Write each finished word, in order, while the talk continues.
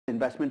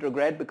investment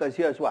regret, because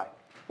here's why.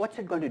 What's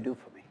it going to do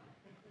for me?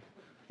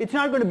 It's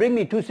not going to bring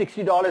me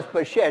 $260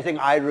 per share saying,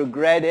 I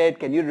regret it,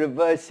 can you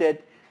reverse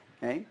it?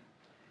 Right?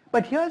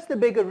 But here's the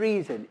bigger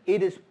reason.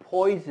 It is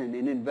poison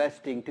in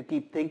investing to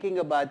keep thinking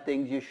about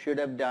things you should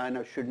have done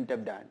or shouldn't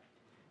have done.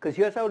 Because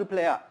here's how it will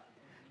play out.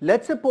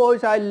 Let's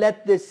suppose I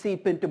let this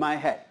seep into my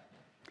head.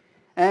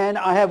 And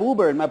I have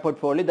Uber in my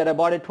portfolio that I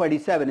bought at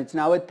 27. It's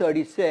now at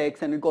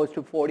 36, and it goes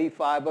to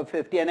 45 or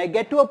 50. And I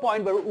get to a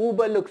point where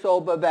Uber looks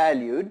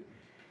overvalued,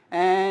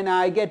 and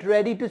I get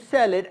ready to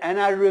sell it, and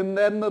I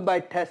remember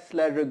my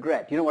Tesla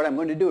regret. You know what I'm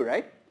going to do,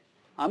 right?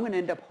 I'm going to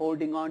end up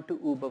holding on to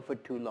Uber for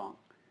too long.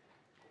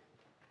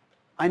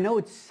 I know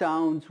it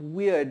sounds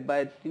weird,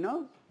 but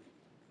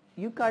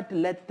you've got to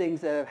let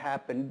things that have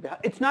happened.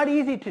 It's not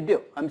easy to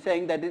do. I'm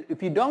saying that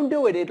if you don't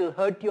do it, it'll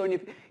hurt you. And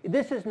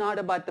this is not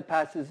about the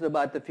past, this is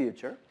about the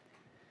future.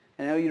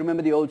 And you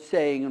remember the old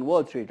saying on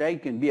Wall Street, right? You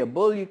can be a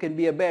bull, you can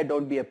be a bear,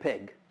 don't be a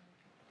pig.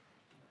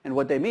 And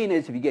what they mean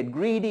is if you get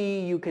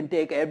greedy, you can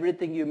take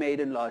everything you made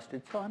and lost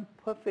it. So I'm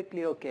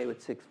perfectly okay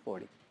with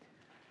 640.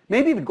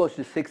 Maybe if it goes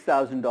to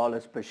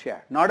 $6,000 per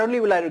share. Not only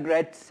will I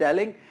regret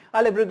selling,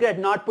 I'll have regret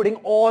not putting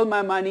all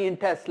my money in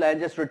Tesla and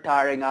just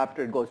retiring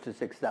after it goes to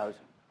 6,000.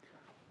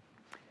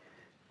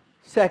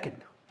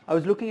 Second, I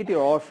was looking at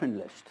your orphan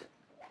list.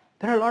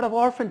 There are a lot of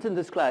orphans in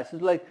this class.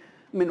 It's like,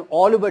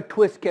 Oliver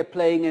Twist kept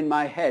playing in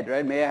my head,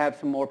 right? May I have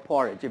some more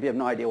porridge? If you have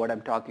no idea what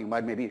I'm talking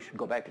about, maybe you should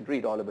go back and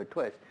read Oliver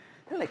Twist.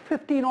 There are like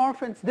 15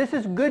 orphans. This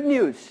is good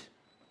news.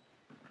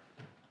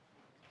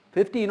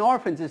 15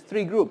 orphans is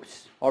 3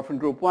 groups. Orphan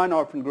group 1,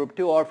 orphan group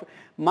 2,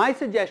 My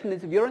suggestion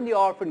is if you're in the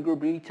orphan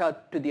group, reach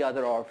out to the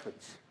other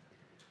orphans.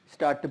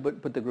 Start to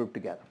put the group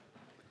together.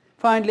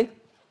 Finally,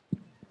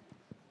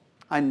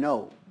 I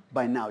know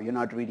by now you're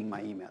not reading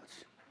my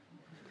emails.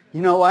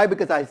 You know why?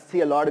 Because I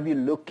see a lot of you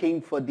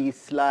looking for these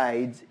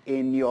slides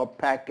in your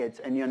packets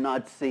and you're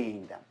not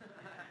seeing them.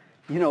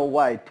 You know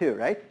why too,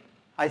 right?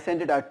 I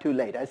sent it out too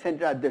late. I sent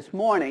it out this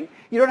morning.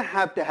 You don't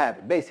have to have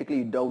it. Basically,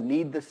 you don't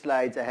need the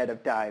slides ahead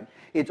of time.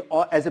 It's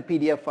all, as a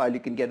PDF file, you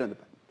can get on the.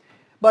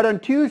 But on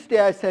Tuesday,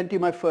 I sent you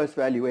my first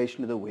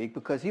valuation of the week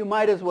because you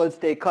might as well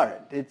stay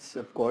current. It's,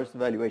 of course, the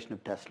valuation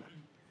of Tesla.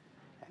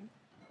 Okay?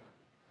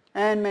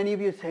 And many of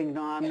you are saying,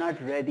 no, I'm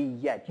not ready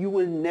yet. You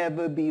will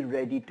never be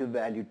ready to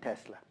value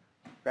Tesla,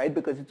 right?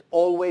 Because it's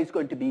always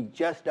going to be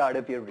just out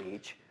of your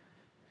reach.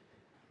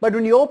 But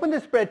when you open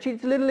the spreadsheet,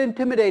 it's a little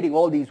intimidating,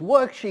 all these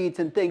worksheets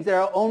and things. There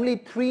are only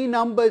 3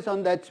 numbers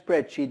on that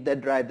spreadsheet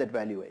that drive that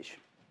valuation.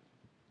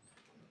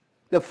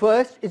 The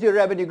first is your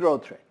revenue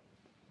growth rate.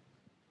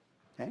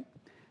 Okay?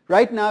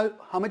 Right now,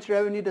 how much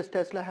revenue does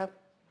Tesla have?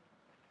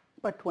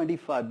 About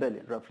 25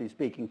 billion, roughly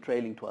speaking,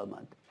 trailing 12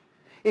 months.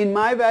 In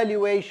my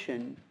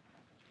valuation,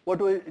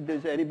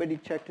 does anybody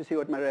check to see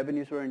what my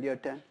revenues were in year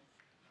 10?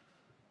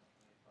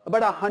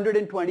 About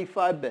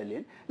 125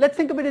 billion. Let's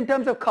think of it in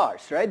terms of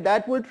cars, right?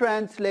 That will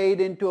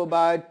translate into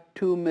about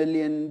 2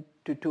 million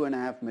to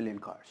 2.5 million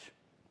cars.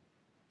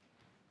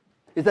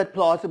 Is that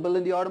plausible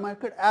in the auto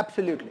market?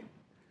 Absolutely.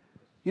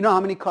 You know how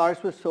many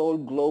cars were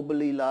sold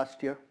globally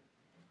last year?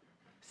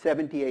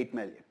 78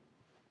 million.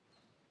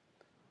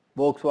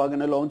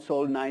 Volkswagen alone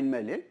sold 9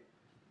 million.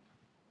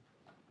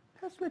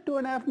 Tesla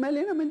 2.5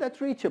 million, that's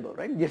reachable,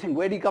 right? You think,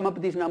 where do you come up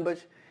with these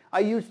numbers?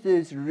 I use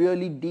this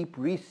really deep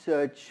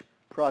research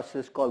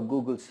process called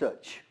Google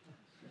search.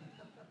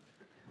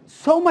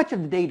 So much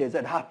of the data is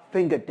at our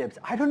fingertips.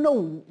 I don't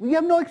know, we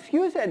have no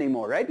excuse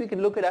anymore, right? We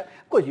can look at that.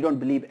 Of course, you don't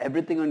believe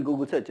everything on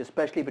Google search,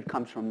 especially if it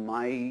comes from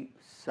my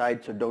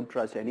site, so don't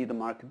trust any of the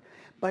market.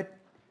 But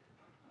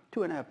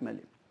 2.5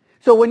 million.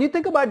 So when you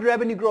think about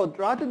revenue growth,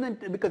 rather than,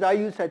 because I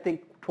use, I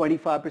think,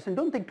 25%,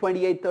 don't think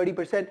 28,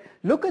 30%,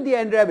 look at the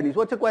end revenues.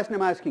 What's the question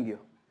I'm asking you?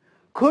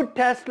 Could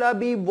Tesla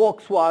be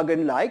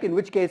Volkswagen-like, in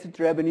which case its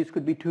revenues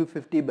could be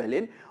 250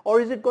 billion, or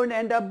is it going to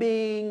end up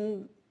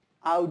being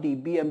Audi,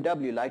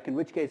 BMW-like, in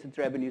which case its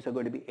revenues are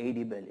going to be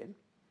 80 billion?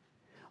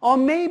 Or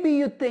maybe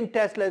you think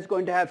Tesla is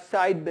going to have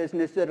side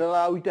business that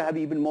allow you to have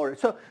even more.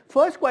 So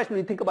first question,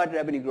 when you think about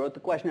revenue growth, the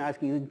question I'm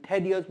asking is, in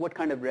 10 years, what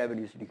kind of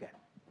revenues do you get?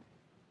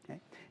 Okay?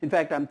 In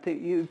fact, have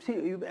you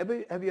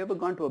ever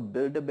gone to a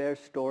Build-A-Bear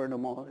store in a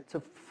mall? It's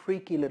a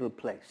freaky little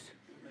place.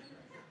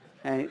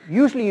 And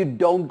usually you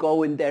don't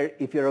go in there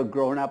if you're a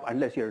grown-up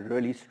unless you're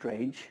really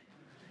strange.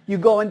 You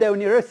go in there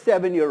when you're a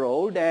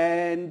 7-year-old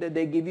and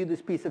they give you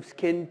this piece of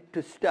skin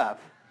to stuff.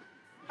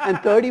 And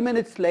 30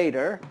 minutes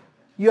later,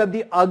 you have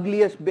the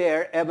ugliest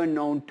bear ever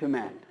known to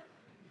man.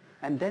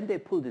 And then they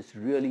pull this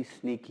really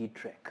sneaky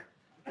trick.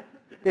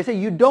 They say,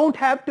 you don't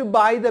have to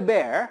buy the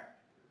bear,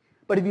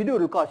 but if you do,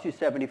 it'll cost you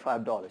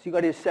 $75. You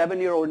got your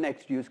 7-year-old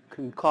next to you who's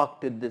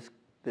concocted this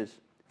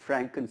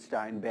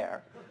Frankenstein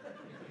bear.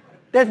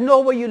 There's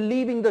no way you're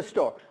leaving the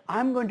store.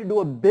 I'm going to do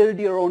a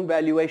build-your-own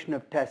valuation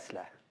of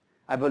Tesla.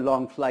 I have a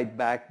long flight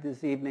back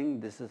this evening.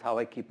 This is how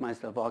I keep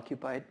myself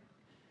occupied.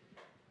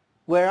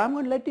 Where I'm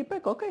going to let you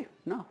pick. Okay,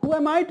 now who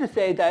am I to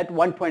say that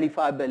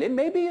 125 billion?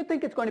 Maybe you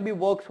think it's going to be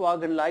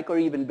Volkswagen-like or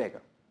even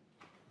bigger.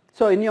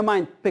 So in your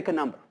mind, pick a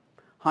number.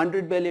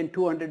 100 billion,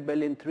 200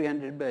 billion,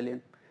 300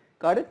 billion.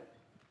 Got it?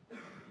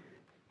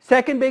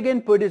 Second big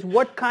input is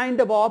what kind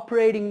of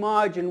operating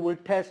margin will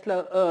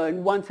Tesla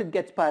earn once it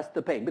gets past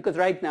the pain? Because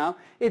right now,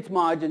 its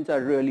margins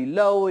are really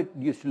low. It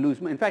used to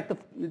lose money. In fact,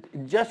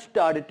 it just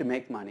started to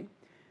make money.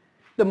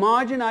 The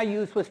margin I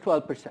used was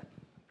 12%.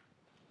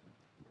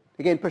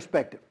 Again,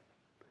 perspective.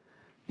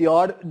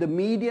 The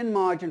median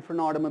margin for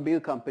an automobile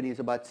company is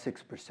about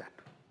 6%.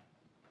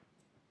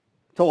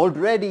 So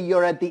already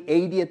you're at the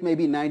 80th,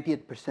 maybe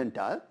 90th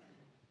percentile.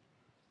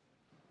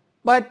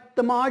 But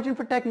the margin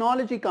for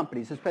technology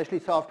companies, especially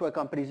software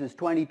companies, is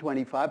 20,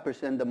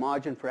 25%. The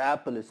margin for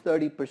Apple is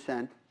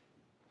 30%.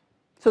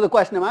 So the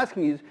question I'm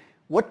asking you is,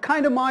 what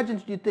kind of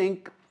margins do you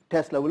think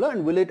Tesla will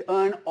earn? Will it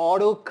earn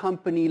auto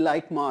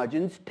company-like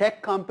margins,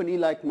 tech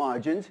company-like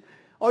margins,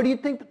 or do you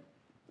think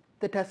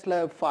the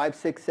Tesla 5,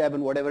 6,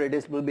 7, whatever it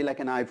is, will be like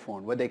an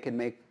iPhone where they can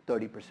make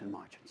 30%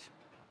 margins?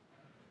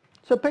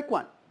 So pick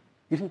one.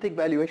 You didn't think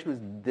valuation was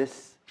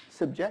this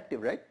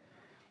subjective, right?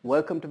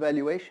 Welcome to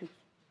valuation.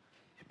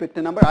 You picked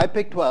a number. I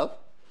picked 12.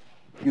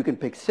 You can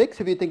pick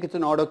 6 if you think it's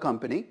an auto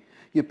company.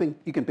 You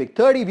can pick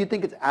 30 if you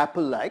think it's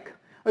Apple-like.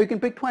 Or you can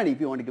pick 20 if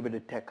you want to give it a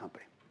tech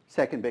company.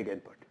 Second big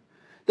input.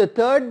 The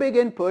third big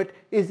input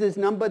is this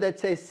number that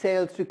says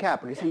sales to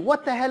capital. You say,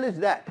 what the hell is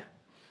that?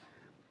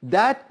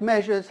 That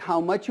measures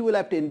how much you will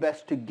have to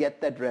invest to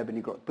get that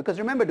revenue growth. Because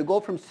remember, to go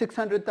from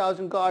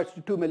 600,000 cars to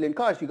 2 million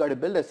cars, you've got to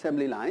build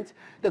assembly lines.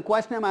 The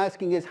question I'm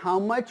asking is, how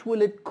much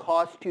will it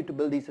cost you to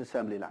build these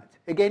assembly lines?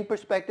 Again,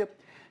 perspective,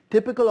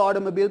 typical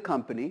automobile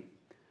company,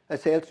 a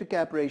sales to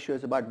cap ratio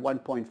is about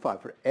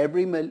 1.5. For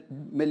every $1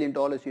 million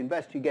you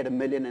invest, you get $1.5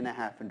 million in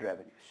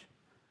revenues.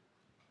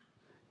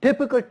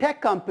 Typical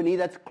tech company,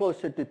 that's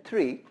closer to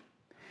 3.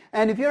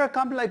 And if you're a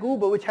company like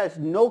Uber, which has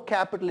no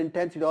capital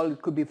intensity at all,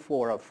 it could be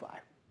 4 or 5.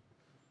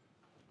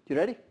 You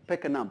ready?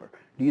 Pick a number.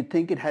 Do you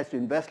think it has to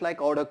invest like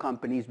auto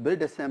companies,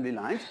 build assembly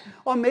lines?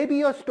 Or maybe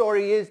your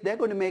story is they're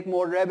going to make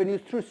more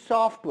revenues through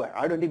software.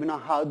 I don't even know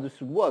how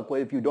this would work.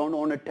 Well, if you don't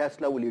own a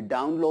Tesla, will you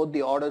download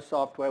the auto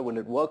software? Will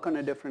it work on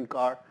a different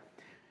car?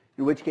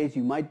 In which case,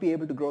 you might be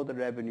able to grow the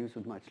revenues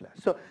with much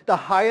less. So the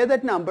higher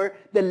that number,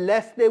 the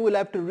less they will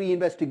have to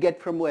reinvest to get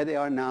from where they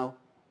are now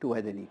to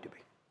where they need to be.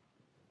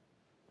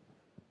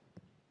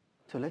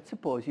 So let's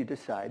suppose you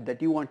decide that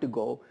you want to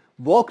go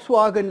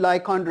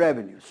Volkswagen-like on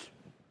revenues,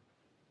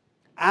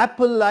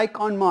 Apple-like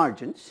on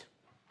margins,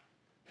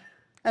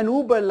 and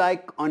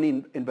Uber-like on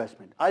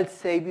investment. I'll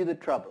save you the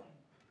trouble.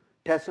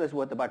 Tesla is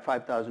worth about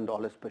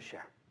 $5,000 per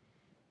share.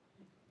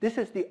 This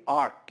is the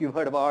ARC. You've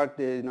heard of ARC,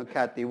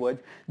 Kathy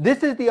Woods.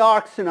 This is the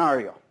ARC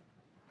scenario.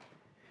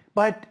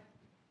 But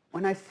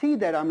when I see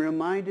that, I'm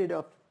reminded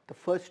of the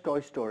first Toy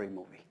Story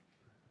movie.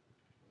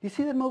 You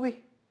see that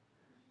movie?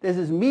 There's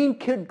this mean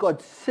kid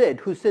called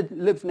Sid who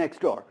lives next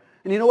door.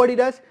 And you know what he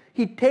does?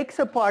 He takes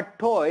apart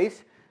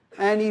toys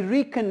and he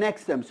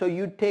reconnects them. So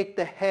you take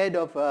the head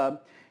of a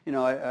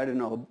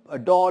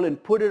doll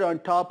and put it on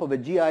top of a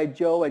G.I.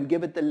 Joe and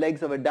give it the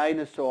legs of a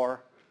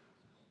dinosaur.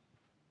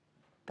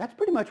 That's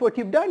pretty much what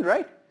you've done,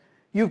 right?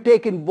 You've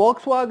taken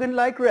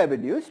Volkswagen-like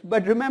revenues,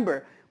 but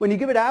remember, when you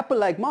give it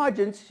Apple-like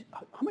margins,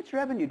 how much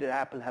revenue did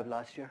Apple have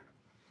last year?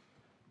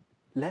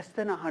 Less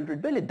than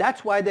 $100 billion.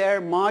 That's why their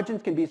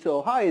margins can be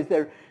so high. Is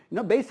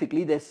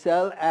basically they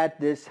sell at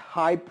this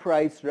high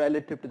price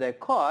relative to their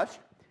cost.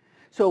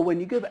 So when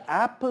you give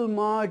Apple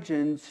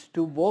margins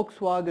to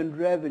Volkswagen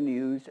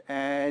revenues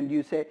and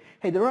you say,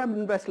 hey, they don't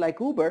invest like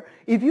Uber,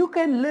 if you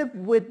can live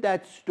with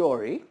that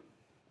story,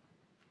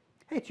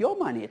 hey, it's your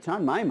money, it's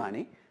not my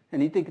money,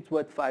 and you think it's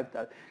worth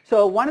 $5,000.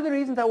 So one of the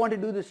reasons I want to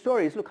do this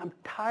story is, look, I'm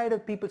tired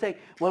of people saying,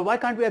 well, why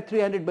can't we have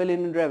 $300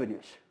 billion in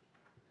revenues?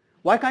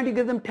 Why can't you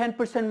give them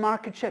 10%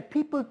 market share?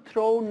 People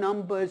throw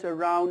numbers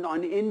around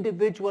on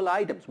individual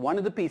items. One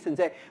of the pieces and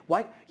say,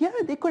 why? Yeah,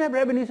 they could have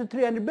revenues of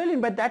 $300 billion,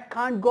 but that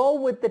can't go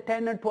with the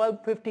 10 or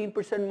 12,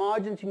 15%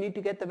 margins you need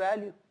to get the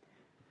value.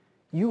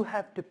 You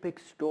have to pick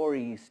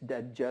stories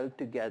that gel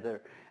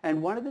together. And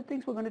one of the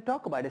things we're going to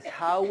talk about is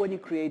how, when you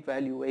create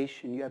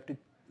valuation, you have to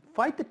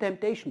fight the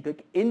temptation to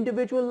pick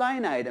individual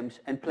line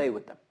items and play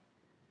with them.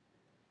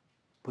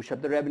 Push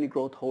up the revenue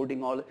growth,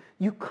 holding all.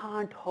 You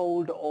can't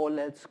hold all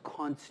else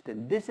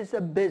constant. This is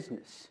a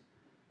business.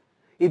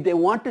 If they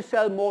want to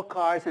sell more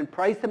cars and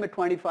price them at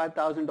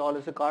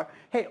 $25,000 a car,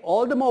 hey,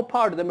 all the more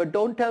power to them, but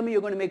don't tell me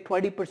you're going to make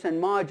 20%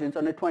 margins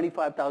on a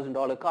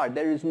 $25,000 car.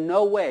 There is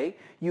no way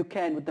you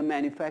can with the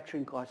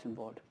manufacturing costs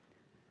involved.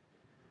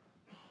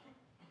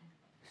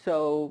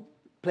 So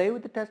play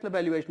with the Tesla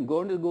valuation.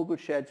 Go into the Google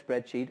shared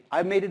spreadsheet.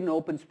 I've made it an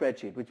open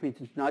spreadsheet, which means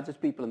it's not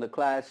just people in the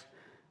class.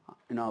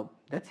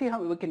 Let's see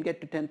how we can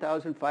get to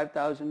 10,000,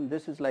 5,000.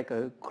 This is like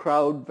a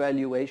crowd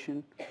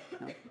valuation.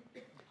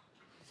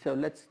 So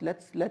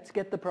let's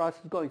get the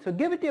process going. So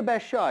give it your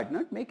best shot.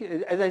 Make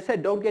it, as I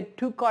said, don't get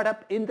too caught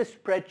up in the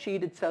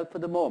spreadsheet itself for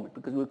the moment,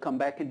 because we'll come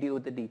back and deal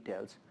with the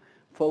details.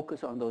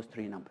 Focus on those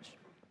 3 numbers.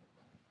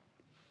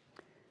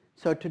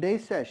 So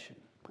today's session,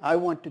 I'm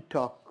going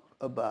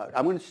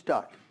to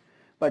start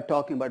by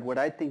talking about what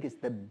I think is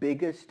the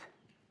biggest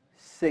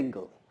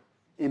single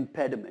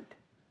impediment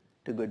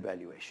to good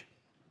valuation.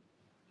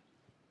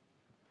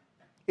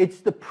 It's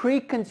the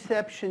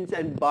preconceptions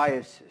and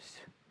biases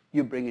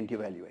you bring into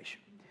your valuation.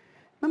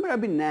 Remember,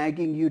 I've been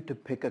nagging you to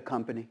pick a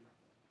company.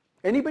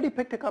 Anybody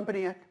picked a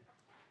company yet?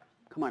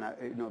 Come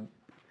on,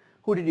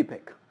 who did you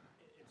pick?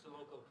 It's a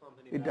local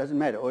company. It doesn't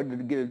matter. Or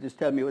just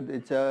tell me,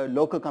 it's a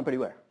local company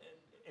where?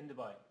 In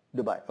Dubai.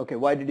 Dubai. Okay,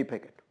 why did you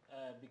pick it?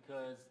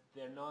 Because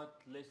they're not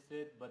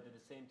listed, but at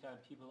the same time,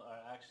 people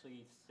are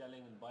actually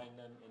selling and buying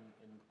them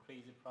in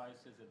crazy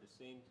prices. At the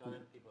same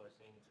time, people are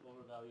saying it's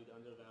overvalued,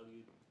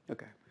 undervalued.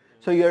 Okay.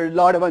 So you're a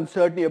lot of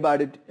uncertainty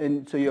about it,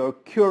 and so you're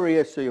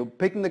curious, so you're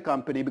picking the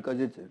company because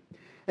it's...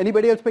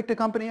 Anybody else picked a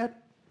company yet?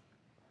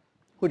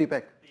 Who do you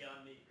pick?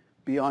 Beyond Meat.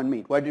 Beyond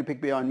Meat. Why did you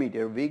pick Beyond Meat?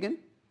 You're a vegan?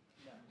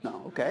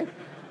 No, okay.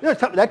 No,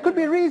 that could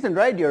be a reason,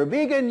 right? You're a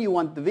vegan, you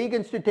want the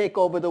vegans to take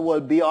over the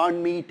world.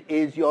 Beyond Meat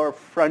is your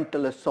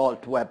frontal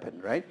assault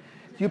weapon, right?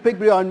 So you picked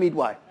Beyond Meat,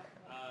 why? I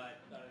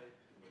thought it was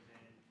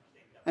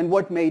interesting. And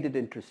what made it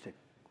interesting?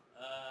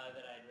 That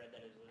I had read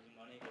that it was losing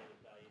money, but it was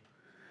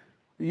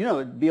valued. You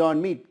know,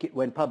 Beyond Meat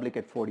went public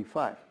at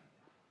 45.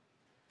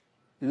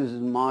 This is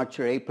March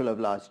or April of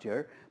last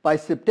year. By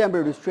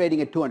September, it was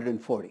trading at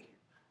 240.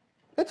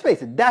 Let's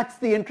face it, that's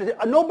the interest.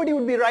 Nobody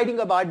would be writing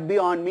about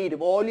Beyond Meat if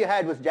all you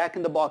had was Jack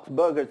in the Box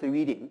burgers they're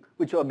eating,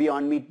 which are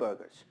Beyond Meat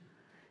burgers.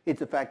 It's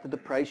the fact that the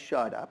price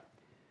shot up,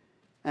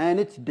 and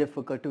it's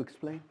difficult to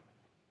explain.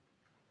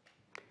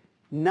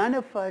 None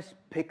of us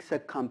picks a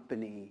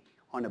company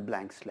on a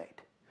blank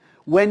slate.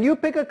 When you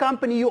pick a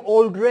company, you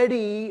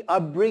already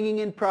are bringing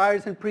in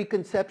priors and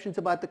preconceptions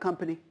about the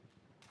company.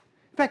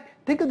 In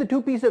fact, think of the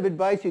two pieces of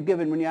advice you're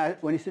given when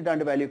you sit down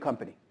to value a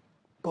company.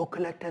 Go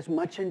collect as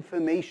much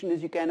information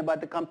as you can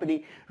about the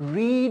company.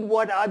 Read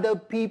what other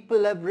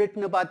people have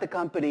written about the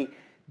company.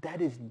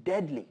 That is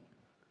deadly.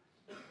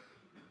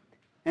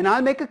 And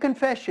I'll make a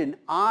confession.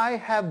 I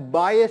have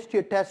biased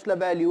your Tesla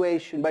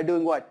valuation by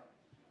doing what?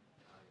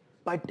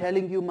 By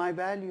telling you my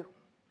value.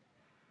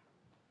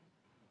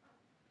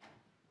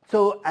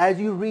 So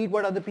as you read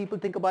what other people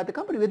think about the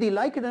company, whether you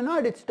like it or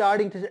not, it's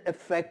starting to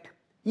affect,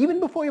 even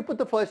before you put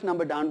the first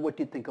number down, what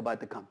you think about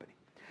the company.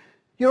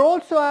 You're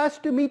also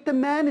asked to meet the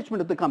management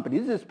of the company.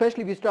 This is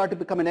especially if you start to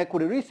become an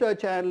equity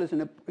research analyst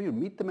and you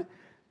meet them.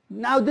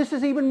 Now this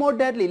is even more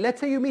deadly. Let's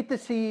say you meet the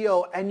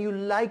CEO and you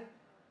like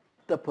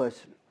the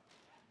person.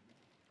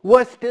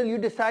 Worse still, you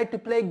decide to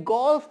play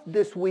golf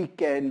this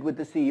weekend with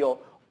the CEO.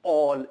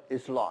 All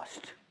is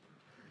lost.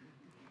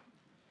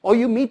 Or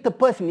you meet the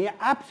person, you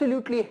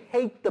absolutely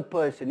hate the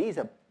person. He's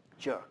a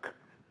jerk.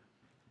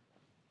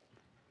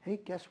 Hey,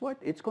 guess what?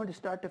 It's going to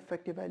start to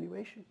affect your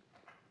valuation.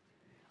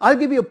 I'll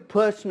give you a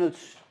personal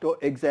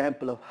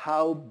example of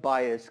how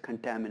bias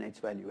contaminates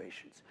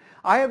valuations.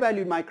 I have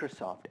valued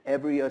Microsoft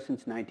every year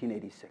since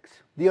 1986,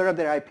 the year of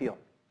their IPO.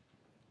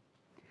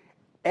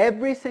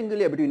 Every single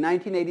year between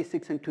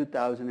 1986 and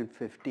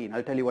 2015,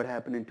 I'll tell you what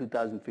happened in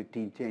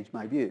 2015 changed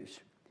my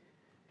views.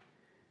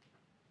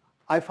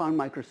 I found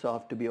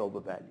Microsoft to be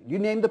overvalued. You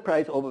name the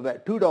price,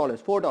 overvalued. $2,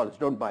 $4,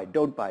 don't buy,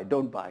 don't buy,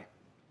 don't buy.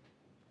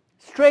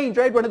 Strange,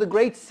 right? One of the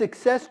great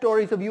success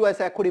stories of US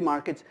equity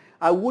markets.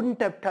 I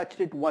wouldn't have touched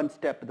it one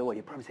step of the way.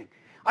 You're probably saying,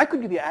 I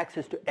could give you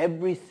access to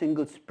every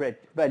single spread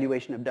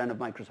valuation I've done of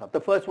Microsoft.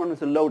 The first one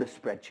was a Lotus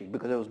spreadsheet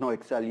because there was no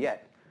Excel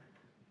yet.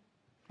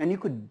 And you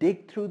could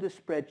dig through the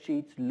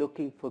spreadsheets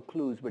looking for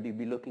clues, but you'd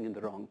be looking in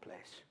the wrong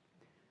place.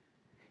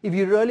 If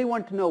you really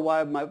want to know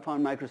why I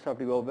found Microsoft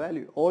to be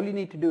overvalued, all you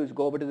need to do is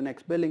go over to the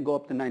next building, go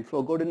up the 9th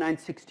floor, go to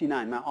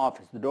 969, my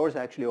office. The door's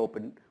actually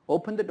open.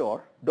 Open the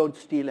door. Don't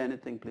steal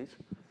anything, please.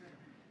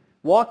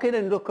 Walk in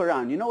and look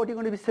around. You know what you're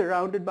going to be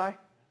surrounded by?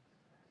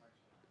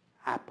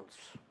 Apples.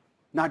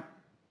 Not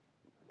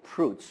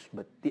fruits,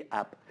 but the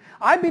apple.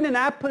 I've been an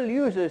Apple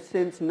user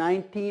since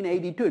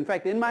 1982. In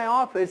fact, in my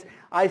office,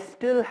 I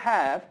still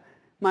have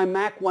my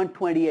Mac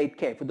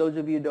 128K. For those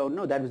of you who don't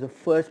know, that was the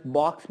first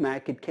box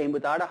Mac. It came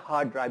without a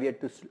hard drive.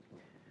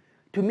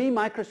 To me,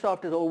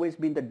 Microsoft has always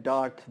been the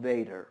Darth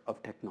Vader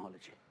of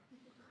technology.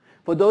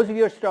 For those of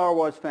you who are Star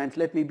Wars fans,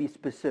 let me be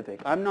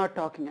specific. I'm not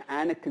talking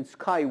Anakin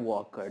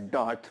Skywalker,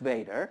 Darth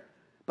Vader,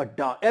 but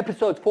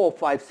episodes 4,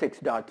 5, 6,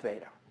 Darth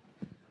Vader.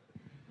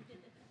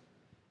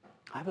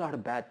 I have a lot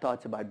of bad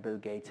thoughts about Bill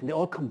Gates, and they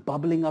all come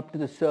bubbling up to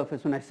the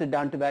surface when I sit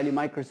down to value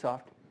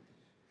Microsoft.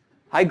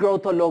 High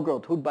growth or low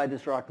growth? Who'd buy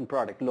this rotten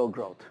product? Low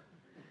growth.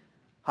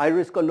 High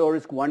risk or low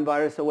risk? One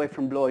virus away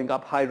from blowing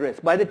up. High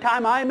risk. By the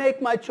time I make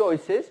my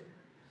choices,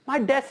 my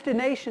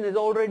destination is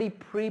already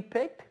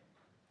pre-picked.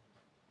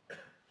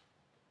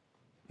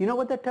 You know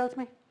what that tells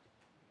me?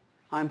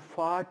 I'm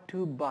far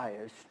too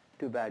biased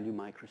to value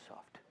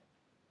Microsoft.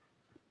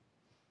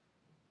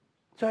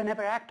 So I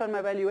never act on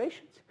my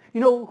valuations. You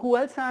know who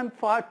else I'm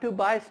far too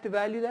biased to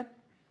value them?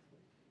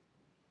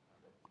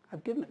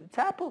 It's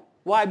Apple.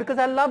 Why? Because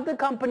I love the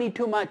company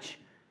too much.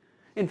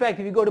 In fact,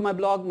 if you go to my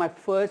blog, my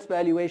first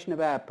valuation of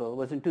Apple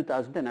was in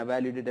 2010. I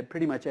valued it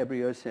pretty much every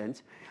year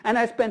since. And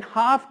I spent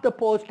half the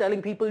post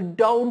telling people,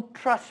 don't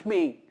trust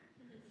me.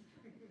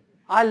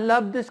 I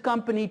love this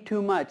company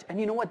too much. And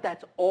you know what?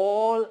 That's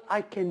all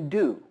I can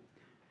do.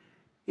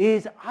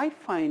 is I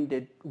find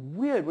it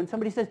weird when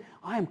somebody says,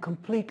 I am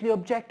completely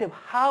objective.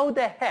 How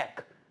the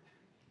heck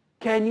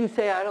can you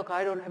say, look,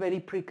 I don't have any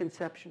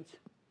preconceptions?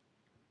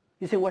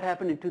 You say, what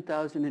happened in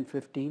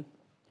 2015?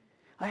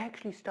 I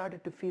actually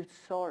started to feel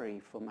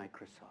sorry for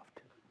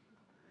Microsoft.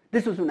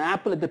 This was when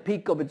Apple at the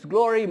peak of its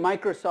glory.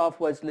 Microsoft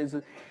was this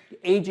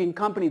aging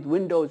company with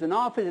Windows and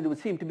Office. It would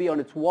seem to be on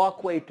its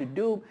walkway to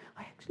doom.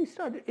 I actually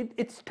started,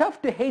 it's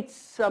tough to hate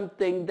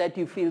something that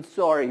you feel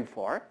sorry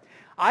for.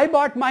 I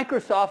bought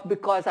Microsoft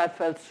because I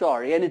felt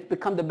sorry, and it's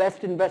become the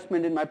best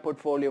investment in my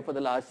portfolio for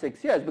the last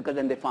 6 years because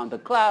then they found the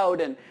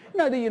cloud, and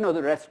you know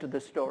the rest of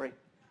the story.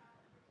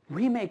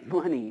 We make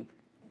money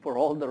for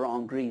all the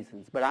wrong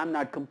reasons, but I'm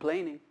not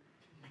complaining.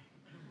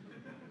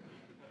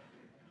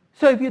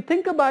 So if you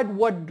think about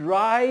what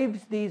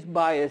drives these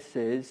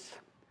biases,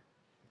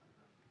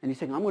 and you're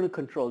saying, I'm going to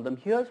control them,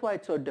 here's why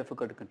it's so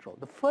difficult to control.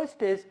 The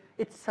first is,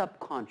 it's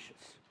subconscious.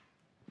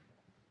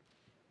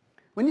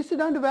 When you sit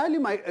down to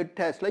value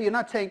Tesla, you're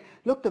not saying,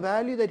 look, the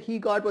value that he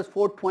got was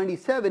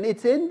 427.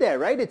 It's in there,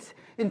 right? It's,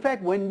 in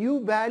fact, when you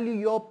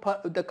value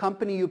the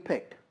company you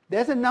picked,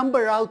 there's a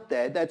number out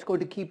there that's going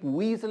to keep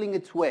weaseling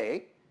its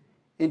way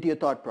into your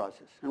thought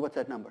process. And what's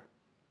that number?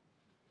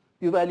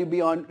 You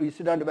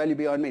sit down to value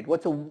beyond meat.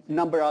 What's a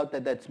number out there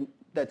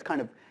that's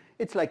kind of,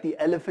 it's like the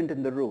elephant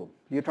in the room.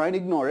 You're trying to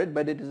ignore it,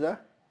 but it is the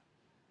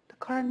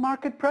current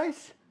market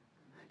price.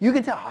 You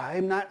can say,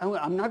 I'm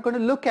not going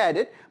to look at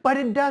it, but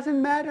it doesn't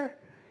matter.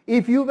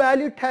 If you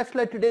value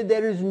Tesla today,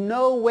 there is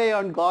no way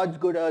on God's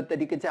good earth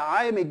that you can say,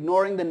 I am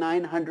ignoring the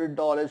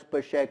 $900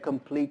 per share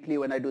completely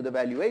when I do the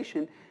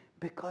valuation,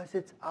 because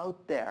it's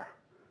out there.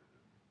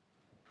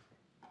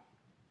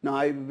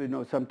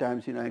 Now,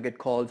 sometimes, I get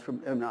calls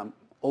from, I'm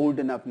old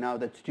enough now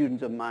that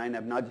students of mine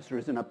have not just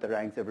risen up the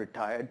ranks, they've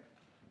retired.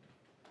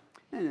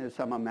 And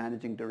some are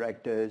managing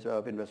directors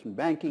of investment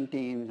banking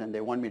teams, and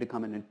they want me to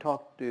come in and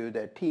talk to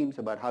their teams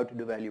about how to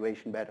do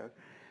valuation better.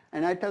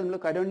 And I tell them,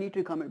 look, I don't need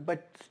to come in,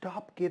 but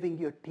stop giving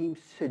your team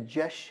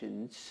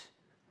suggestions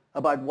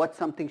about what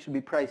something should be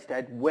priced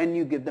at when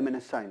you give them an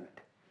assignment.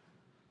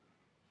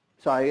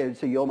 So I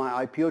say, you're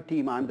my IPO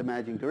team, I'm the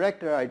managing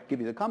director, I give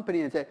you the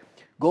company and say,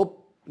 go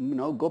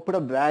put a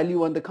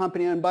value on the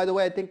company. And by the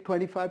way, I think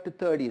 25 to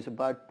 30 is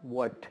about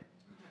what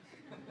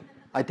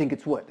I think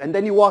it's worth. And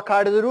then you walk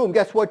out of the room.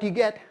 Guess what you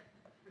get?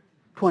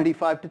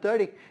 25 to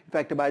 30. In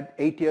fact, about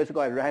 8 years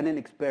ago, I ran an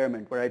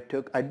experiment where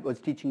I was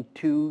teaching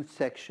 2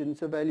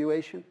 sections of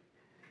valuation.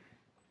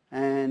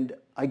 And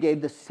I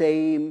gave the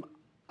same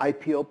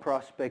IPO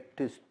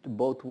prospectus to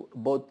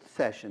both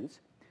sessions.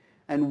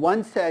 And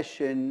one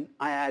session,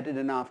 I added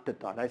an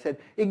afterthought. I said,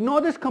 ignore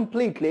this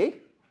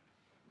completely.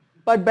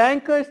 But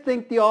bankers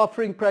think the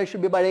offering price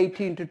should be about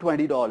 $18 to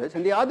 $20.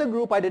 And the other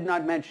group, I did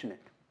not mention it.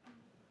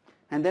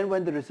 And then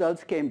when the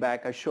results came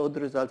back, I showed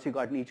the results you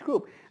got in each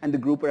group. And the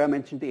group where I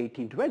mentioned the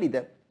 18 to 20,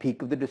 the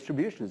peak of the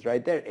distribution is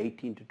right there,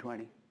 18 to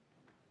 20.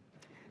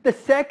 The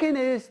second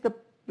is the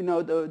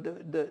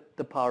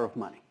power of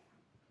money.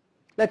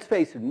 Let's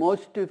face it,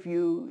 most of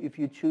you, if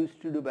you choose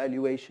to do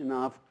valuation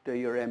after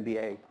your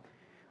MBA,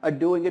 are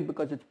doing it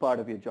because it's part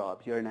of your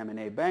jobs. You're an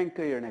M&A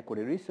banker, you're an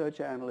equity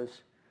research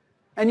analyst,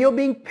 and you're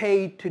being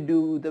paid to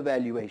do the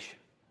valuation.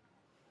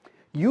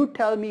 You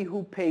tell me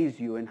who pays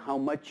you and how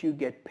much you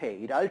get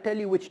paid. I'll tell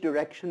you which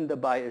direction the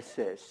bias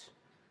is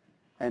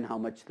and how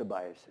much the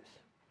bias is.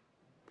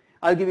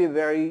 I'll give you a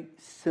very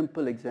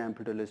simple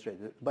example to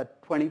illustrate this.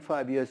 About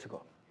 25 years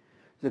ago,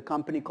 there's a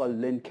company called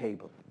Lynn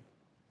Cable.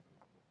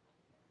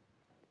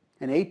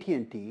 And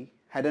AT&T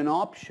had an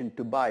option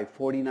to buy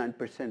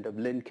 49% of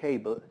Lynn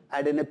Cable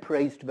at an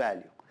appraised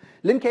value.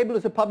 Lynn Cable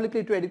is a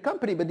publicly traded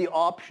company, but the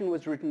option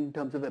was written in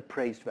terms of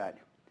appraised value.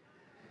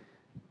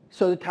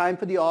 So the time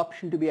for the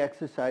option to be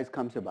exercised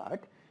comes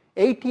about.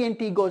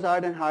 AT&T goes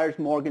out and hires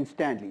Morgan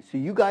Stanley. So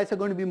you guys are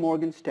going to be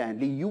Morgan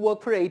Stanley. You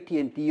work for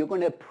AT&T. You're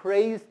going to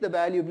appraise the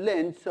value of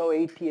Lynn so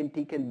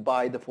AT&T can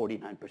buy the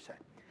 49%.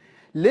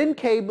 Lynn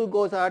Cable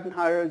goes out and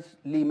hires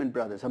Lehman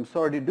Brothers. I'm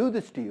sorry to do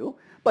this to you,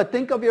 but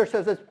think of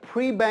yourselves as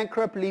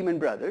pre-bankrupt Lehman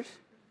Brothers.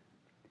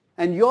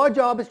 And your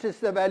job is to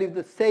set the value of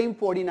the same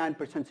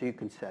 49% so you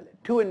can sell it.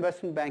 2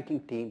 investment banking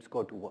teams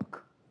go to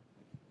work.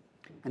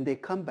 And they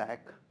come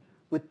back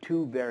with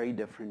 2 very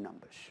different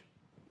numbers.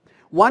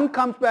 One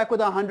comes back with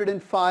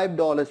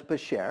 $105 per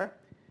share.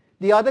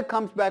 The other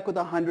comes back with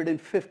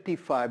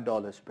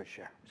 $155 per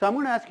share. So I'm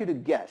going to ask you to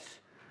guess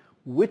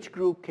which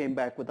group came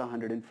back with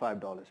 $105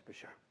 per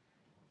share.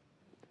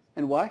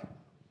 And why?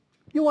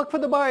 You work for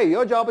the buyer.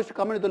 Your job is to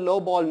come in with a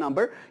low ball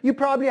number. You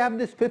probably have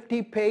this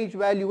 50-page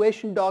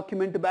valuation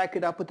document to back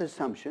it up with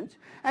assumptions.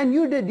 And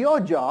you did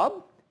your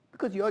job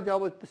because your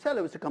job was the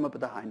seller was to come up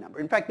with a high number.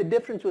 In fact, the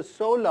difference was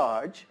so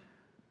large,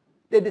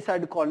 they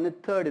decided to call in a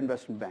 3rd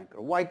investment banker.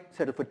 Why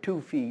settle for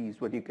 2 fees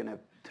when you can have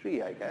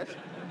 3, I guess?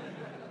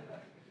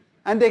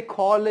 And they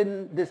call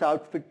in this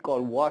outfit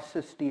called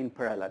Wasserstein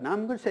Perella. Now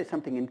I'm going to say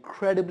something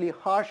incredibly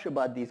harsh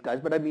about these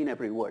guys, but I mean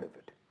every word of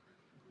it.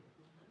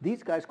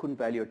 These guys couldn't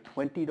value a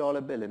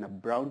 $20 bill in a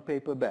brown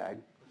paper bag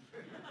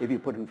if you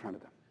put it in front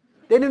of them.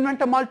 They didn't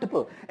invent a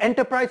multiple.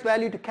 Enterprise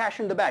value to cash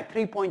in the bag,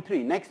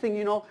 3.3. Next thing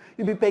you know,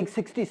 you'll be paying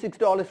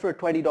 $66 for a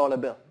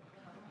 $20 bill.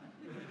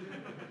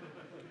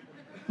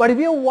 But if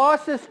you're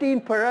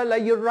Wasserstein Perella,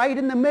 you're right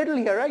in the middle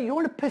here, right? You don't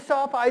want to piss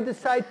off either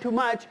side too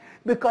much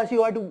because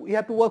you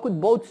have to work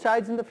with both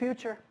sides in the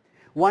future.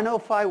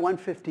 105,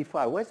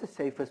 155. Where's the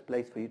safest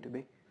place for you to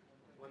be?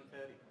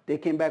 130. They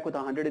came back with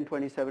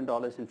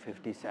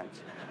 $127.50.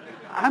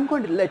 I'm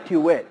going to let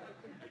you in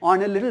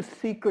on a little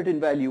secret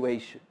in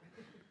valuation.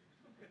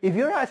 If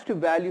you're asked to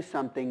value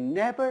something,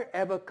 never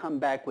ever come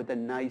back with a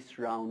nice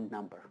round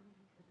number.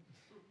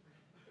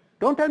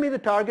 Don't tell me the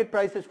target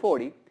price is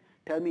 40.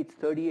 Tell me it's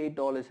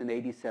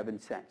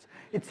 $38.87.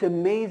 It's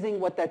amazing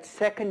what that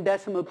second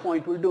decimal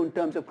point will do in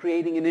terms of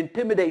creating an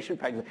intimidation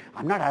factor.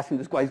 I'm not asking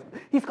this guy.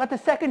 He's got the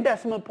second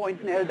decimal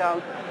point nailed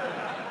down.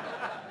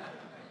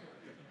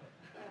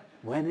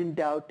 When in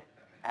doubt,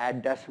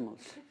 add decimals.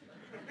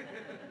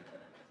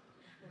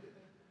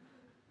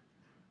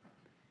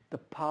 The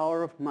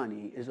power of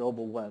money is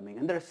overwhelming.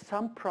 And there are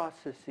some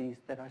processes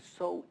that are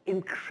so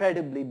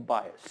incredibly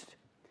biased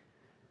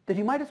that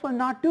you might as well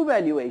not do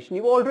valuation.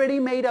 You've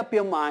already made up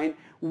your mind.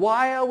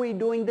 Why are we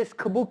doing this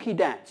kabuki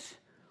dance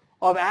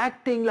of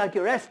acting like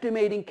you're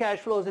estimating cash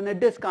flows in a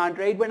discount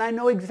rate when I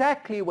know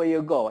exactly where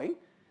you're going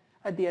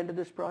at the end of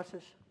this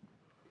process?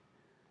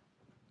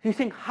 You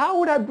think, how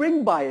would I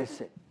bring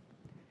bias in?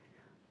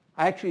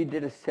 I actually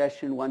did a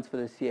session once for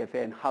the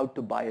CFA on how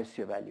to bias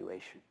your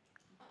valuation.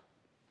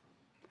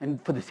 And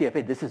for the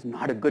CFA, this is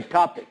not a good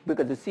topic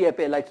because the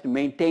CFA likes to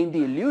maintain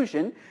the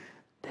illusion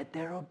that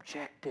they're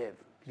objective.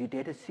 If you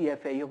date a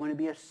CFA, you're going to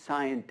be a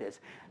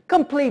scientist.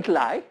 Complete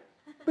lie,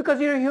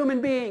 because you're a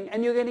human being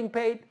and you're getting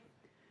paid.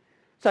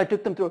 So I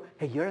took them through,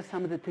 hey, here are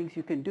some of the things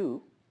you can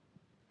do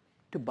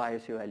to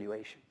bias your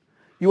valuation.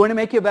 You want to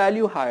make your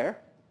value higher.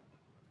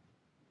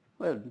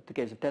 Well, in the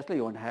case of Tesla,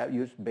 you want to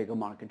use bigger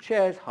market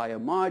shares, higher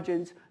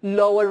margins,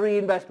 lower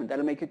reinvestment.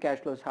 That'll make your cash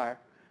flows higher.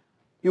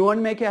 You want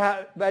to make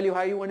your value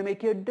higher, you want to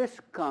make your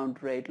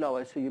discount rate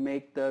lower. So you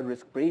make the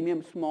risk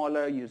premium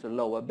smaller, use a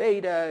lower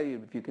beta.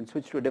 If you can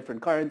switch to a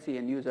different currency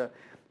and use a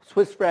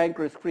Swiss franc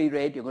risk-free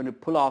rate, you're going to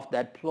pull off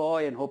that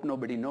ploy and hope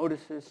nobody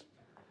notices.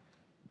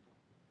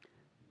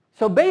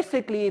 So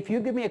basically, if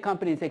you give me a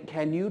company and say,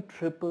 can you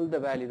triple the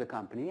value of the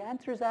company? The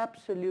answer is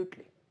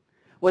absolutely.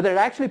 Whether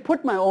I actually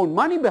put my own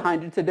money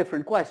behind it's a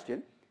different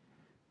question.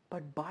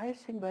 But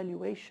biasing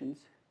valuations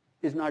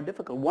is not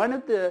difficult. One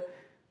of the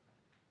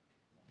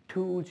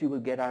tools you will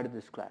get out of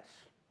this class,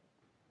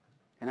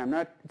 and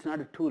it's not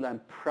a tool I'm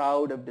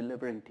proud of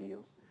delivering to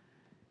you,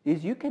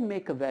 is you can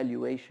make a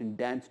valuation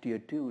dance to your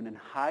tune and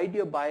hide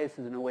your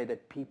biases in a way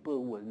that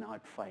people will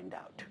not find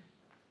out.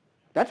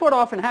 That's what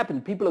often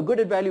happens. People are good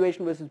at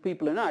valuation versus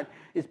people are not,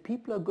 is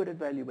people are good at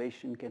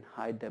valuation can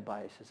hide their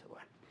biases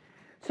away.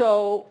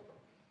 So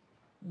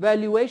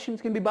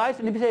valuations can be biased.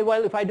 And if you say,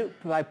 well, if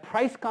I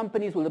price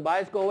companies, will the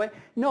bias go away?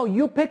 No,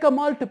 you pick a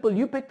multiple,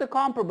 you pick the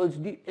comparables,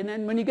 and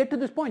then when you get to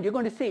this point, you're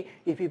going to see,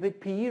 if you pick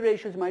PE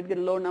ratios, you might get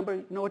a low number.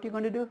 You know what you're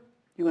going to do?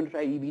 You're going to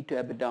try EV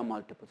to EBITDA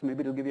multiples.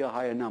 Maybe it'll give you a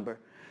higher number.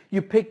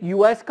 You pick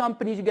US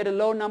companies, you get a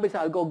low number, so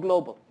I'll go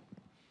global.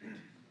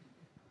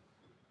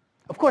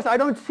 Of course, I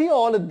don't see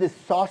all of this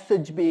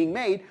sausage being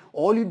made.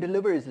 All you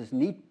deliver is this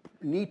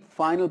neat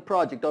final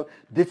project of,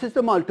 this is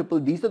the multiple,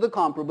 these are the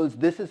comparables,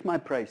 this is my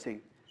pricing.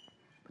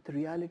 But the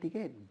reality,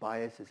 again,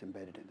 bias is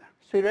embedded in there.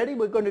 So you ready?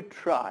 We're going to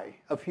try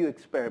a few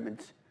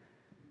experiments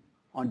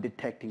on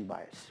detecting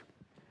bias.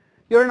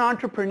 You're an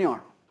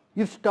entrepreneur.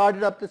 You've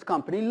started up this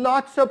company,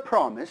 lots of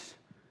promise,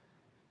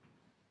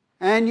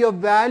 and you're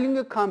valuing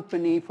a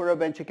company for a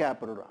venture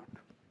capital round.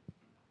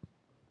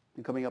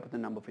 You're coming up with a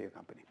number for your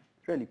company.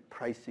 Really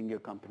pricing your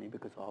company,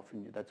 because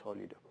often that's all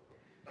you do.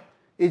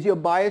 Is your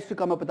bias to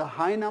come up with a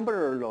high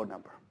number or a low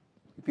number?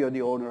 If you're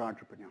the owner or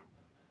entrepreneur.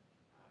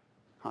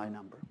 High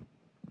number.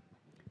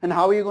 And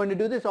how are you going to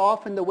do this?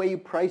 Often the way you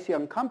price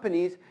young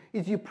companies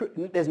is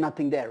there's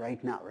nothing there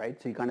right now,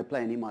 right? So you can't apply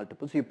any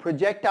multiples. So you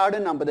project out a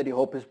number that you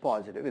hope is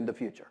positive in the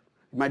future.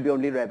 It might be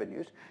only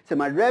revenues. So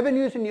my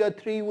revenues in year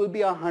 3 will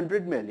be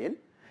 100 million.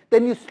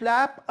 Then you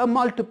slap a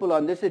multiple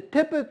on this. It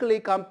typically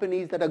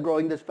companies that are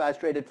growing this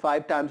fast rate at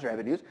 5 times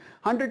revenues.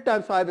 100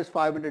 times 5 is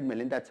 500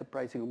 million. That's the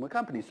pricing of a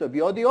company. So if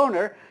you're the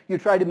owner, you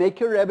try to make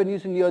your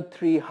revenues in year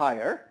 3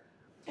 higher.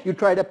 You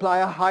try to apply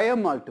a higher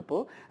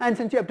multiple. And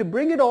since you have to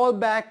bring it all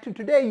back to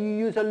today, you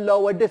use a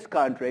lower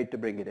discount rate to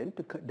bring it in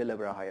to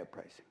deliver a higher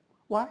pricing.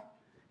 Why?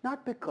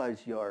 Not because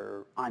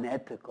you're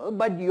unethical,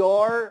 but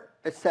your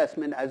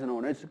assessment as an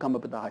owner is to come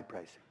up with a high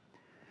pricing.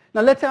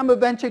 Now let's say I'm a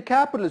venture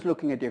capitalist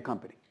looking at your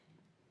company.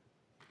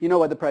 You know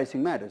why the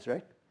pricing matters,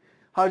 right?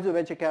 How does a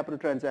venture capital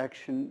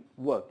transaction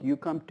work? You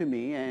come to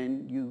me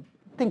and you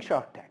think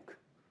Shark Tank,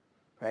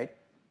 right?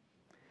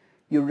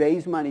 You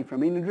raise money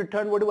from me. In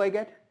return, what do I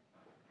get?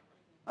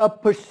 A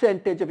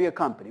percentage of your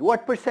company.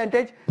 What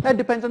percentage? That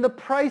depends on the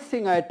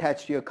pricing I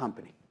attach to your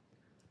company.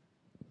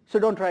 So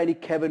don't try any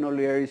Kevin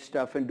O'Leary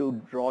stuff and do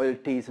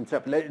royalties and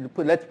stuff.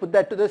 Let's put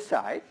that to the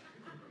side.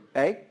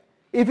 Right?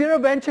 If you're a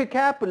venture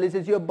capitalist,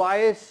 is your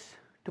bias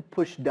to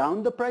push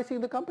down the pricing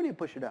of the company or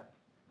push it up?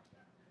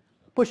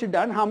 Push it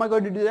down. How am I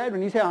going to do that?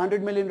 When you say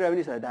 100 million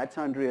revenues, that's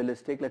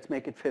unrealistic. Let's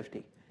make it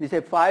 50. You say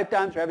 5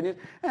 times revenues.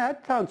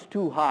 That sounds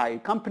too high.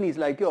 Companies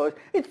like yours,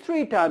 it's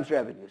 3 times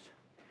revenues.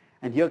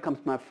 And here comes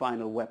my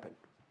final weapon.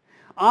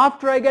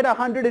 After I get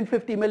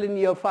 150 million in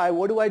year 5,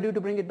 what do I do to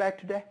bring it back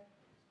today?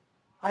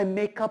 I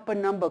make up a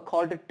number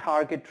called a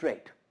target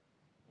rate.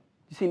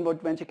 You seen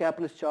what venture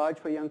capitalists charge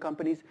for young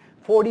companies?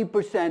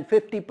 40%,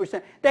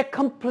 50%. They're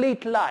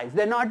complete lies.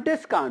 They're not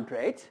discount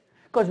rates.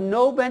 Because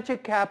no venture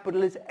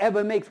capitalist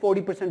ever makes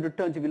 40%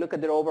 returns if you look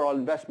at their overall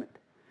investment.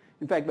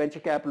 In fact, venture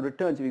capital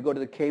returns, if you go to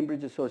the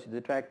Cambridge Associates, they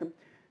track them,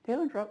 they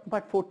earn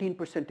about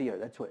 14% a year.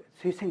 That's what. So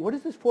you're saying, what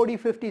is this 40,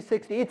 50,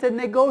 60? It's a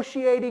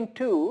negotiating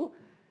tool,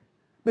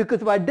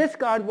 because if I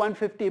discount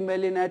 150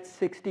 million at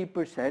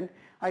 60%,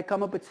 I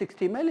come up with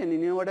 60 million. And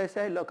you know what I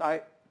say? Look,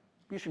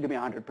 you should give me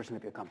 100%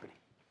 of your company.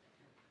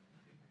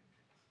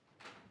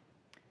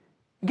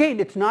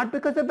 Again, it's not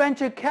because the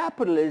venture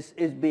capitalist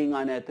is being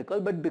unethical,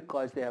 but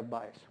because they have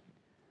bias.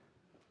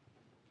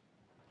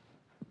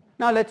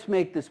 Now let's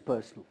make this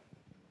personal.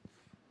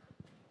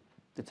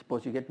 Let's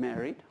suppose you get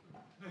married,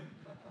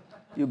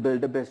 you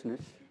build a business,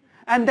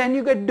 and then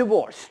you get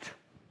divorced.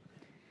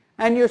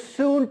 And your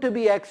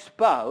soon-to-be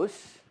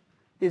ex-spouse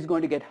is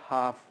going to get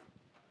half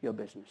your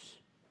business.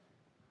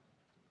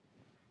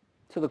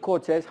 So the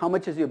court says, how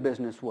much is your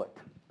business worth?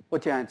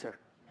 What's your answer?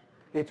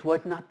 It's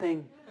worth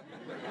nothing.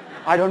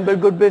 I don't build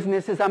good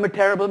businesses. I'm a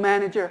terrible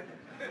manager.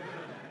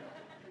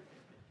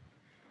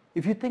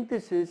 If you think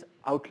this is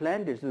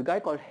outlandish, there's a guy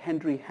called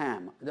Henry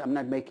Ham. I'm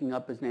not making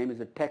up his name.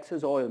 He's a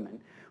Texas oilman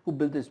who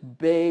built this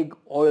big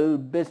oil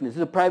business.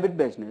 It's a private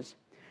business.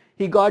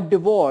 He got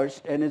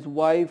divorced and his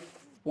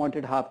wife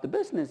wanted half the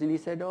business. And he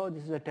said, oh,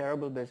 this is a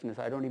terrible business.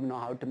 I don't even know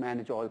how to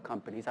manage oil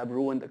companies. I've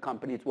ruined the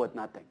company. It's worth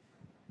nothing.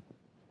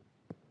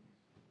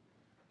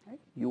 Right?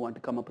 You want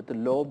to come up with a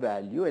low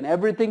value, and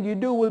everything you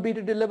do will be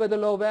to deliver the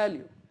low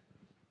value.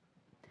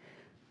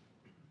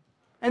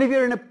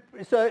 And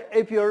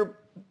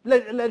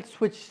let's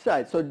switch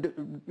sides. So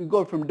you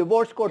go from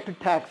divorce court to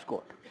tax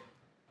court.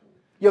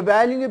 You're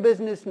valuing your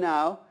business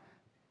now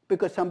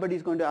because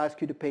somebody's going to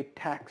ask you to pay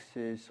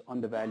taxes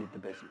on the value of the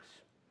business.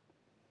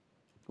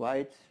 Why?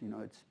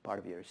 It's part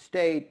of your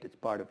estate, it's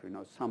part of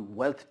some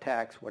wealth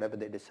tax, whatever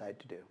they decide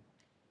to do.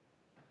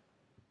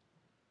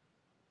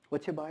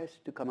 What's your bias?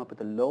 To come up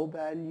with a low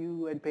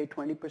value and pay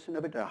 20%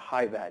 of it, or a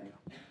high value?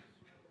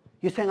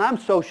 You're saying, I'm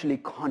socially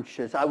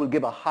conscious. I will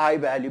give a high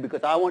value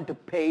because I want to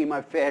pay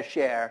my fair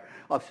share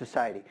of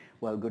society.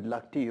 Well, good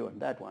luck to you on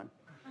that one.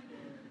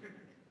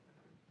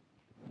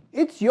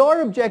 It's your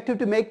objective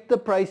to make the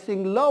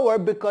pricing lower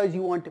because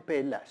you want to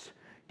pay less.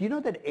 Do you know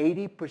that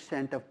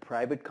 80% of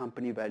private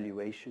company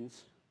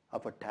valuations are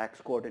for tax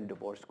court and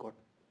divorce court?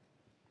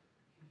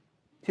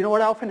 Do you know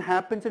what often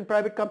happens in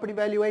private company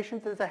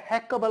valuations? There's a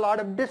heck of a lot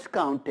of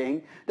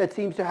discounting that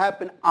seems to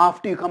happen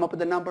after you come up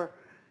with a number.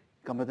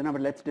 Come with the number,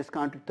 let's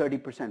discount to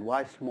 30%.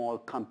 Why small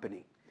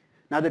company?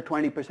 Another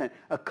 20%,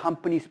 a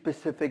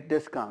company-specific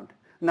discount.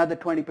 Another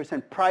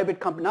 20%, private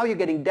company. Now you're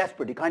getting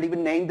desperate. You can't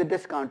even name the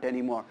discount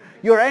anymore.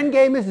 Your end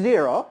game is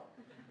 0.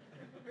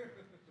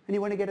 And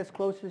you want to get as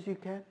close as you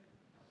can.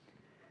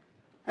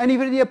 And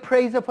even the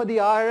appraiser for the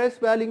IRS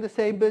valuing the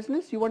same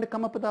business, you want to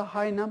come up with a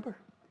high number.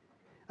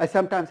 I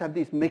sometimes have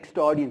these mixed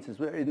audiences.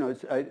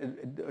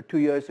 2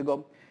 years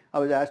ago, I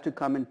was asked to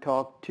come and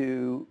talk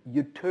to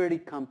utility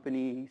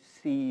company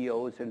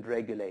CEOs and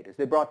regulators.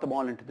 They brought them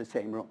all into the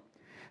same room.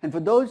 And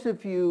for those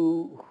of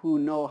you who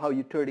know how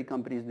utility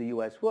companies in the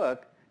US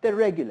work, they're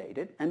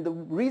regulated. And the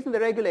reason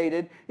they're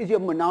regulated is you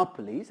have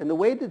monopolies. And the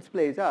way this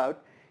plays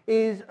out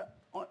is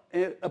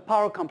a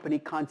power company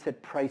can't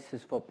set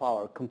prices for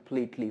power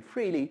completely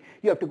freely.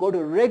 You have to go to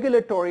a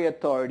regulatory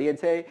authority and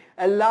say,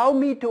 allow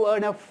me to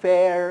earn a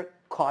fair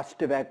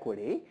cost of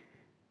equity.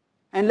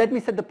 And let me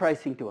set the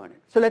pricing to earn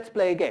it. So let's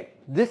play a game.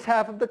 This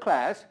half of the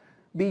class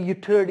be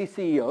utility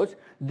CEOs.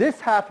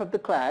 This half of the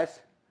class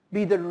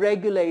be the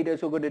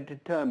regulators who are going to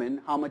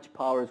determine how much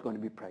power is going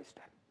to be priced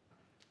at.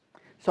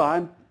 So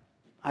I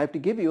have to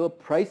give you a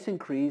price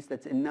increase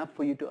that's enough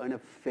for you to earn a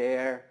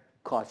fair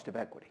cost of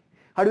equity.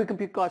 How do we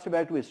compute cost of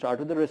equity? We start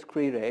with the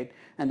risk-free rate,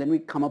 and then we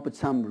come up with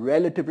some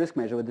relative risk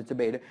measure, whether it's a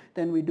beta.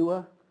 Then we do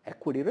a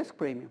equity risk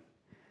premium.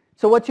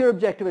 So what's your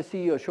objective as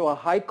CEO? Show a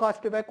high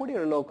cost of equity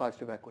or a low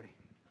cost of equity?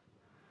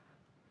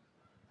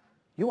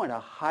 You want a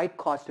high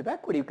cost of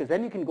equity because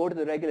then you can go to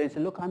the regulator and say,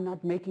 look, I'm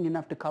not making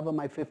enough to cover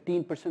my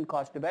 15%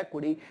 cost of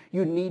equity.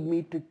 You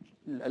need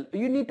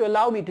to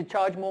allow me to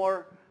charge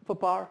more for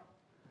power.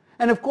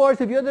 And of course,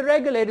 if you're the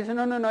regulator, say,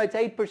 no, it's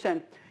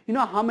 8%. You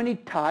know how many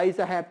ties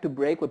I have to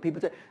break where people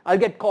say, I'll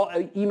get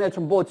emails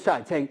from both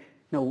sides saying,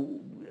 no,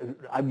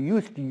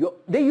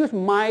 they use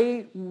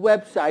my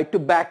website to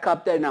back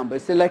up their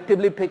numbers,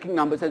 selectively picking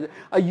numbers.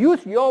 I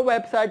use your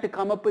website to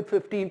come up with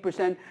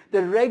 15%.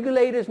 The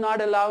regulator is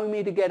not allowing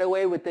me to get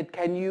away with it.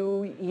 Can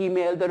you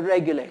email the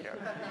regulator?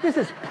 This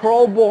is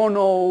pro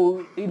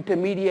bono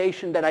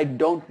intermediation that I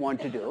don't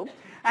want to do.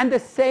 And the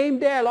same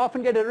day, I'll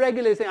often get a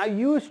regulator saying, I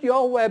used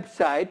your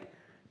website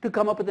to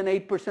come up with an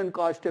 8%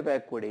 cost of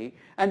equity,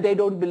 and they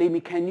don't believe me.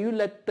 Can you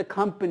let the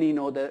company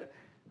know that?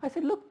 I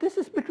said, look, this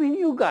is between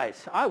you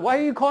guys. Why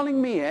are you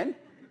calling me in?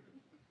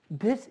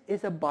 This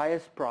is a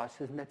biased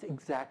process, and that's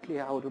exactly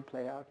how it will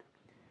play out.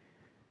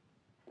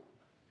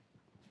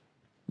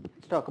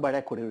 Let's talk about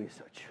equity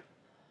research.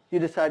 You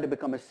decide to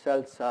become a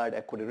sell-side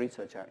equity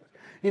research analyst.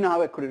 You know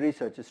how equity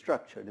research is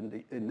structured,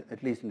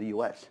 at least in the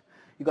US.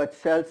 You got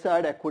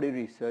sell-side equity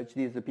research.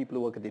 These are the people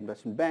who work at the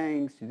investment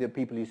banks. These are the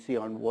people you see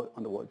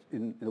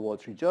in the Wall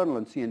Street Journal,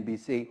 on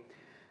CNBC.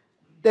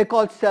 They're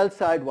called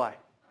sell-side. Why?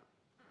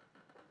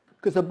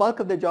 Because the bulk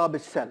of their job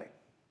is selling.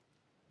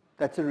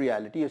 That's a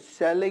reality. You're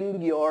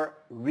selling your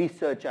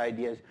research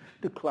ideas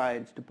to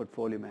clients, to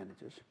portfolio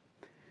managers.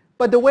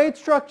 But the way it's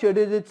structured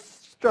is it's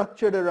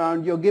structured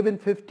around, you're given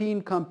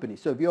 15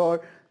 companies. So if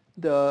you're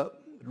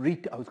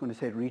I was going to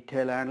say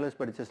retail analyst,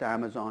 but it's just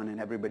Amazon and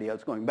everybody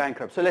else going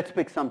bankrupt. So let's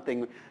pick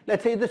something.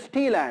 Let's say the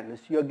steel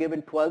analyst. You're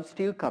given 12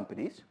 steel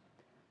companies.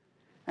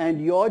 And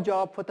your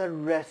job for the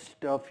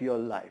rest of your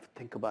life,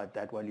 think about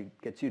that while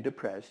it gets you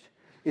depressed,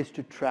 is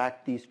to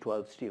track these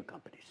 12 steel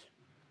companies.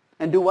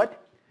 And do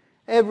what?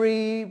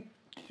 Every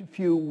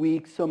few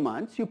weeks or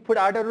months, you put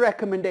out a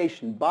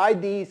recommendation. Buy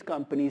these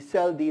companies,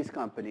 sell these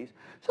companies.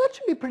 So it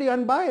should be pretty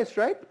unbiased,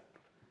 right?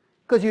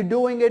 Because you're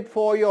doing it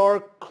for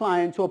your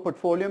clients or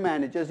portfolio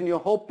managers, and you're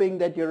hoping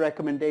that your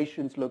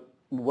recommendations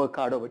work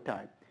out over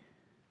time.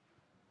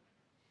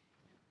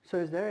 So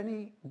is there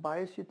any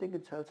bias you think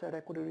in sell-side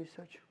equity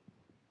research?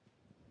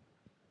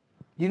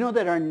 You know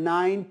there are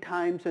 9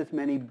 times as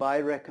many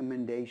buy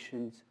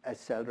recommendations as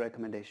sell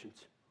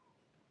recommendations.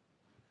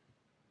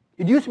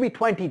 It used to be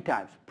 20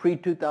 times,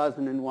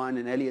 pre-2001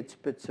 and Elliott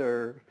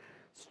Spitzer's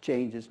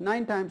changes.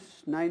 9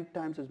 times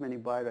as many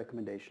buy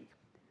recommendations.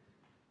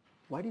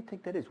 Why do you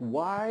think that is?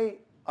 Why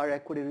are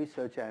equity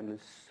research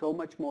analysts so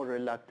much more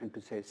reluctant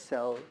to say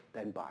sell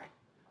than buy?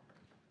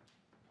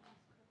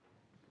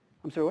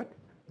 I'm sorry, what?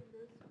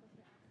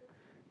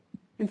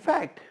 In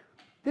fact,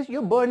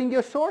 you're burning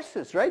your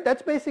sources, right?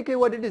 That's basically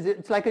what it is.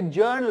 It's like a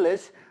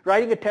journalist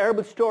writing a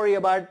terrible story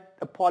about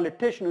a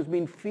politician who's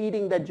been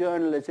feeding that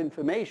journalist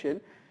information.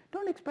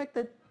 Don't expect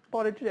that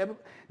politician ever.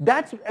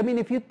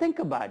 If you think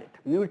about it,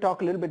 and we'll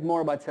talk a little bit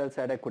more about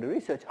sell-side equity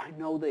research. I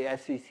know the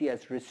SEC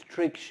has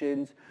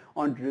restrictions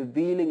on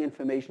revealing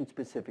information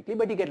specifically,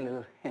 but you get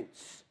little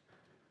hints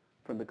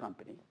from the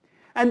company.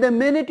 And the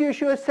minute you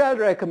issue a sell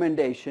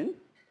recommendation,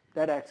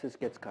 that access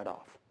gets cut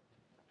off.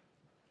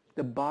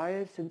 The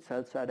bias in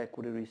sell-side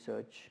equity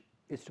research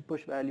is to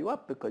push value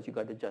up because you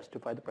got to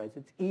justify the price.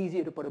 It's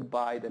easier to put a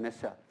buy than a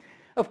sell.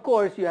 Of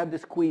course, you have the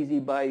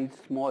squeezy buy,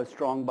 small,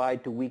 strong buy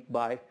to weak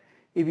buy.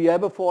 If you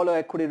ever follow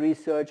equity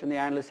research and the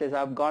analyst says,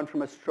 I've gone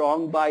from a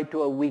strong buy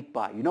to a weak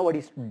buy, you know what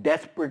he's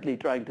desperately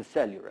trying to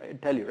tell you,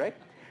 right?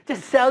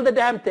 Just sell the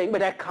damn thing,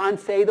 but I can't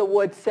say the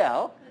word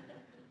sell.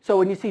 So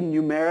when you see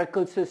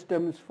numerical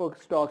systems for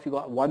stocks, you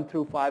got 1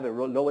 through 5,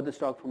 or lower the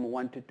stock from a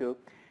 1 to 2.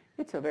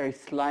 It's a very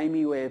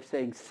slimy way of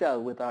saying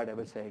sell without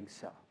ever saying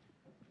sell.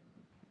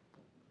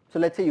 So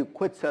let's say you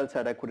quit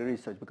sell-side equity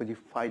research because you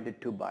find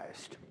it too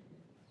biased.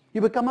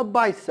 You become a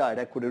buy-side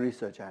equity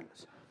research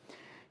analyst.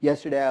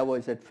 Yesterday I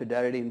was at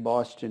Fidelity in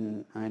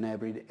Boston, and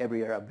every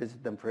year I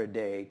visit them for a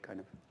day, kind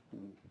of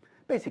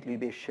basically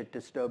be a shit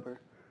disturber.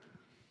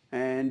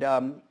 And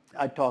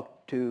I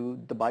talked to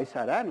the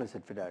buy-side analyst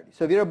at Fidelity.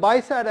 So if you're a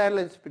buy-side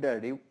analyst at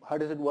Fidelity, how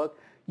does it work?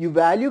 You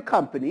value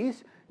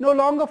companies no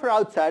longer for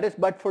outsiders,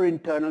 but for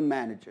internal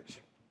managers.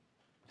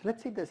 So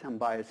let's say there's some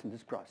bias in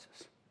this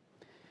process.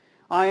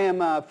 I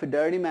am a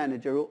Fidelity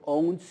manager who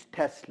owns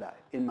Tesla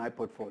in my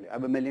portfolio. I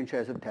have 1 million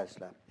shares of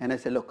Tesla. And I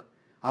say, look,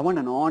 I want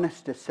an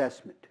honest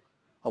assessment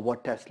of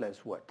what Tesla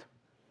is worth.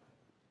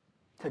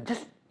 So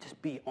just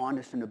be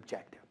honest and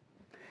objective.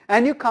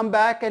 And you come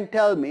back and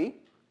tell me,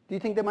 do you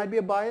think there might be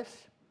a bias?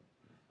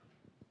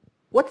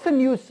 What's the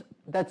news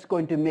that's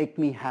going to make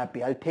me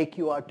happy? I'll take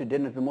you out to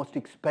dinner at the most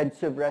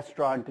expensive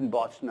restaurant in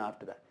Boston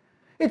after that.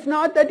 It's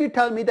not that you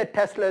tell me that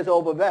Tesla is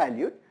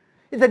overvalued.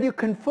 It's that you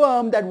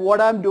confirm that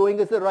what I'm doing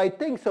is the right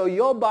thing. So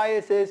your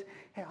bias is,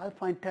 hey, I'll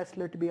find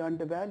Tesla to be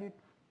undervalued.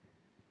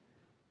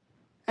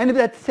 And if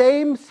that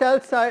same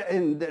sell side,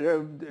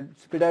 and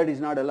Fidelity is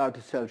not allowed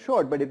to sell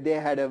short, but if they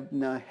had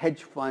a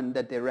hedge fund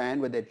that they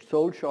ran where they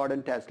sold short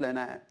on Tesla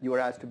and you were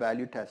asked to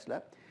value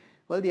Tesla,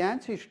 well, the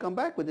answer you should come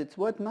back with, it's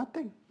worth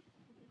nothing.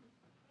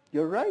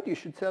 You're right, you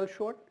should sell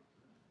short.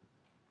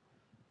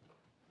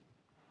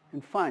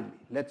 And finally,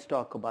 let's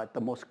talk about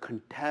the most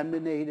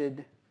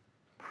contaminated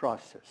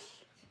process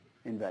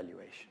in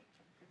valuation.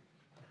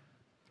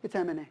 It's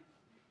M&A.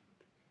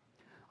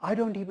 I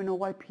don't even know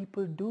why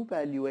people do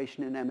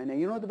valuation in M&A.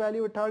 You know the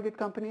value of target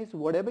companies?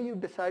 Whatever you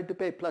decide to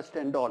pay plus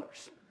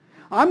 $10.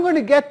 I'm going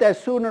to get there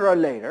sooner or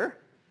later.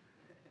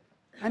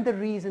 And the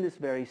reason is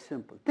very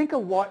simple. Think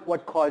of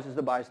what causes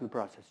the bias in the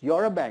process.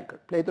 You're a banker.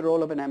 Play the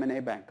role of an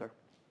M&A banker.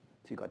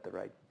 So you got the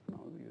right.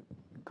 You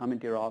come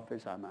into your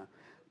office. I'm a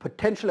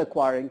potential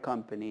acquiring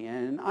company.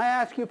 And I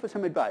ask you for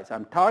some advice.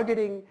 I'm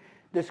targeting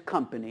this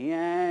company.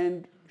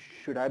 And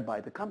should I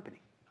buy the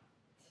company?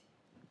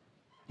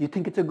 Do you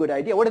think it's a good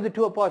idea? What are the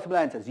two possible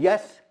answers?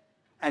 Yes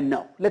and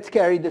no. Let's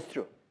carry this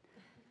through.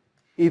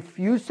 If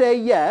you say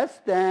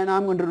yes, then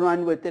I'm going to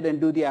run with it and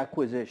do the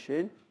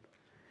acquisition,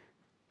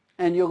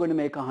 and you're going to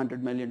make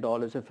 $100 million or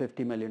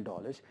 $50 million.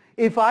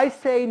 If I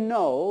say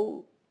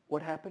no,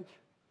 what happens?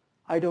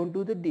 I don't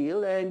do the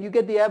deal, and you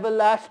get the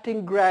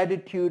everlasting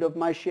gratitude of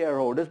my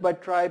shareholders,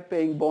 but try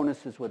paying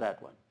bonuses with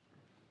that one.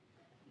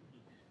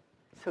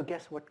 So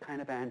guess what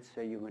kind of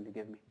answer you're going to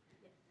give me?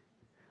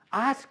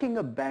 Asking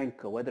a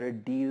banker whether a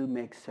deal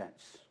makes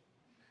sense,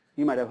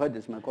 you might have heard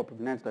this in my corporate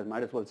finance class,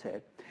 might as well say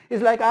it,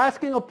 is like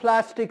asking a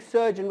plastic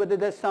surgeon whether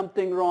there's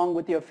something wrong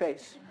with your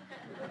face.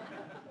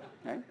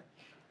 Right?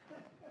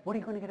 What are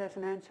you going to get as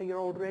an answer? You're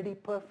already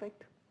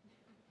perfect.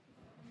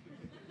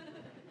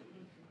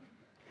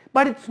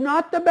 But it's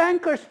not the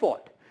banker's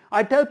fault.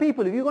 I tell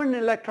people, if you go to an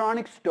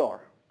electronics store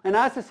and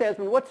ask the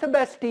salesman, what's the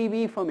best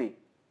TV for me?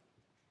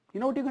 You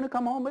know what you're going to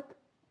come home with?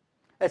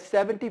 A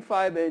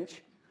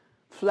 75-inch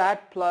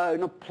flat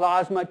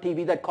plasma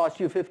TV that cost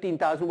you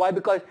 $15,000. Why?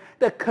 Because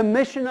the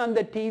commission on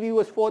the TV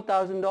was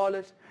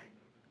 $4,000.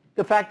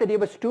 The fact that you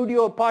have a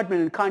studio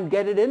apartment and can't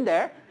get it in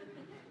there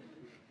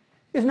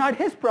is not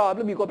his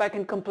problem. You go back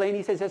and complain.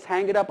 He says, just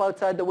hang it up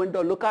outside the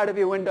window. Look out of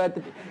your window at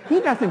the He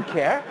doesn't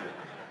care.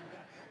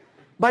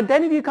 But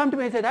then if you come to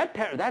me and say,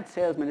 that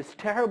salesman is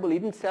terrible. He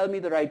didn't sell me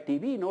the right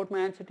TV. You know what my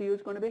answer to you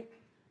is going to be?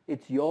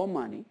 It's your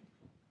money.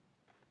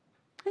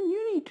 And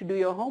you need to do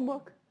your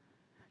homework.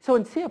 So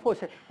when CFO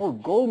said, oh,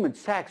 Goldman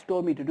Sachs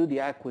told me to do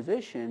the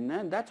acquisition,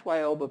 and that's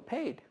why I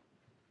overpaid.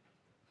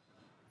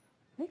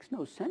 Makes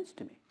no sense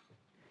to me.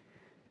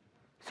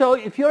 So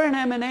if you're an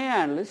M&A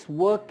analyst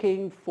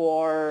working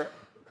for,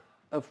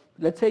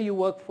 let's say you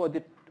work for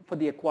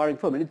the acquiring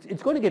firm, and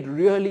it's going to get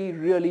really,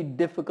 really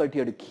difficult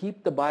here to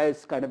keep the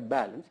bias kind of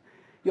balanced.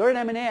 You're an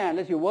M&A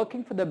analyst, you're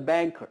working for the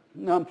banker,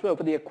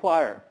 for the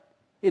acquirer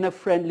in a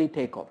friendly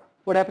takeover.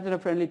 What happens in a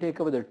friendly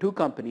takeover? There are two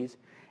companies.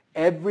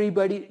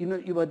 Everybody,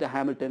 you heard the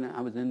Hamilton, I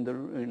was in the,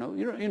 you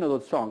know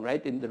the song,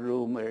 right? In the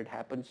room where it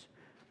happens.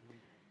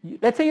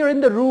 Let's say you're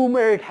in the room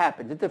where it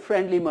happens. It's a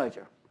friendly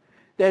merger.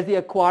 There's the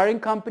acquiring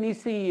company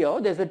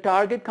CEO, there's a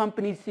target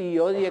company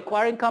CEO, the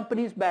acquiring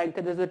company's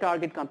banker, there's a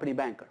target company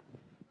banker.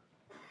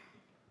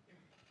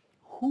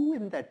 Who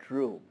in that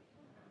room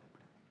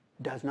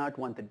does not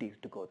want the deal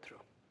to go through?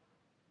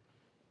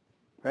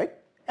 Right?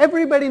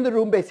 Everybody in the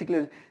room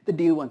basically, the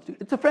deal wants to.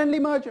 It's a friendly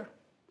merger.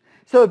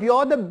 So if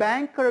you're the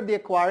banker of the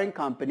acquiring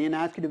company and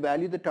ask you to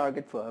value the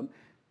target firm,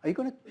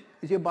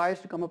 is your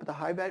bias to come up with a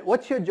high value?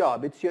 What's your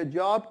job? It's your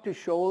job to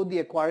show the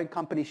acquiring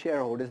company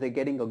shareholders they're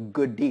getting a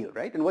good deal,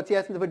 right? And what's the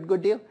essence of a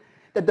good deal?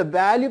 That the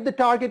value of the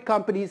target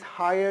company is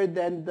higher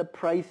than the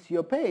price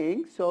you're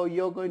paying, so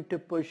you're going to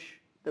push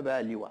the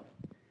value up.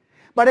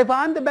 But if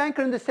I'm the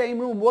banker in the same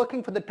room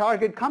working for the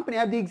target company, I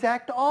have the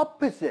exact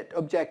opposite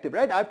objective,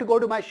 right? I have to go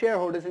to my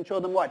shareholders and show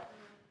them what?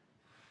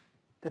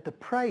 That the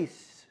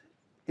price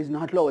is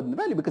not lower than the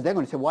value, because they're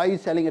going to say, why are you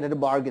selling it at a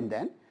bargain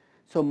then?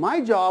 So my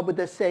job with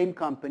the same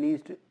company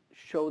is to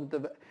show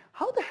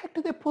how the heck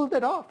do they pull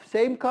that off?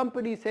 Same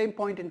company, same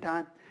point in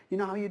time. You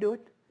know how you do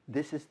it?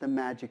 This is the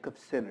magic of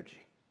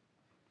synergy.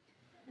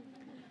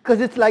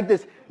 Because it's like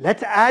this,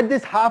 let's add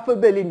this $500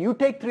 million, you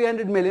take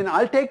 $300 million,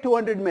 I'll take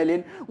 $200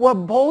 million, we're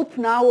both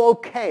now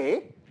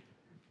okay.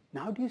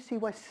 Now do you see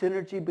why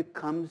synergy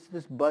becomes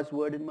this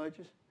buzzword in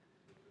mergers?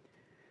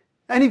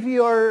 And if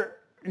you're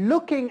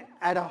looking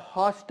at a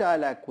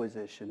hostile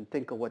acquisition,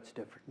 think of what's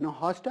different. In a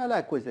hostile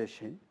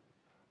acquisition,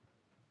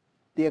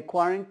 the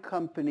acquiring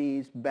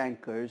company's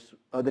bankers,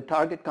 or the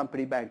target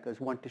company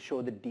bankers, want to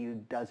show the deal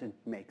doesn't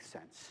make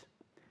sense.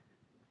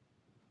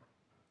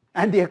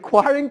 And the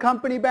acquiring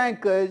company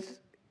bankers,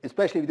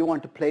 especially if they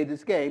want to play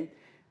this game,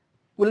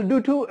 will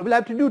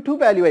have to do two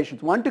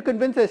valuations. One, to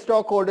convince their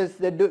stockholders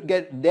they're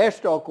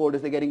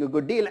getting a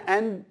good deal,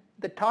 and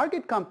the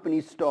target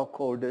company's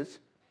stockholders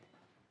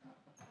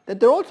that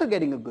they're also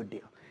getting a good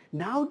deal.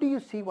 Now do you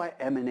see why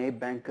M&A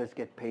bankers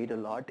get paid a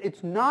lot?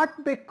 It's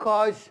not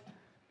because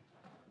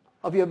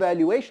of your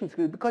valuation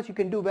skills, because you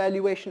can do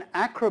valuation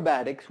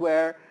acrobatics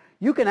where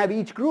you can have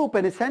each group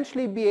and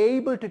essentially be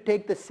able to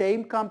take the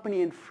same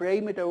company and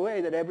frame it away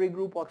that every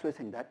group walks away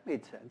saying, that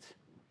made sense.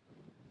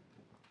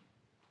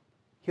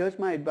 Here's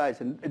my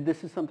advice, and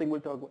this is something we'll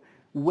talk about.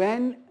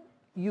 When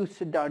you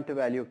sit down to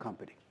value a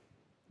company,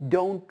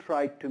 don't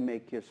try to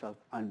make yourself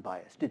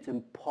unbiased. It's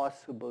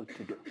impossible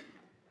to do.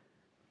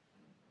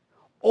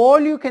 All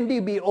you can do,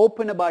 be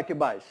open about your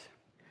bias.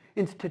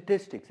 In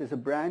statistics, there's a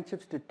branch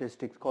of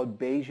statistics called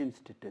Bayesian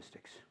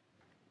statistics.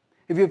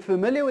 If you're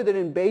familiar with it,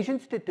 in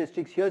Bayesian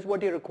statistics, here's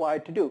what you're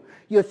required to do.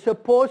 You're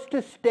supposed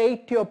to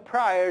state your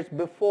priors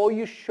before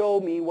you show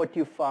me what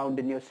you found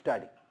in your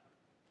study.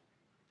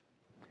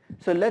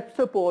 So let's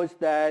suppose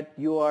that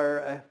you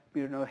are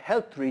a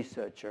health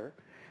researcher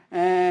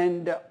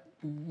and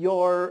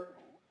you're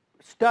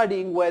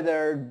studying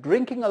whether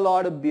drinking a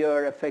lot of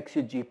beer affects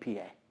your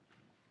GPA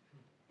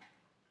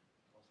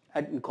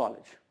in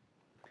college.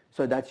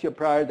 So that's your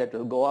prior, that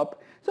will go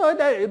up. So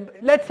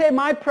let's say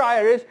my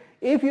prior is,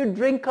 if you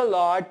drink a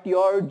lot,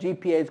 your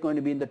GPA is going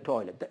to be in the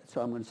toilet.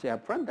 So I'm going to say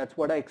up front, that's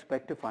what I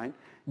expect to find.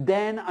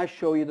 Then I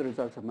show you the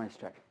results of my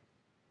study.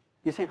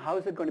 You're saying, how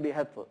is it going to be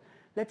helpful?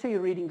 Let's say you're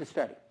reading the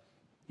study.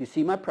 You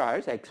see my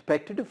priors. I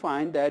expected to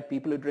find that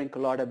people who drink a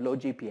lot have low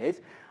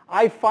GPAs.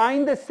 I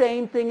find the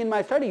same thing in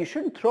my study. You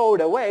shouldn't throw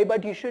it away,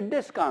 but you should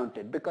discount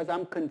it because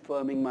I'm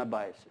confirming my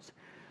biases.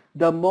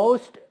 The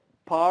most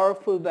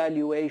powerful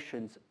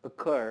valuations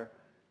occur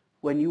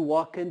when you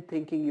walk in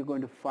thinking you're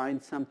going to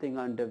find something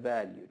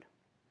undervalued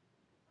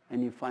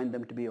and you find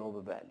them to be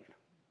overvalued.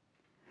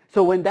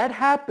 So when that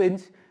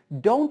happens,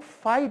 don't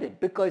fight it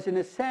because in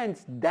a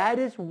sense, that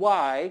is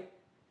why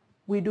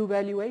we do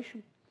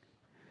valuation.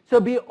 So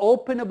be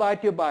open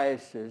about your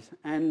biases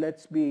and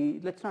let's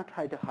not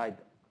try to hide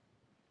them.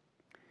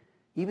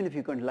 Even if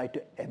you're going to lie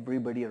to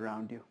everybody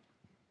around you,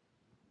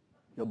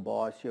 your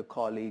boss, your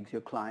colleagues,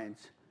 your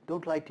clients,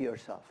 don't lie to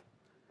yourself.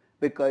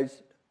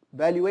 Because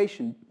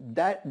valuation,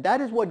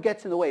 that is what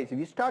gets in the way. So if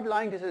you start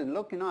lying to say,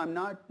 look, I'm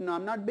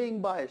not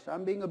being biased,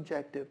 I'm being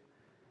objective,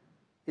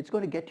 it's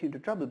going to get you into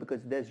trouble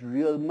because there's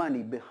real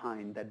money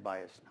behind that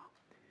bias now.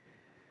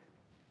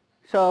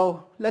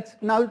 So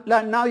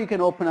now you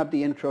can open up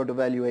the intro to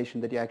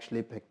valuation that you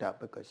actually picked up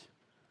because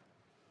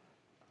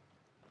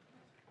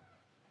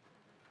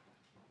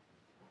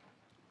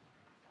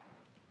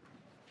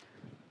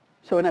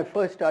so when I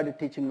first started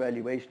teaching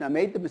valuation, I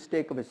made the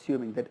mistake of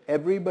assuming that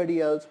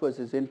everybody else was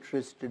as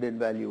interested in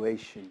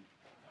valuation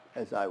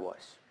as I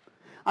was.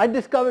 I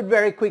discovered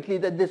very quickly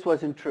that this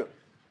wasn't true.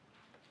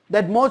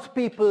 That most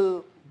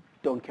people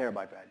don't care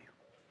about value.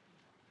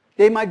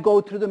 They might go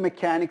through the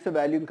mechanics of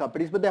valuing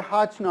companies, but their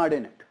heart's not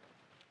in it.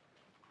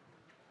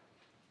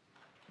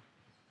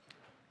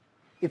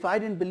 If I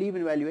didn't believe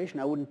in valuation,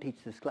 I wouldn't teach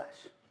this class.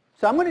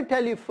 So I'm going to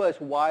tell you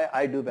first why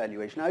I do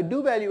valuation. I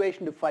do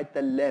valuation to fight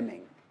the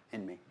lemming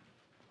in me.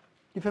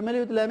 You familiar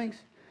with lemmings?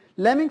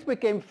 Lemmings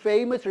became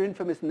famous or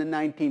infamous in the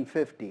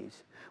 1950s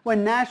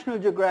when National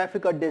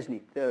Geographic or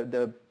Disney,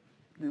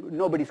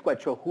 nobody's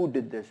quite sure who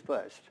did this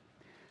first,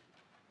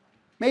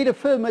 made a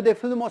film where they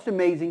filmed the most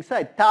amazing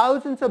sight.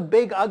 Thousands of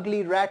big,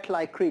 ugly,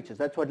 rat-like creatures,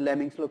 that's what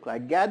lemmings look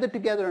like, gathered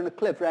together on a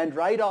cliff, ran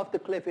right off the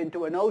cliff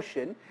into an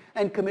ocean,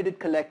 and committed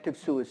collective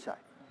suicide.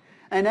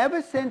 And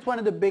ever since, one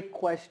of the big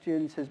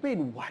questions has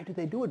been, why do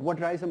they do it? What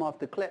drives them off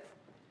the cliff?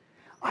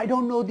 I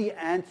don't know the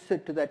answer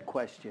to that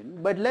question,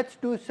 but let's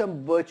do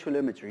some virtual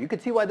imagery. You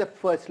can see why the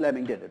first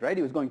lemming did it, right?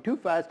 He was going too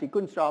fast, he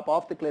couldn't stop,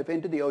 off the cliff,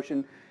 into the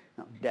ocean,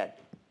 dead.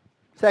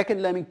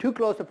 Second lemming, too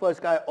close to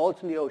first guy,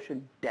 also in the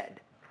ocean,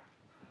 dead.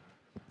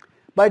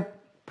 But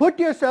put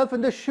yourself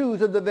in the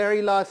shoes of the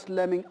very last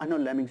lemming. I know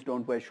lemmings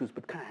don't wear shoes,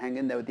 but kind of hang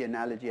in there with the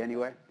analogy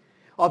anyway.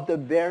 Of the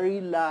very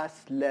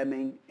last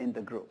lemming in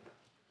the group.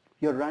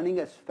 You're running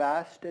as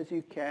fast as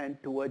you can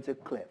towards a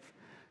cliff.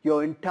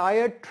 Your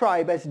entire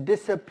tribe has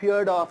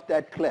disappeared off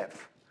that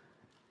cliff.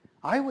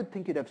 I would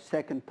think you'd have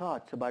second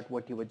thoughts about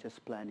what you were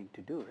just planning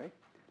to do, right?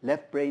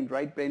 Left brain,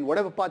 right brain,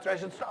 whatever parts, I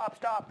should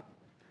stop.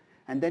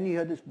 And then you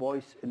hear this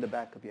voice in the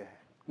back of your head.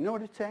 You know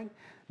what it's saying?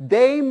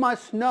 They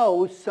must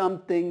know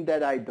something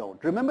that I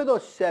don't. Remember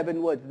those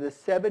 7 words, the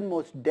 7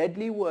 most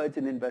deadly words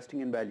in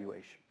investing in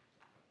valuation.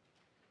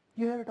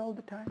 You hear it all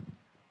the time.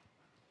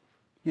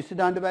 You sit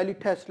down to value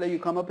Tesla, you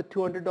come up with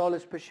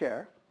 $200 per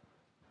share.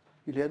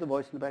 You'll hear the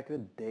voice in the back of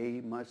it,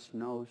 they must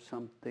know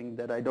something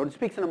that I don't. It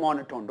speaks in a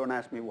monotone, don't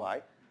ask me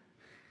why.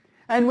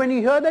 And when you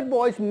hear that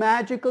voice,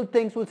 magical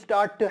things will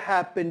start to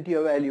happen to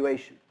your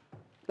valuation.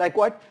 Like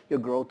what? Your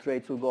growth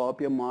rates will go up,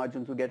 your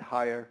margins will get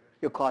higher,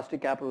 your cost of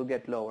capital will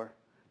get lower.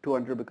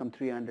 200 will become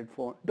 300,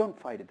 400. Don't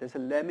fight it. There's a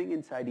lemming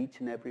inside each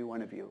and every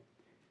one of you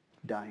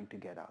dying to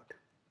get out.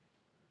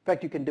 In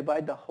fact, you can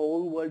divide the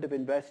whole world of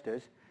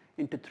investors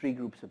into 3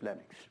 groups of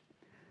lemmings.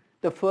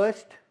 The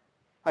first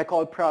I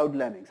call proud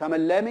lemmings. I'm a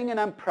lemming and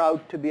I'm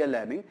proud to be a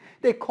lemming.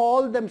 They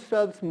call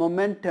themselves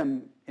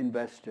momentum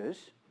investors,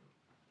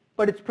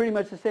 but it's pretty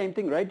much the same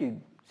thing, right?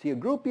 You see a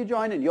group, you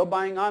join in, you're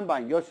buying, I'm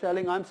buying, you're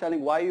selling, I'm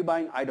selling, why are you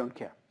buying? I don't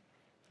care.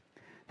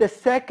 The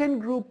second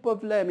group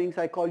of lemmings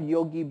I call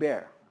Yogi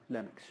Bear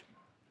lemmings.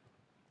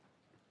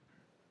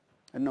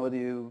 I don't know whether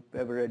you've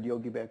ever read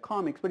Yogi Bear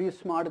comics, but he's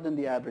smarter than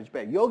the average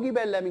bear. Yogi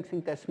Bear lemmings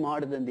think they're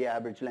smarter than the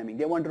average lemming.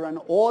 They want to run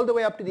all the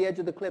way up to the edge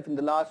of the cliff and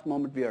the last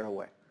moment veer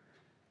away.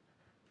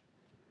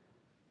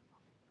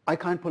 I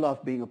can't pull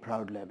off being a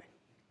proud lemming.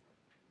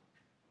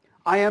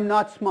 I am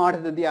not smarter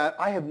than the average.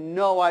 I have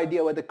no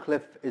idea where the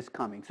cliff is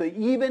coming. So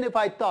even if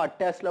I thought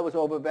Tesla was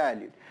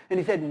overvalued, and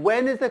he said,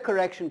 when is the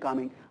correction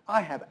coming?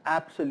 I have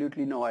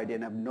absolutely no idea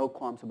and have no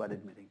qualms about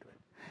admitting to it.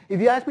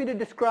 If you ask me to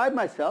describe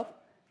myself,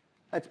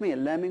 that's me, a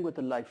lemming with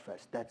a life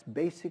vest. That's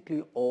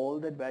basically all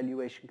that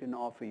valuation can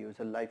offer you is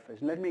a life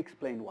vest. And let me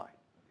explain why.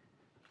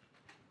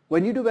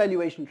 When you do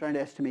valuation, trying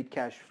to estimate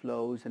cash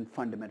flows and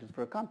fundamentals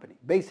for a company,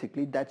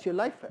 basically that's your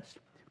life vest.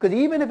 Because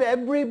even if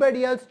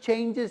everybody else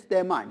changes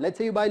their mind, let's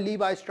say you buy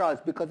Levi Strauss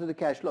because of the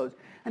cash flows,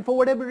 and for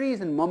whatever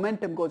reason,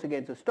 momentum goes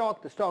against the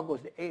stock goes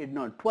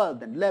to 12,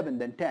 then 11,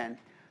 then 10,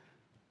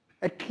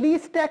 at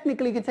least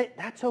technically you can say,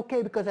 that's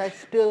okay because I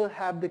still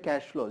have the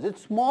cash flows.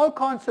 It's small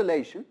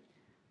consolation,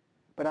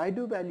 But I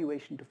do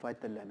valuation to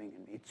fight the lemming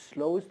in me. It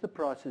slows the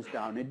process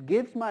down. It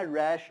gives my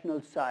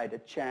rational side a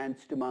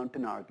chance to mount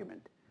an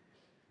argument.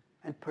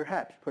 And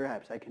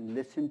perhaps I can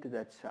listen to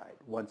that side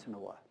once in a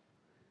while.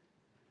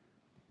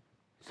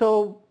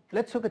 So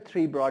let's look at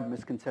 3 broad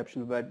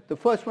misconceptions about it. The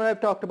first one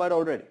I've talked about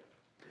already.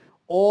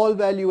 All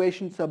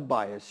valuations are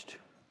biased.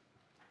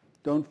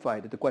 Don't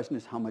fight it. The question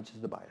is, how much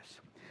is the bias?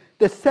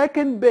 The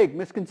second big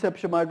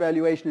misconception about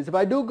valuation is, if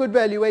I do good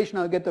valuation,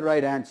 I'll get the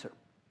right answer.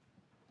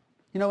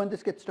 You know when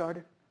this gets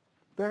started?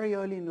 Very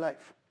early in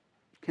life.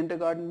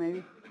 Kindergarten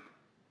maybe.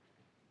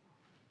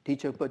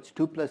 Teacher puts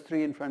 2 plus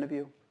 3 in front of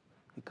you.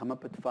 You come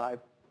up with 5.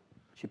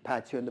 She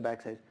pats you on the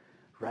back, says,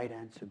 right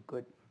answer,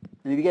 good.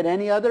 And if you get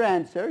any other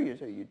answer, you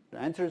say, the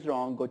answer is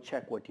wrong, go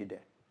check what you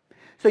did.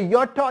 So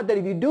you're taught that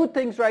if you do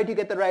things right, you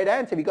get the right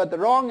answer. If you got the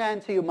wrong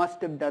answer, you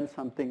must have done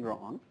something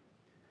wrong.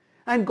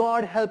 And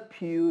God help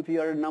you if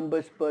you're a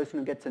numbers person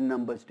who gets a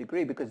numbers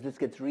degree, because this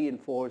gets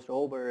reinforced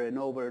over and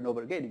over and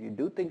over again. If you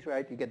do things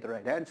right, you get the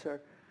right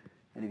answer.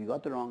 And if you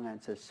got the wrong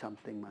answer,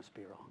 something must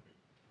be wrong.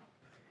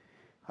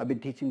 I've been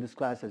teaching this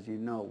class, as you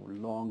know, a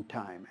long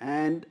time.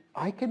 And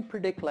I can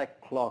predict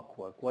like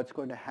clockwork what's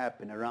going to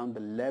happen around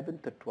the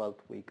 11th or 12th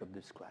week of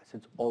this class.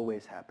 It's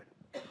always happened.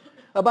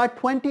 About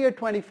 20 or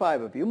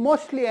 25 of you,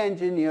 mostly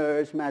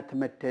engineers,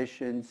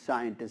 mathematicians,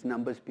 scientists,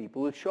 numbers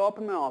people, will show up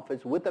in my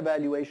office with the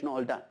valuation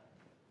all done.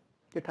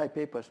 You're type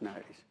A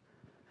personalities.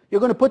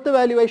 You're going to put the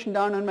valuation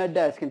down on my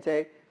desk and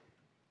say,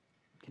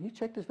 can you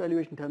check this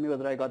valuation and tell me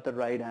whether I got the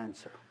right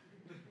answer?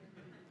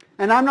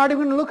 And I'm not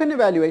even going to look at the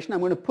evaluation. I'm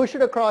going to push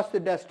it across the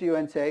desk to you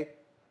and say,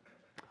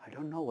 I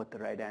don't know what the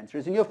right answer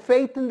is. And your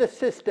faith in the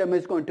system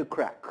is going to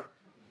crack.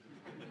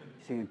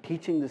 So you're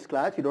teaching this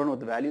class. You don't know what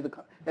the value of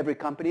every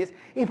company is.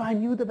 If I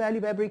knew the value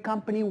of every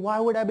company, why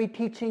would I be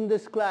teaching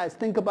this class?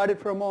 Think about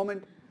it for a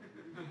moment.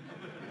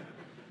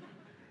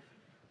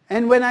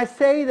 And when I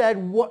say that,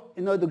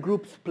 the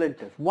group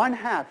splinters. One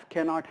half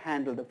cannot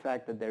handle the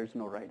fact that there is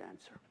no right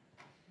answer.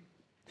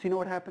 So you know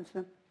what happens to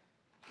them?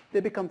 They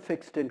become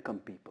fixed income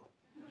people.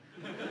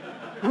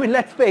 I mean,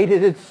 let's face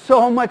it, it's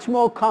so much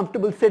more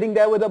comfortable sitting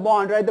there with a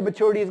bond, right? The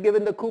maturity is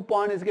given, the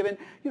coupon is given.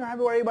 You don't have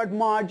to worry about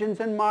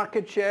margins and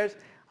market shares.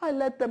 I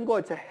let them go.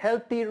 It's a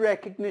healthy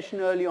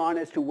recognition early on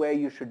as to where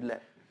you should live.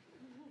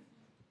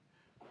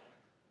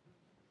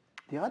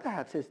 The other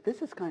half says,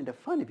 this is kind of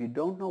fun. If you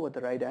don't know what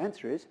the right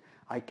answer is,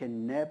 I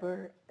can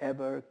never,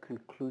 ever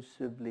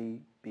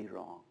conclusively be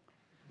wrong.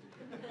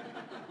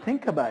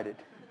 Think about it.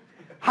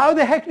 How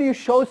the heck do you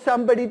show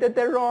somebody that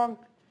they're wrong?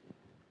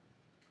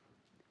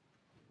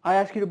 I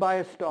ask you to buy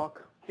a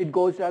stock. It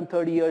goes down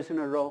 30 years in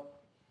a row.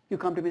 You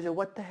come to me and say,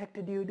 what the heck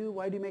did you do?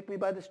 Why do you make me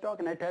buy the stock?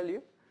 And I tell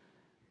you,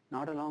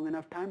 not a long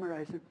enough time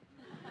horizon.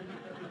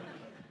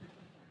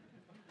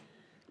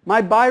 My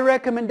buy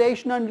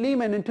recommendation on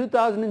Lehman in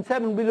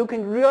 2007 would be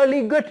looking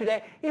really good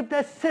today if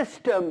the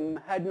system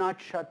had not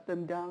shut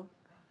them down.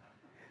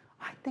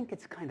 I think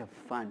it's kind of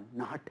fun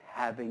not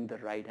having the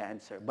right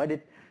answer.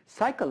 But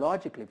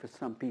psychologically, for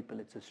some people,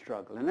 it's a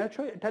struggle. And I'll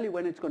tell you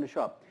when it's going to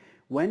show up.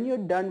 When you're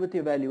done with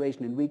your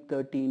evaluation in week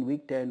 13,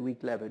 week 10, week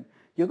 11,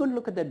 you're going to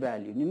look at that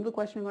value. And you know the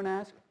question you're going to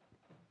ask?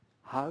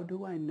 How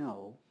do I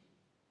know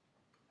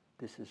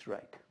this is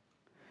right?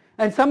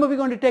 And some of you are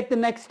going to take the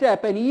next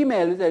step and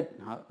email that,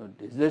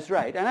 is this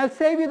right? And I'll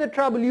save you the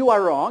trouble. You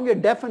are wrong. You're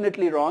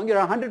definitely wrong. You're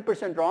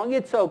 100% wrong.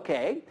 It's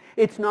okay.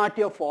 It's not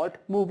your fault.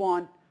 Move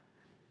on.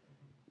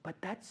 But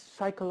that's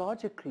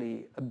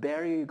psychologically a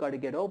barrier you've got to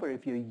get over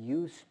if you're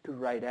used to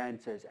right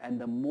answers. And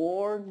the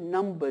more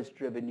numbers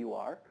driven you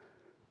are,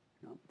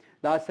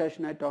 last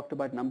session I talked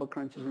about number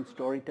crunchers and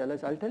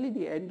storytellers. I'll tell you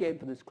the end game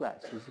for this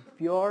class is if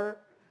you're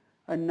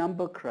a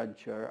number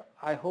cruncher,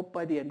 I hope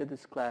by the end of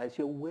this class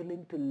you're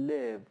willing to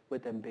live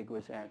with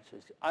ambiguous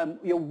answers.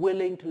 You're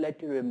willing to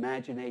let your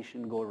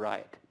imagination go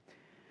riot.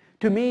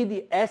 To me,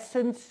 the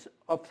essence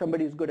of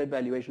somebody who's good at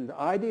valuations,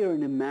 either you're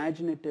an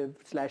imaginative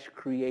 /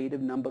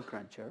 creative number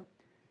cruncher,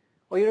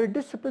 or you're a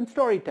disciplined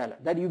storyteller,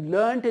 that you've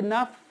learned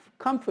enough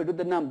comfort with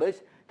the numbers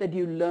that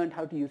you learned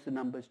how to use the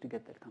numbers to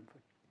get that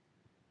comfort.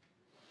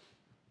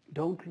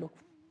 Don't look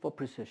for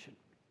precision.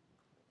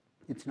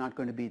 It's not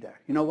going to be there.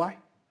 You know why?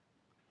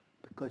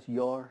 Because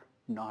you're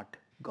not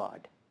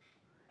God.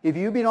 If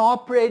you've been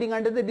operating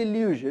under the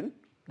delusion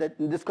that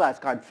this class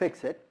can't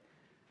fix it,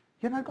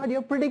 you're not God.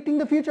 You're predicting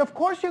the future. Of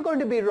course you're going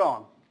to be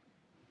wrong.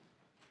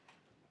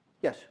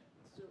 Yes?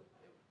 So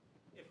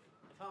if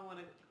I'm going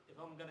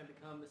to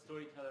become a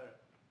storyteller...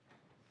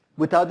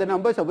 Without the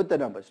numbers or with the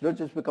numbers? Don't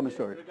just become a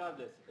story.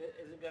 Regardless,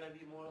 is it going to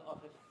be more of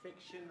a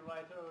fiction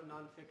writer or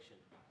non-fiction?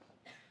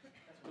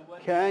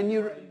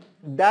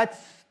 That's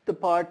the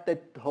part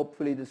that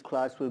hopefully this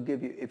class will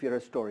give you if you're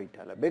a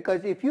storyteller.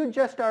 Because if you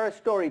just are a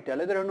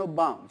storyteller, there are no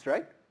bounds,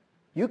 right?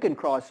 You can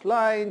cross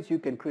lines, you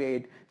can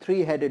create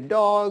three-headed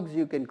dogs,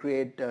 you can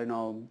create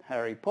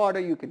Harry Potter,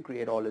 you can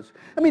create all this.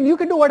 I mean, you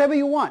can do whatever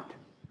you want.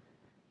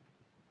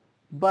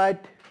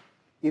 But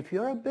if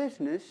you're a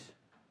business,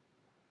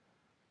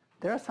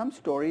 there are some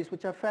stories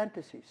which are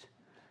fantasies.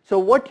 So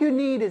what you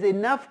need is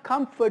enough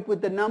comfort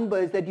with the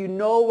numbers that you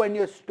know when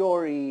your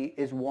story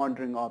is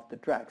wandering off the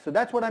track. So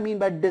that's what I mean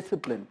by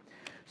discipline.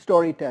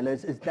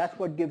 Storytellers, is that's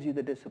what gives you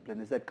the discipline,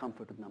 is that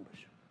comfort with numbers.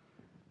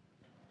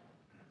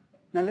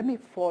 Now let me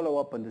follow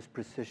up on this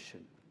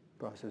precision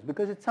process,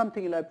 because it's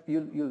something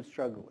you'll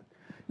struggle with.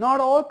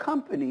 Not all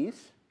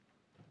companies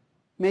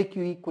make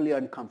you equally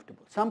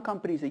uncomfortable. Some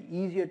companies are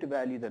easier to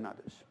value than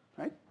others,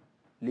 right?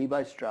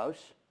 Levi Strauss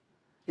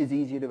is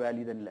easier to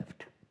value than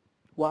Lyft.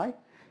 Why?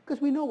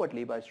 Because we know what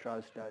Levi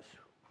Strauss does.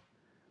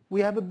 We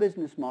have a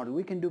business model.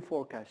 We can do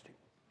forecasting.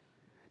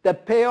 The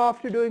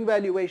payoff to doing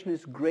valuation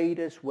is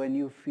greatest when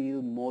you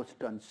feel most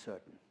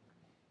uncertain.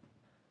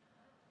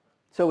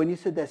 So when you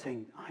sit there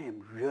saying, I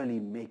am really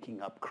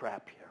making up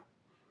crap here.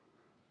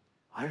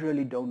 I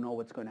really don't know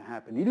what's going to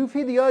happen. You do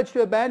feel the urge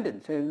to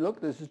abandon, saying, look,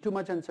 this is too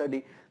much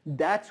uncertainty.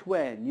 That's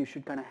when you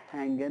should kind of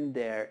hang in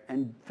there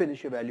and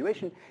finish your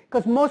valuation,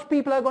 because most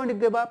people are going to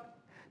give up.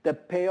 The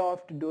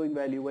payoff to doing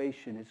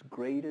valuation is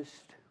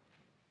greatest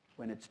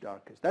when it's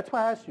darkest. That's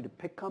why I asked you to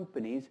pick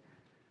companies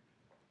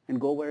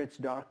and go where it's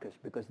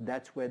darkest, because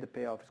that's where the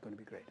payoff is going to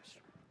be greatest.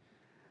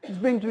 This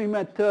brings me to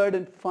my third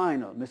and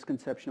final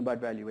misconception about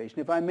valuation.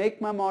 If I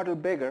make my model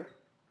bigger,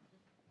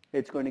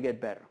 it's going to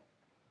get better.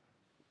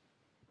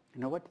 You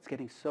know what? It's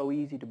getting so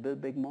easy to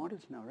build big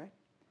models now, right?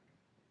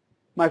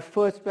 My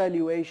first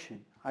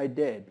valuation I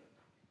did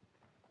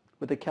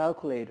with a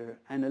calculator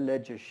and a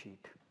ledger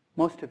sheet.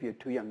 Most of you are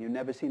too young. You've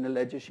never seen a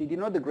ledger sheet. You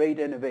know what the great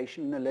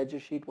innovation in a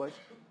ledger sheet was?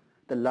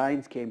 The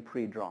lines came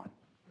pre-drawn,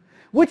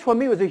 which for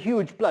me was a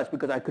huge plus,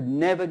 because I could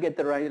never get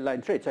the right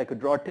line straight. So I could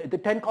draw, the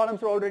 10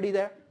 columns were already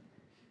there.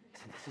 I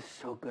said, this is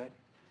so good.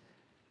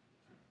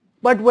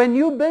 But when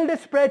you build a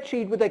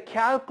spreadsheet with a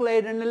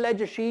calculator and a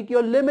ledger sheet,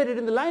 you're limited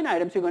in the line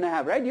items you're going to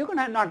have, right? You're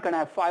not going to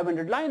have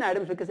 500 line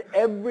items, because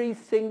every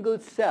single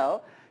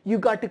cell you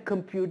got to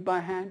compute by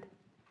hand.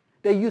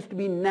 There used to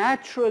be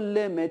natural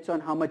limits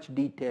on how much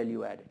detail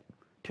you added.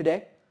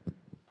 Today,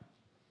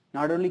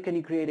 not only can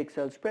you create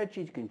Excel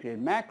spreadsheets, you can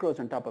create macros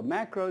on top of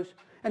macros.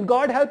 And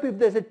God help you if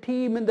there's a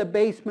team in the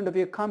basement of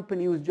your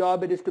company whose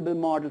job it is to build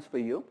models for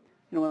you.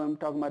 You know what I'm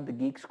talking about, the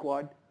geek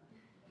squad?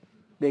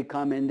 They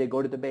come in, they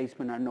go to the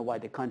basement, I don't know why,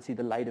 they can't see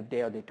the light of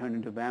day, or they turn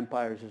into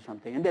vampires or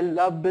something. And they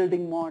love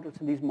building models,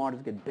 and these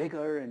models get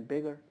bigger and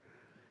bigger.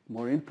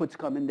 More inputs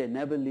come in, they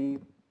never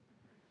leave.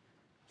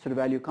 So to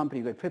value a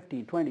company, you get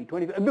 15, 20,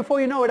 20. And before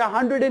you know it,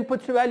 100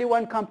 inputs to value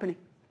one company.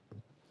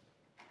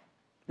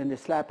 Then they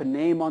slap a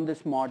name on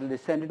this model, they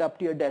send it up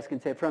to your desk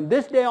and say, from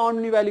this day on,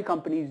 when you value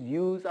companies,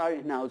 use our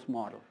in-house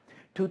model.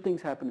 Two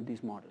things happen with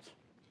these models.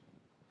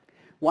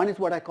 One is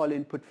what I call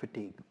input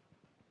fatigue.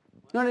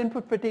 You know what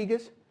input fatigue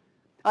is?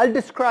 I'll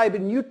describe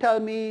it, and you tell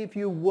me if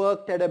you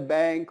worked at a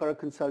bank or a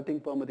consulting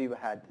firm whether you've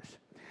had this.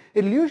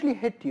 It'll usually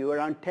hit you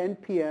around 10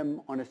 p.m.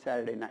 on a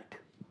Saturday night,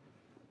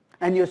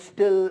 and you're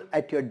still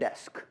at your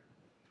desk.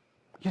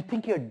 You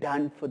think you're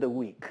done for the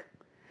week.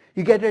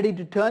 You get ready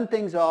to turn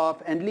things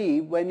off and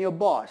leave when your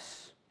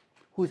boss,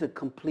 who's a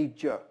complete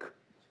jerk,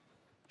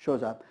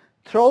 shows up,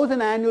 throws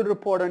an annual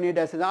report on your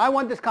desk and says, I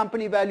want this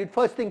company valued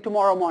first thing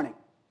tomorrow morning.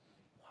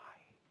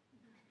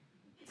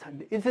 Why?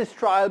 It's this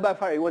trial by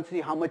fire. You want to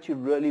see how much you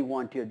really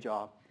want your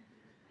job.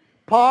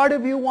 Part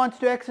of you wants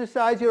to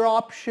exercise your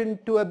option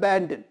to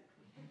abandon.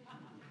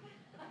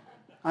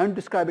 I don't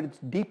describe it. It's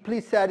deeply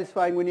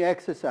satisfying when you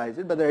exercise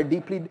it, but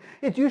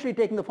it's usually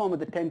taking the form of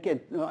the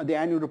 10K, the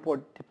annual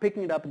report,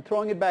 picking it up and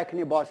throwing it back in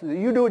your boss.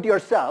 You do it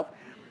yourself.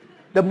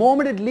 The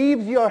moment it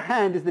leaves your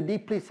hand is the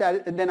deeply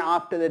satisfying, and then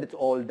after that it's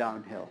all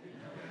downhill.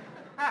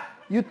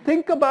 You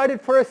think about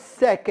it for a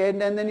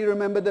second, and then you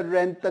remember the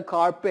rent, the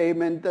car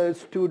payment, the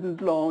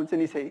student loans,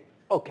 and you say,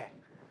 okay.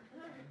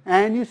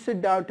 And you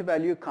sit down to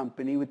value a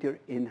company with your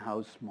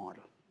in-house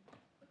model.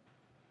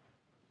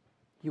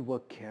 You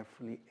work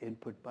carefully,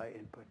 input by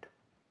input.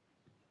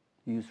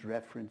 You use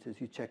references,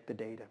 you check the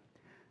data.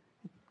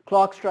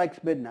 Clock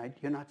strikes midnight,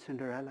 you're not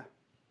Cinderella.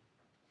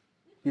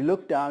 You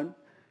look down,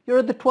 you're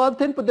at the 12th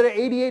input, there are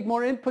 88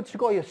 more inputs to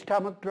go, your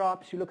stomach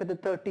drops, you look at the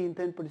 13th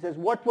input, it says,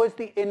 what was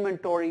the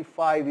inventory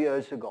 5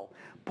 years ago?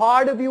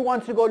 Part of you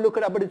wants to go look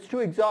it up, but it's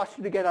too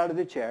exhausted to get out of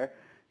the chair.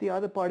 The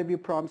other part of you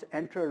prompts,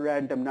 enter a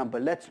random number,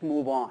 let's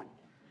move on.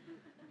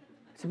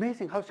 It's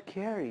amazing how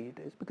scary it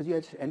is, because you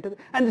just enter.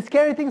 And the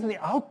scary thing is when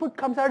the output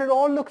comes out, it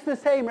all looks the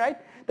same, right?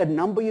 The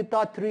number you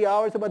thought 3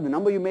 hours about, the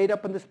number you made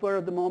up on the spur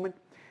of the moment.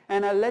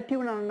 And I'll let you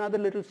in on another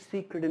little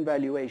secret in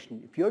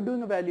valuation. If you're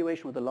doing a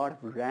valuation with a lot of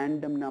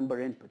random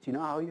number inputs, you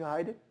know how you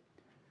hide it?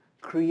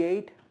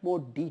 Create more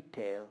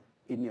detail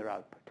in your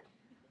output.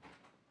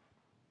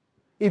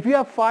 If you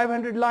have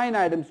 500 line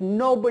items,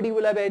 nobody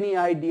will have any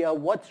idea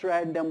what's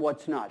random,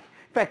 what's not.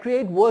 In fact,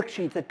 create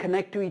worksheets that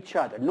connect to each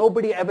other.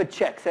 Nobody ever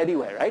checks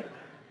anywhere, right?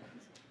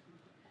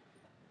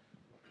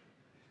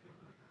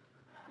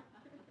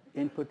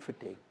 Input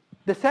fatigue.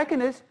 The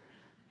second is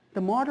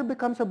the model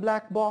becomes a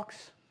black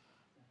box.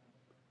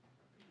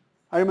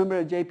 I remember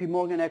a JP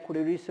Morgan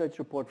equity research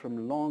report from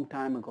a long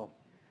time ago.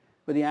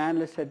 where the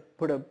analyst had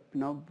put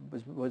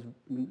was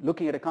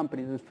looking at a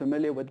company that was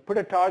familiar with, put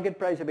a target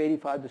price of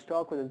 85, the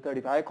stock was at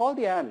 35. I called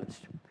the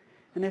analyst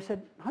and I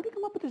said, how do you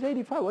come up with this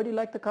 85? Why do you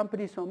like the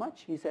company so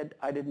much? He said,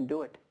 I didn't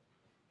do it.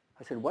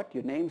 I said, what?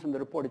 Your name's on the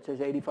report, it says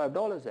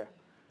 $85 there.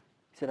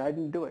 He said, I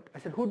didn't do it. I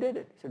said, who did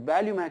it? He said,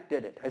 ValueMac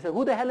did it. I said,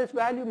 who the hell is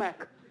ValueMac?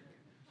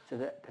 He said,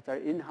 that's our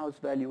in-house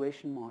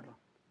valuation model.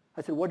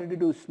 I said, what did you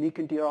do? Sneak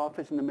into your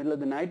office in the middle of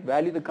the night,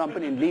 value the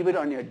company and leave it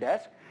on your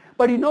desk?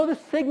 But you know the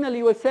signal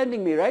you were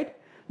sending me, right?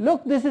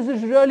 Look, this is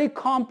a really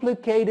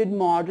complicated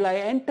model. I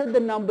entered the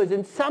numbers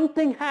and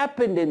something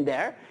happened in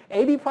there.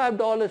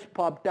 $85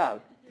 popped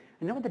out.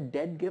 You know what the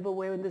dead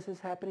giveaway when this is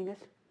happening is?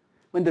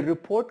 When the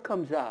report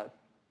comes out,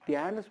 the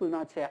analyst will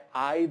not say,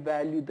 I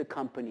valued the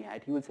company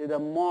at. He will say, the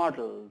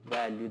model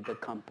valued the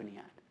company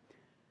at.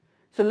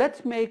 So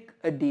let's make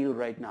a deal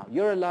right now.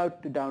 You're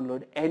allowed to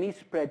download any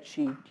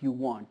spreadsheet you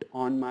want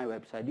on my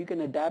website. You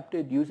can adapt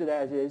it, use it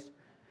as is,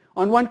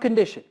 on one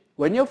condition.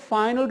 When your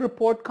final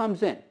report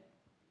comes in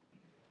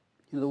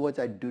other words,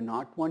 I do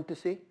not want to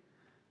see,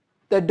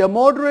 the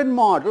Damodaran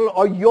model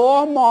or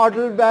your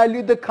model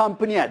valued the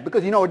company at,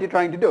 because you know what you're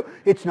trying to do.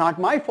 It's not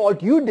my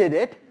fault, you did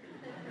it.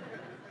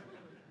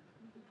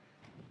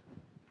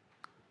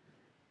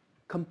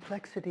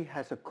 Complexity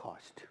has a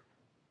cost.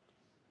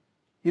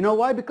 You know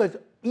why? Because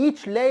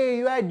each layer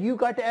you add, you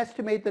got to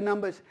estimate the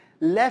numbers.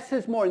 Less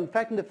is more. In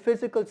fact, in the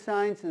physical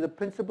science, there's a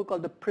principle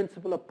called the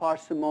principle of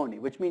parsimony,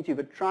 which means if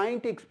you're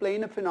trying to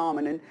explain a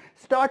phenomenon,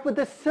 start with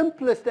the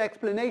simplest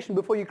explanation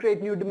before you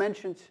create new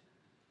dimensions.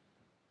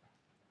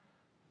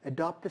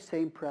 Adopt the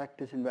same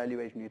practice in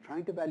valuation. You're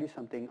trying to value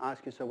something,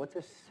 ask yourself, what's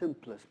the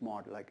simplest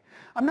model? Like,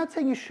 I'm not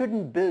saying you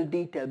shouldn't build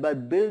detail,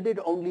 but build it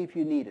only if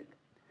you need it.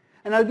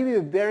 And I'll give you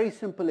a very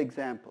simple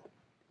example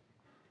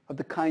of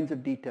the kinds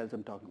of details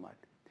I'm talking about.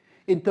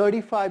 In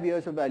 35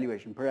 years of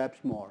valuation, perhaps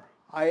more,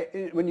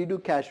 when you do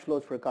cash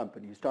flows for a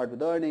company, you start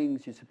with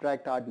earnings, you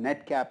subtract out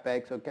net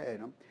capex, okay,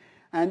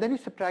 and then you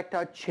subtract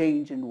out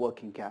change in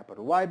working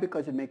capital. Why?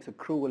 Because it makes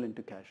accrual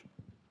into cash.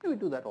 We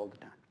do that all the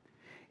time.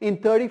 In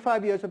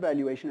 35 years of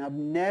valuation, I've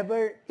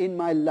never in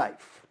my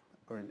life,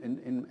 or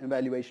in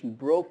valuation,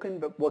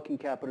 broken working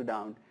capital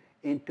down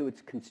into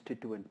its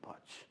constituent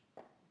parts.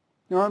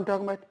 You know what I'm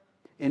talking about?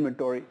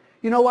 Inventory.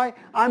 You know why?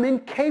 I'm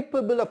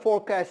incapable of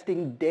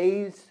forecasting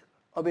days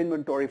of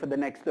inventory for the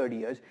next 30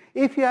 years.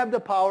 If you have the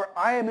power,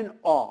 I am in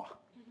awe.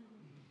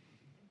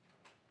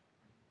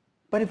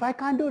 But if I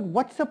can't do it,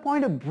 what's the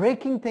point of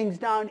breaking things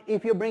down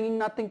if you're bringing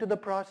nothing to the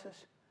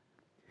process?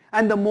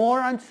 And the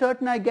more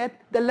uncertain I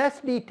get, the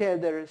less detail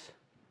there is.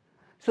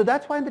 So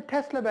that's why in the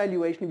Tesla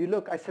valuation, if you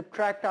look, I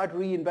subtract out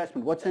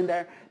reinvestment. What's in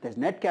there? There's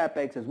net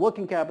capex, there's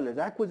working capital, there's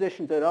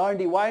acquisitions, there's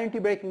R&D. Why aren't you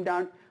breaking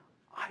down?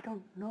 I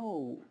don't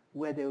know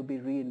where they will be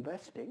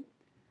reinvesting.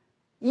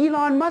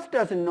 Elon Musk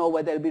doesn't know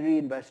where they'll be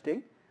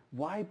reinvesting.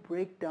 Why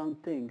break down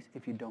things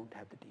if you don't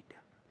have the detail?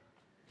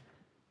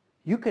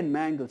 You can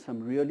mangle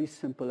some really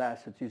simple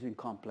assets using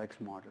complex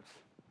models.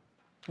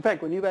 In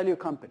fact, when you value a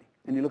company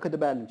and you look at the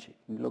balance sheet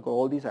and you look at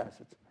all these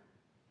assets,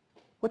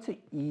 what's the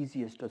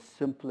easiest or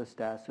simplest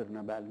asset on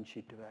a balance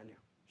sheet to value?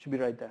 Should be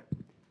right there.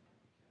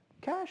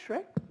 Cash,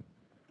 right?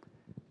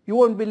 You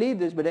won't believe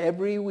this, but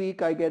every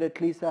week I get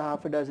at least a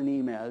half a dozen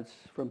emails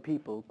from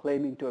people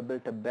claiming to have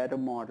built a better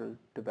model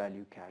to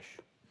value cash.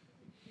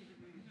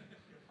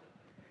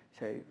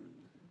 Say,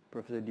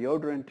 Professor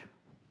Deodorant,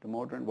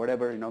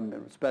 whatever,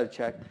 spell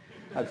check.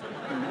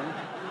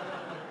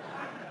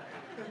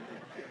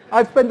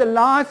 I've spent the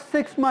last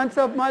 6 months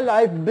of my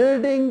life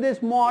building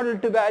this model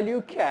to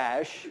value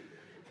cash,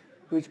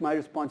 which my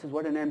response is,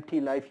 what an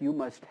empty life you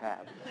must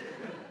have.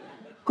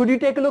 Could you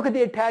take a look at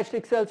the attached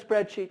Excel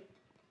spreadsheet?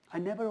 I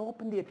never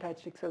opened the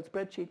attached Excel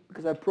spreadsheet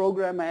because I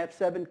programmed my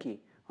F7 key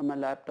on my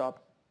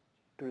laptop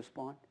to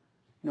respond.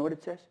 You know what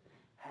it says?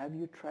 Have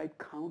you tried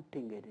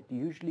counting it? It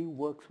usually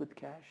works with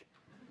cash.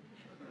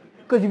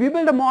 Because if you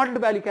build a model to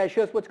value cash,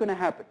 here's what's going to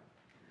happen.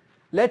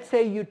 Let's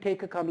say you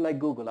take a company like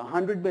Google,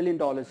 $100 billion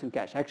in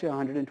cash, actually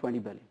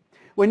 $120 billion.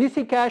 When you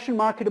see cash in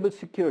marketable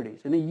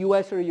securities in a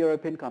US or a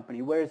European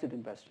company, where is it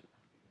invested?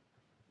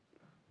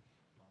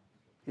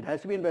 It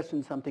has to be invested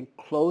in something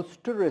close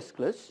to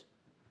riskless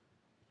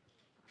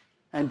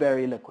and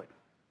very liquid.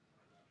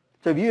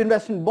 So if you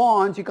invest in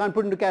bonds, you can't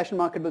put into cash and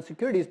marketable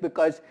securities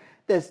because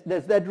there's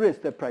that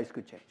risk that price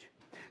could change.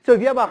 So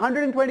if you have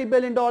 $120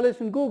 billion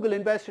in Google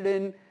invested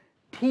in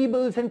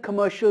T-bills and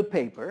commercial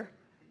paper,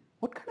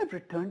 what kind of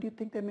return do you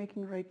think they're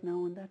making right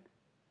now on that?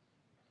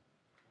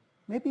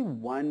 Maybe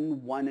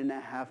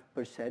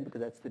 1.5%,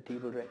 because that's the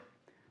T-bill rate.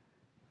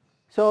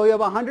 So you have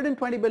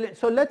 120 billion.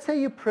 So let's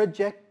say you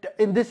project,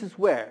 and this is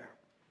where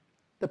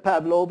the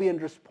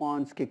Pavlovian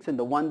response kicks in,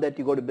 the one that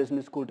you go to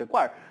business school to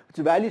acquire.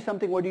 To value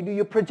something, what do?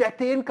 You project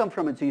the income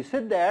from it. So you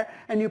sit there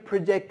and you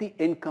project the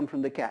income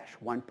from the cash,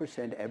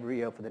 1% every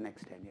year for the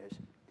next 10 years.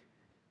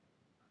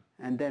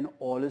 And then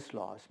all is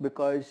lost,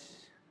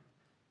 because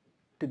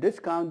to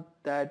discount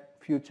that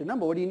future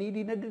number, what do you need?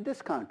 You need a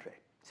discount rate.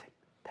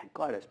 Thank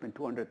God I spent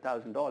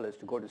 $200,000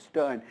 to go to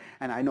Stern,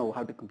 and I know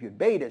how to compute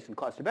betas and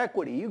cost of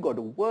equity. You go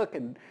to work,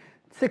 and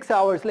 6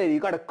 hours later, you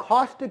got a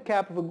cost of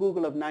cap of a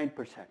Google of 9%.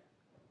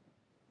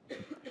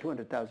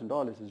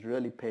 $200,000 is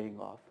really paying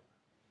off.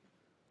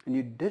 And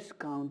you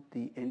discount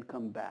the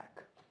income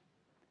back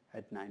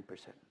at 9%.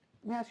 Let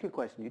me ask you a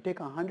question. You take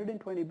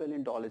 $120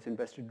 billion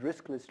invested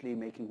risklessly,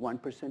 making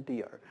 1% a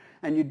year,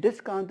 and you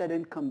discount that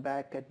income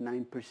back at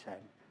 9%.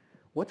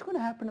 What's going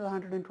to happen to the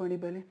 $120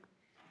 billion?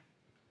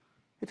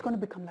 It's going to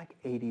become like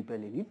 $80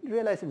 billion. You didn't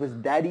realize it was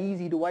that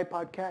easy to wipe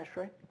out cash,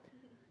 right?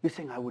 You're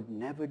saying, I would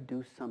never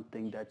do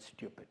something that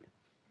stupid.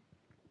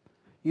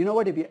 You know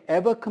what? If you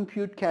ever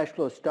compute cash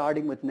flows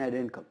starting with net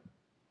income,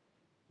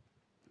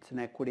 it's an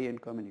equity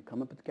income, and you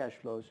come up with cash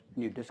flows,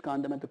 and you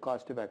discount them at the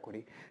cost of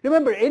equity.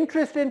 Remember,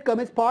 interest income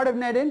is part of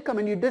net income,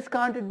 and you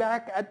discount it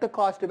back at the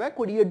cost of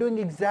equity. You're doing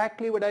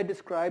exactly what I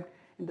described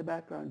in the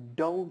background.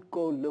 Don't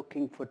go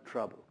looking for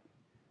trouble.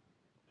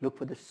 Look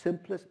for the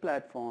simplest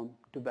platform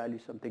to value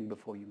something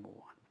before you move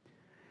on.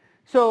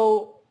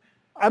 So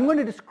I'm going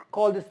to just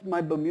call this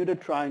my Bermuda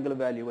Triangle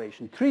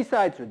evaluation. 3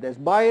 sides to it. There's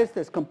bias,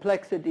 there's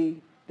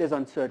complexity, there's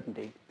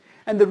uncertainty.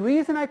 And the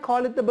reason I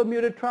call it the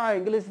Bermuda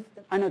Triangle is,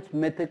 I know it's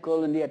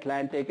mythical in the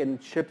Atlantic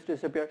and ships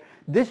disappear.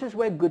 This is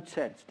where good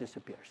sense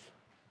disappears.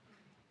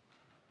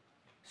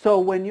 So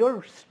when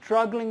you're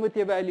struggling with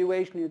the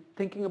evaluation, you're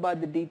thinking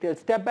about the details,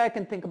 step back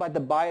and think about the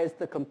bias,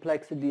 the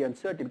complexity, the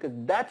uncertainty, because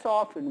that's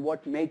often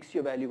what makes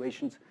your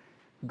evaluations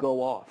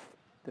go off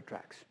the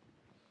tracks.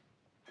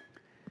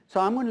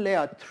 So I'm going to lay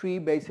out 3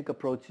 basic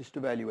approaches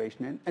to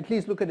valuation, and at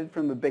least look at it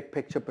from a big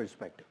picture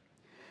perspective.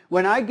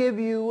 When I give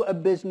you a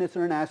business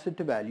or an asset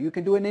to value, you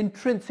can do an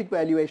intrinsic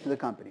valuation of the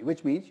company,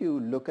 which means you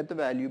look at the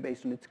value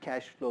based on its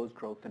cash flows,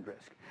 growth, and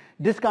risk.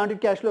 Discounted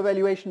cash flow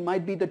valuation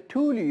might be the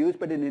tool you use,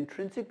 but in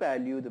intrinsic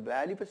value, the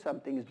value for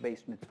something is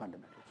based on its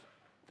fundamentals.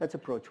 That's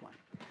approach 1.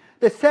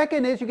 The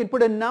second is you can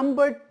put a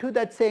number to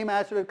that same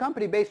asset or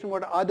company based on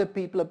what other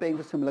people are paying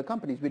for similar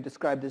companies. We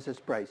describe this as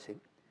pricing.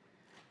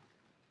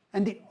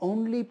 And the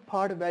only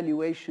part of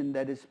valuation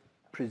that is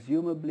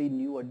presumably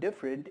new or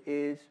different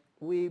is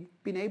we've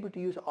been able to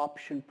use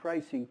option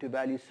pricing to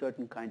value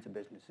certain kinds of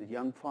businesses,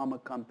 young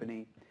pharma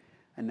company,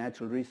 a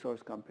natural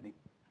resource company.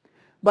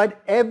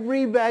 But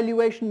every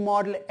valuation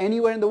model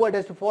anywhere in the world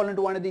has to fall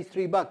into one of these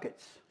 3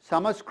 buckets.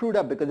 Some are screwed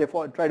up because they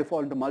try to fall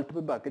into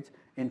multiple buckets.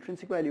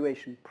 Intrinsic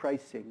valuation,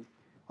 pricing,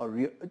 or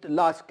the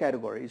last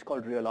category is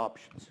called real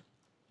options.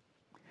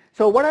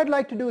 So what I'd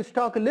like to do is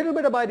talk a little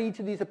bit about each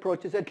of these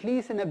approaches, at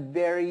least in a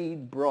very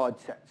broad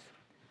sense.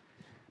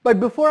 But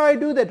before I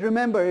do that,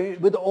 remember,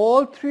 with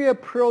all 3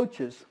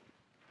 approaches,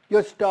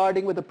 you're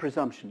starting with a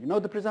presumption. You know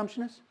what the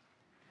presumption is?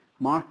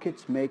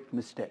 Markets make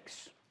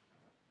mistakes.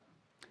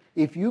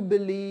 If you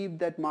believe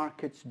that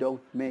markets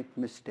don't make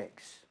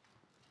mistakes,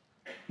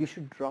 you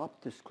should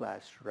drop this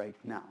class right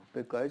now,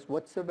 because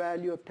what's the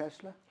value of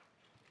Tesla?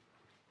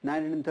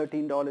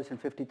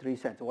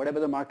 $913.53, or whatever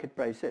the market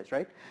price is,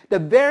 right? The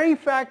very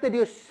fact that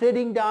you're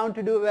sitting down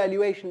to do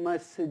evaluation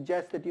must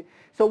suggest that you...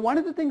 So one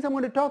of the things I'm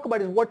going to talk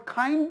about is what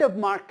kind of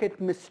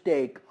market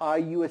mistake are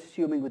you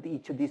assuming with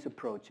each of these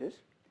approaches?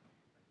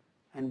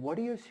 And what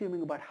are you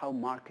assuming about how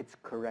markets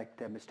correct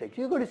their mistakes?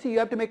 You're going to see you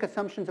have to make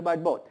assumptions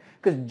about both.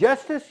 Because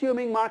just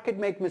assuming market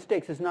make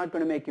mistakes is not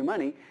going to make you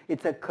money.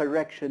 It's a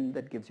correction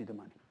that gives you the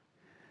money.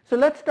 So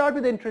let's start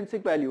with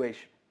intrinsic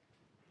valuation.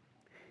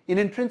 In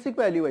intrinsic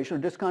valuation, or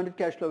discounted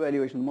cash flow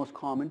valuation, the most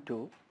common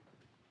tool,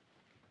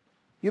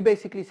 you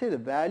basically say the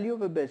value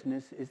of a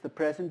business is the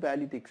present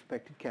value of the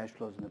expected cash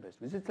flows in the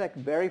business. It's like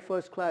very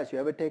first class you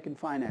ever take in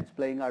finance,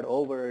 playing out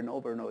over and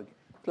over and over again.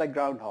 It's like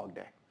Groundhog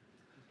Day.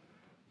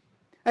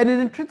 And in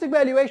intrinsic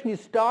valuation, you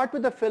start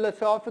with a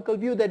philosophical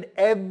view that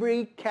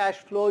every cash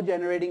flow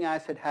generating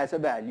asset has a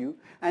value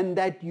and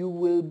that you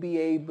will be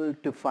able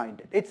to find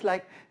it. It's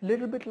like a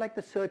little bit like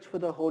the search for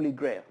the Holy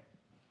Grail.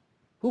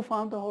 Who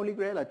found the Holy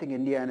Grail? I think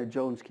Indiana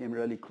Jones came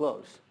really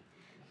close.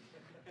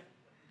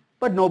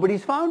 But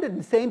nobody's found it. And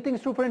the same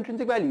thing's true for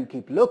intrinsic value. You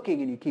keep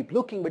looking and you keep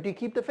looking, but you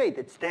keep the faith.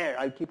 It's there.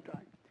 I'll keep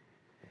trying.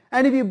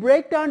 And if you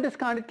break down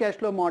discounted cash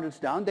flow models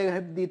down, they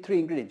have the 3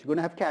 ingredients. You're going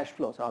to have cash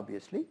flows,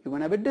 obviously. You're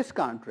going to have a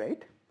discount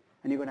rate.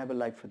 And you're going to have a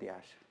life for the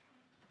asset.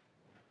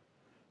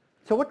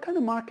 So what kind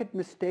of market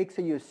mistakes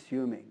are you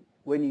assuming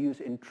when you use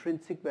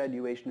intrinsic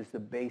valuation as the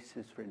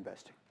basis for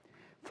investing?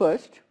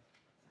 First,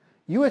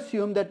 you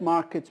assume that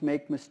markets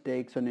make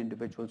mistakes on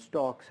individual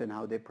stocks and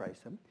how they price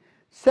them.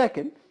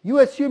 Second, you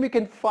assume you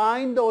can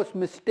find those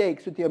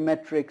mistakes with your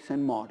metrics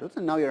and models,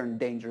 and now you're on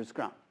dangerous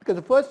ground. Because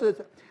the first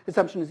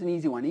assumption is an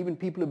easy one. Even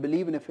people who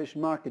believe in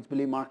efficient markets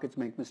believe markets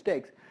make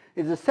mistakes.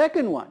 It's the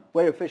second one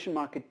where efficient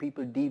market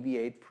people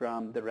deviate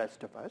from the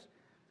rest of us.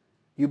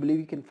 You believe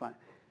you can find.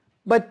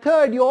 But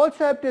third, you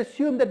also have to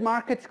assume that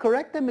markets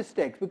correct their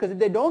mistakes, because if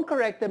they don't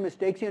correct their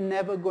mistakes, you're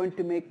never going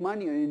to make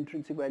money on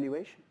intrinsic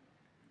valuation.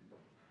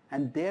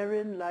 And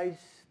therein lies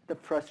the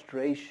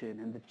frustration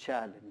and the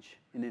challenge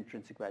in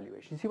intrinsic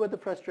valuation. See what the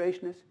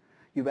frustration is?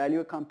 You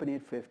value a company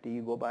at 50,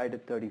 you go buy it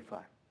at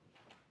 35.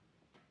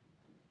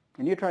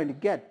 And you're trying to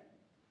get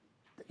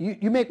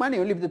You make money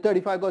only if the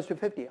 35 goes to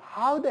 50.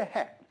 How the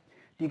heck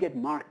do you get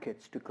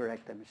markets to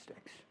correct their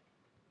mistakes?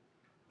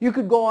 You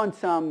could go on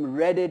some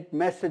Reddit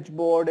message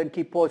board and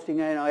keep posting,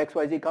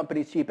 XYZ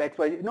company's cheap,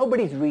 XYZ.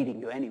 Nobody's reading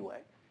you anyway.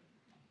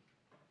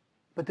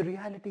 But the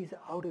reality is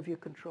out of your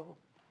control.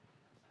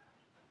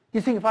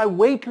 You think if I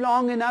wait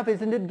long enough,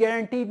 isn't it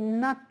guaranteed?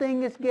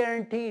 Nothing is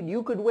guaranteed.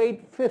 You could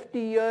wait 50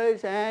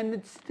 years and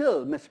it's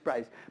still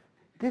mispriced.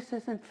 This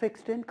isn't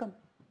fixed income.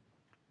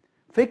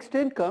 Fixed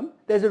income,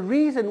 there's a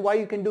reason why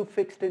you can do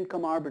fixed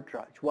income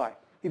arbitrage. Why?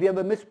 If you have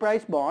a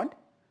mispriced bond,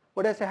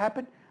 what has to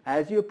happen?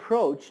 As you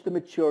approach the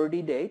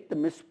maturity date, the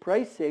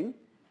mispricing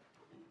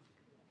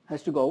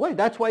has to go away.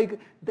 That's why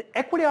the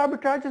equity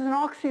arbitrage is an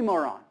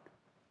oxymoron.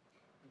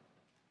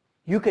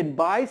 You can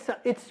buy some,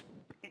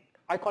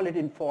 I call it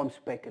informed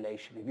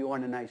speculation, if you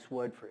want a nice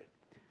word for it.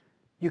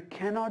 You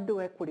cannot do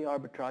equity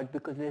arbitrage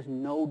because there's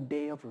no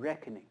day of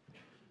reckoning.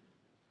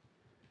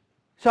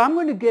 So I'm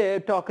going to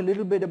talk a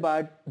little bit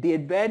about the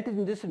advantage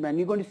and disadvantage.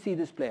 You're going to see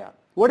this play out.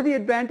 What are the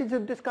advantages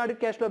of discounted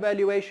cash flow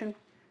valuation?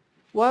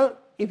 Well,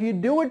 if you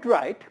do it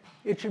right,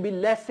 it should be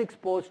less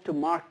exposed to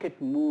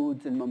market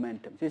moods and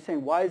momentums. You're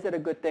saying, why is that a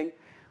good thing?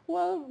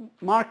 Well,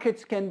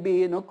 markets can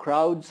be,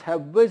 crowds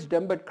have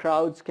wisdom, but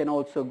crowds can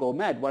also go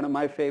mad. One of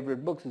my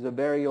favorite books is a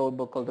very old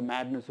book called The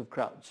Madness of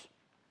Crowds.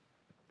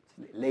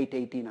 It's the late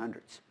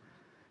 1800s.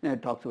 And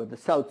it talks about the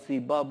South Sea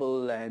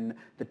bubble and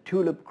the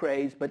tulip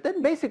craze. But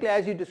then basically,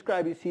 as you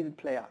describe, you see it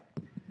play out.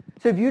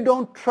 So if you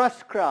don't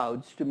trust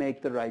crowds to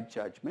make the right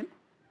judgment,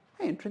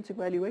 hey, intrinsic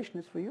valuation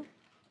is for you.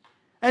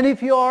 And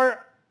if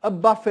you're a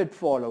Buffett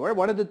follower,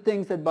 one of the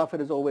things that Buffett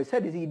has always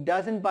said is he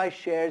doesn't buy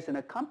shares in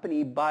a company,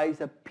 he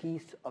buys a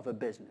piece of a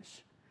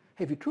business.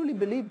 Hey, if you truly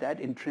believe that,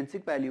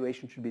 intrinsic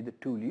valuation should be the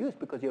tool you use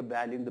because you're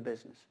valuing the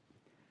business.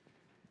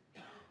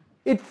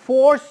 It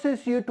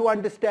forces you to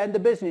understand the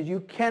business. You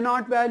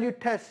cannot value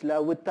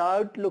Tesla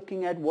without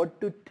looking at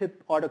what do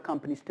auto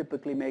companies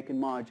typically make in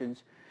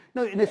margins.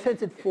 No, in a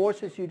sense, it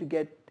forces you to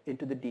get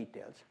into the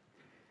details.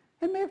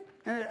 And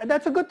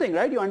that's a good thing,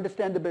 right? You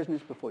understand the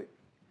business before you.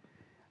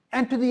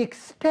 And to the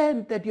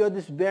extent that you're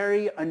this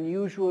very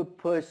unusual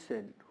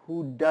person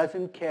who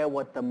doesn't care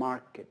what the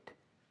market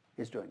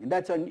is doing.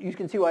 And you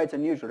can see why it's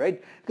unusual,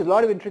 right? Because a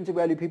lot of intrinsic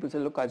value people say,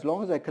 look, as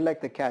long as I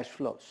collect the cash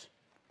flows,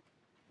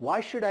 why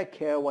should I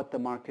care what the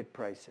market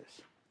price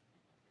is?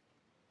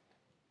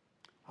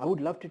 I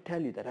would love to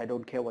tell you that I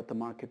don't care what the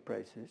market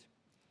price is.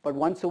 But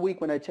once a week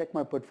when I check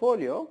my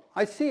portfolio,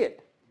 I see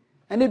it.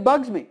 And it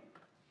bugs me.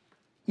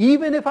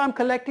 Even if I'm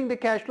collecting the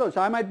cash flows,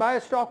 so I might buy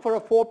a stock for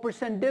a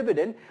 4%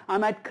 dividend, I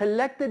might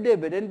collect the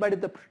dividend, but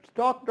if the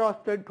stock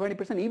drops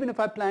 20%, even if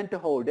I plan to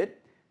hold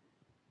it,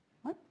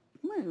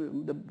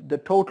 the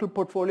total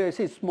portfolio I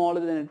see is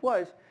smaller than it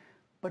was.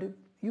 But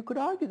you could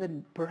argue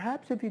that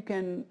perhaps if you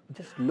can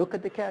just look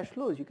at the cash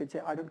flows, you could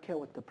say, I don't care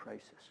what the price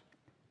is.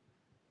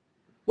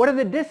 What are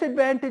the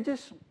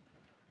disadvantages?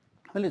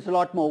 Well, it's a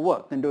lot more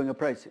work than doing a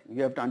pricing.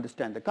 You have to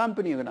understand the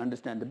company, you have to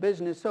understand the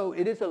business, so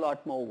it is a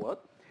lot more work.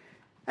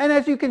 And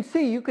as you can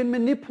see, you can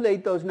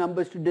manipulate those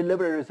numbers to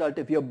deliver a result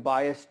if you're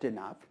biased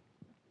enough.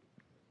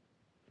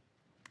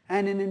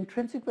 And in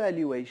intrinsic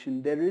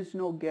valuation, there is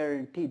no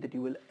guarantee that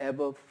you will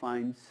ever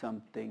find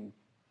something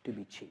to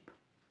be cheap.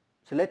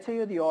 So let's say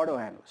you're the auto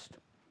analyst.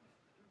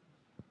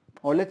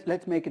 Or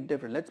let's make it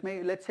different.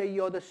 Let's say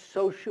you're the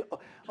social...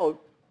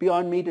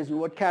 Beyond Meat is in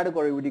what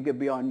category would you give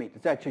Beyond Meat?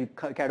 It's actually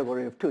a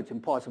category of two. It's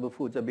Impossible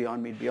Foods or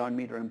Beyond Meat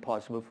or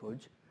Impossible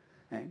Foods.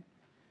 Right?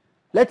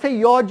 Let's say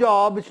your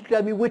job is to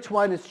tell me which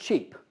one is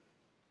cheap.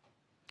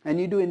 And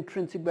you do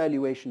intrinsic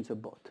valuations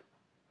of both.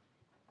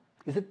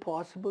 Is it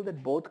possible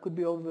that both could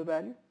be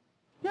overvalued?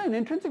 Yeah, in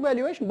intrinsic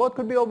valuation, both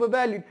could be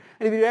overvalued.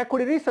 And if you're an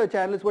equity research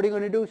analyst, what are you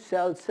going to do?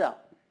 Sell, sell.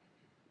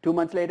 2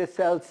 months later,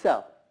 sell,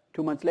 sell.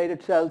 2 months later,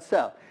 sell,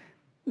 sell.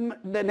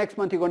 The next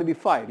month you're going to be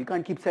fired. You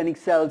can't keep sending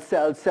sell,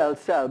 sell, sell,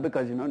 sell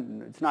because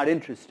it's not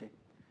interesting.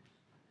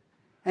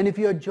 And if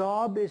your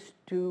job is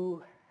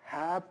to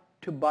have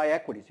to buy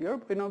equities, you're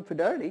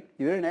Fidelity,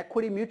 you're an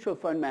equity mutual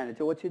fund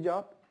manager. What's your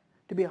job?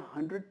 To be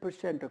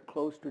 100% or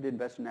close to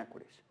invest in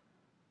equities.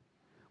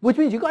 Which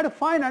means you've got to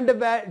find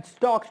undervalued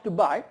stocks to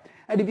buy.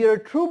 And if you're a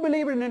true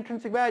believer in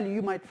intrinsic value,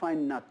 you might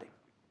find nothing.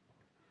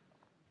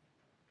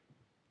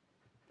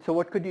 So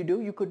what could you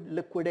do? You could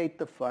liquidate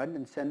the fund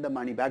and send the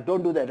money back.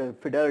 Don't do that as a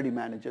Fidelity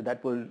manager.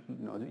 That will,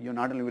 you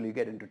not only will you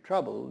get into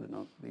trouble,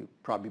 you'll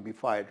probably be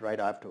fired right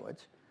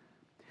afterwards.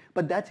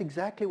 But that's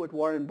exactly what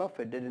Warren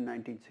Buffett did in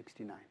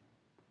 1969.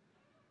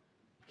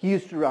 He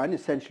used to run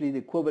essentially the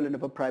equivalent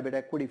of a private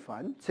equity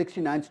fund.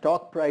 69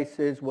 stock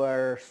prices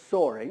were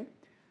soaring.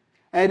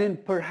 And in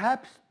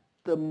perhaps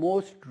the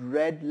most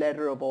read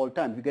letter of all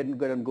time, if you get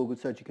good on Google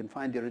search, you can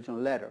find the original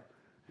letter.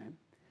 Right?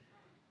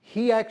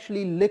 He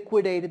actually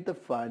liquidated the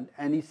fund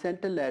and he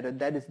sent a letter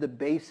that is the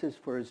basis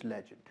for his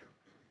legend.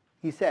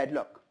 He said,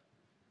 look,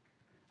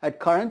 at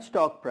current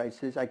stock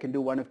prices, I can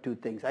do one of two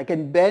things. I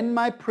can bend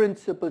my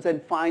principles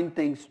and find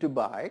things to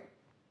buy,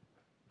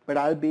 but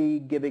I'll be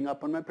giving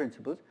up on my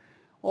principles.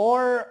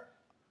 Or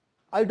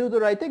I'll do the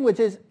right thing, which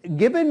is,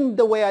 given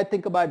the way I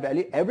think about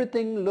value,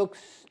 everything looks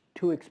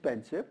too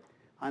expensive,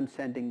 I'm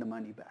sending the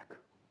money back.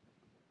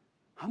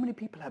 How many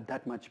people have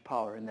that much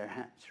power in their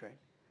hands, right?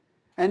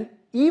 And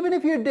even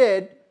if you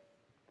did,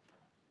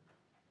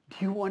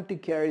 do you want to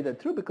carry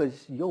that through?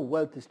 Because your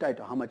wealth is tied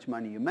to how much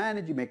money you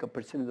manage, you make a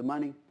percent of the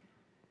money.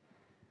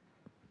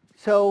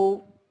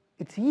 So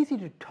it's easy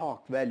to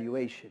talk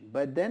valuation,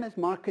 but then as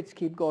markets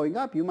keep going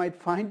up, you might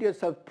find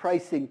yourself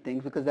pricing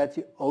things because that's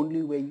the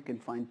only way you can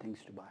find things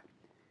to buy.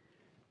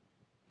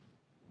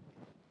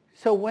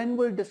 So when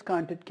will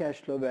discounted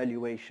cash flow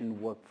valuation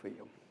work for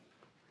you?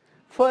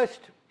 First,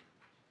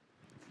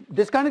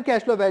 discounted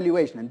cash flow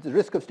valuation, and the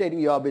risk of stating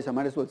the obvious, I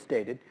might as well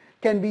state it,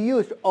 can be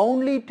used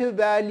only to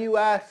value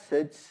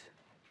assets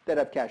that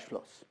have cash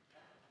flows.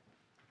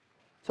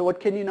 So what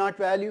can you not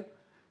value?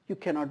 You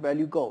cannot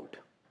value gold.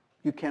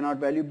 You cannot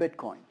value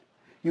Bitcoin.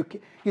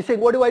 You say,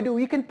 what do I do?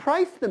 You can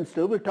price them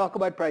still. We'll talk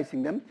about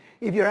pricing them.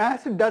 If your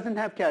asset doesn't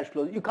have cash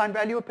flows, you can't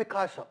value a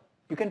Picasso.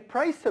 You can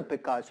price a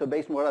Picasso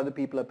based on what other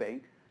people are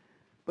paying,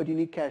 but you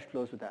need cash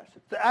flows with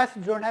assets. The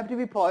assets don't have to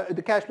be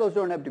the cash flows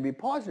don't have to be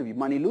positive.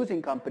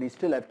 Money-losing companies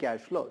still have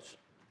cash flows.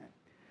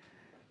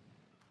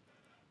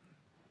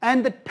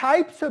 And the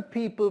types of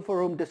people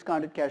for whom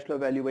discounted cash flow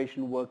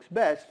valuation works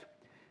best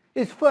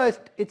is, first,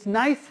 it's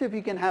nice if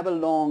you can have a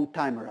long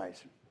time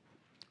horizon.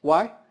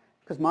 Why?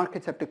 Because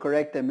markets have to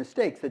correct their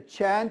mistakes. The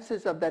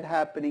chances of that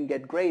happening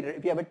get greater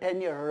if you have a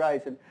 10-year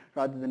horizon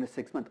rather than a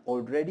 6-month.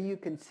 Already you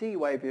can see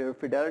why, if you're a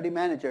Fidelity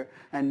manager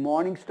and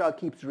Morningstar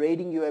keeps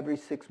rating you every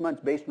 6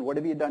 months based on what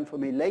have you done for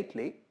me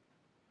lately,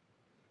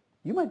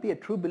 you might be a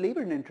true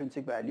believer in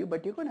intrinsic value,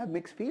 but you're going to have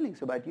mixed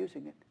feelings about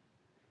using it.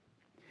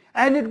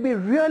 And it would be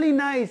really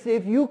nice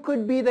if you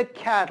could be the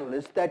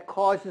catalyst that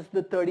causes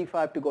the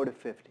 35 to go to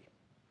 50.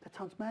 That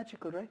sounds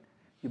magical, right?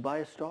 You buy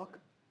a stock,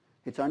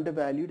 it's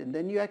undervalued, and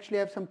then you actually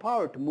have some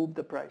power to move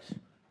the price.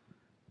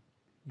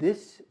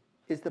 This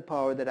is the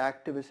power that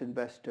activist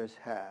investors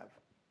have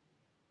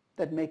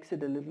that makes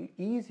it a little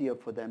easier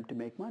for them to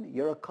make money.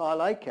 You're a Carl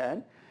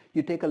Icahn.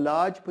 You take a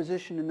large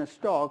position in a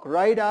stock.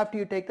 Right after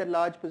you take that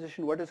large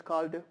position, what does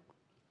Carl do?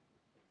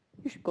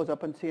 He goes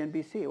up on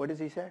CNBC. What does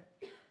he say?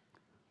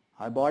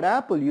 I bought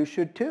Apple. You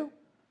should too.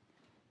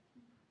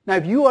 Now,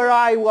 if you or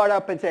I got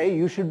up and say, hey,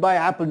 you should buy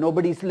Apple,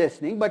 nobody's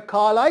listening, but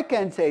Carl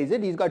Icahn says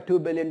it, he's got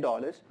 $2 billion.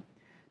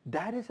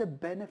 That is a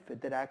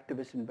benefit that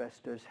activist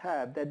investors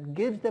have that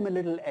gives them a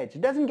little edge.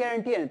 It doesn't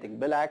guarantee anything.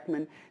 Bill Ackman,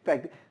 in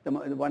fact,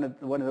 one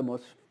of the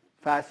most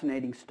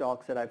fascinating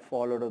stocks that I've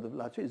followed over the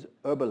last year is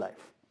Herbalife.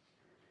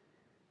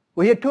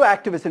 We had two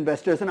activist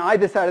investors on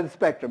either side of the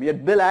spectrum. You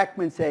had Bill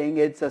Ackman saying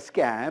it's a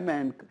scam,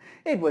 and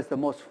it was the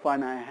most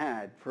fun I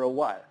had for a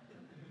while.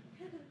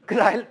 Because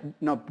I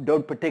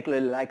don't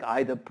particularly like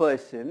either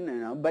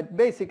person, but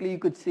basically you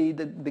could see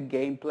the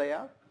game play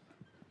out.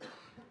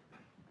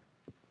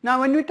 Now,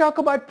 when we talk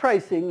about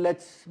pricing,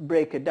 let's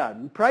break it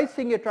down. In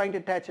pricing, you're trying to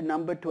attach a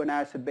number to an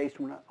asset based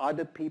on what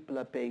other people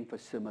are paying for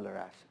similar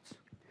assets.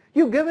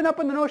 You've given up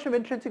on the notion of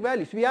intrinsic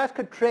value. So if you ask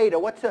a trader,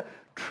 what's the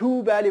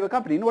true value of a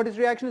company? You know what his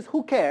reaction is?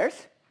 Who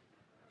cares?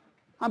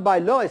 I buy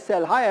low, I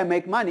sell high, I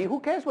make money.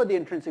 Who cares what the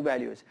intrinsic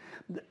value is?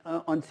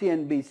 On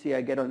CNBC,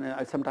 I get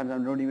on, sometimes I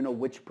don't even know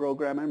which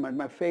program, and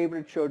my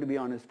favorite show to be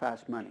on is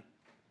Fast Money.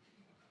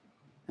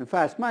 And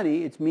Fast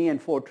Money, it's me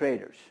and 4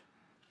 traders.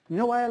 You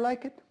know why I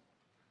like it?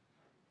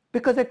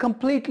 Because they're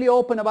completely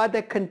open about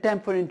their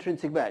contempt for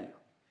intrinsic value.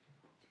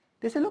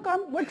 They say, look,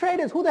 we're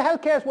traders. Who the hell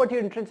cares what your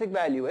intrinsic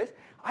value is?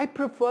 I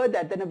prefer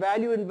that than a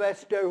value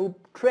investor who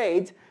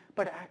trades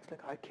but acts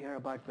like I care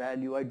about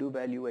value, I do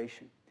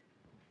valuation.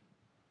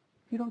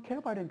 You don't care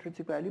about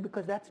intrinsic value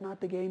because that's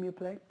not the game you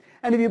play.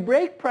 And if you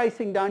break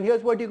pricing down,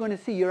 here's what you're going to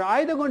see. You're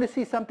either going to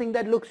see something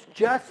that looks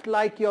just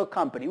like your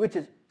company, which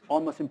is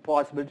almost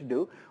impossible to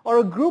do, or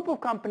a group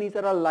of companies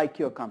that are like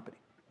your company.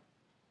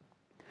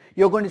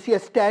 You're going to see a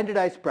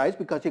standardized price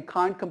because you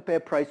can't compare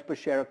price per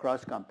share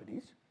across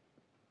companies.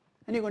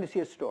 And you're going to see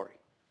a story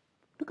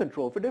to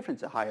control for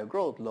difference, a higher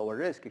growth, lower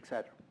risk,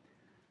 etc.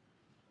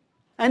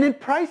 And in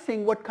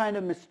pricing, what kind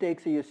of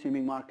mistakes are you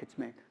assuming markets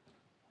make?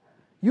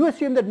 You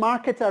assume that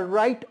markets are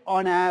right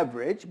on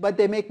average, but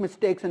they make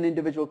mistakes on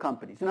individual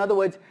companies. In other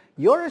words,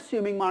 you're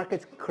assuming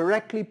markets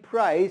correctly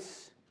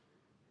price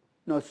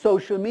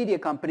social media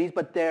companies,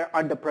 but they're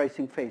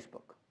underpricing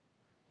Facebook.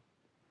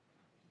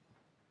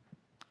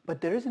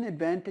 But there is an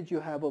advantage you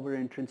have over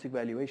intrinsic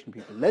valuation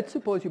people. Let's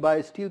suppose you buy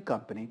a steel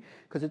company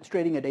because it's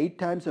trading at 8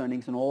 times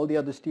earnings and all the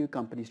other steel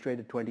companies trade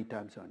at 20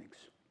 times earnings.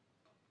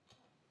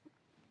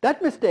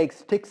 That mistake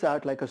sticks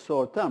out like a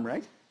sore thumb,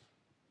 right?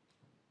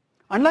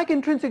 Unlike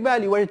intrinsic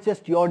value, where it's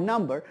just your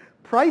number,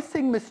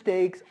 pricing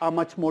mistakes are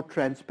much more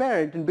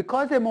transparent, and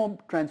because they're more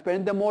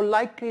transparent, they're more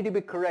likely to be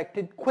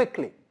corrected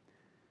quickly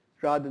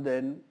rather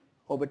than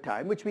over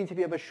time, which means if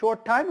you have a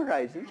short time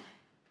horizon,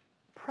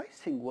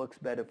 pricing works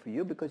better for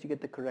you because you get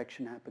the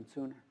correction happen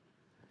sooner.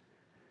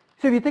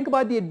 So if you think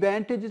about the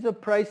advantages of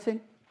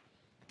pricing,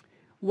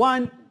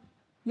 one,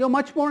 you're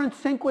much more in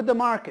sync with the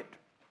market.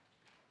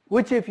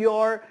 which if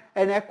you're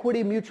an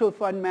equity mutual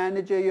fund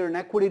manager, you're an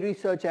equity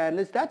research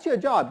analyst, that's your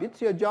job.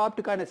 It's your job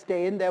to kind of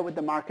stay in there with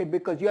the market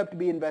because you have to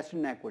be invested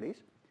in equities.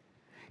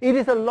 It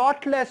is a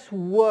lot less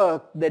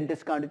work than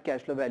discounted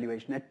cash flow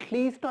valuation. At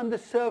least on the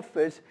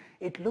surface,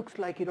 it looks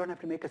like you don't have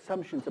to make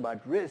assumptions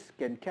about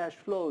risk and cash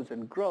flows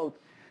and growth.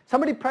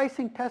 Somebody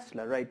pricing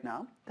Tesla right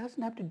now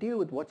doesn't have to deal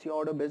with what's your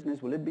auto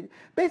business, will it be?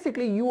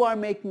 Basically, you are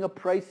making a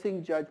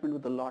pricing judgment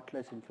with a lot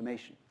less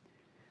information.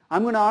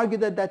 I'm going to argue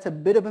that that's a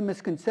bit of a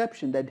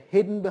misconception, that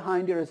hidden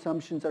behind your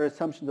assumptions are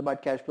assumptions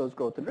about cash flows,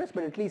 growth, and risk,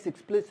 but at least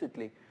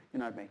explicitly,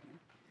 you're not making it.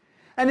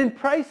 And in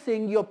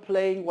pricing, you're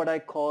playing what I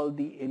call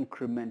the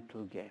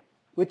incremental game,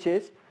 which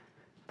is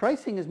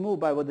pricing is moved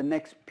by what the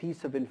next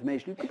piece of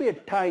information. It could be a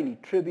tiny,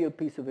 trivial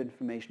piece of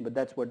information, but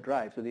that's what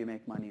drives whether you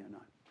make money or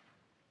not.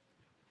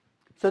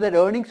 So that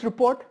earnings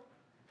report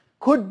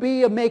could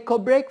be a make or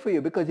break for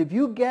you, because if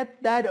you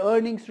get that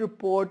earnings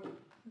report,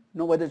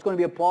 whether it's going to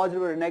be a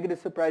positive or a negative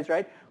surprise,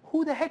 right?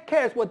 Who the heck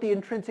cares what the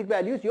intrinsic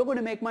value is? You're going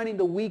to make money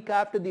the week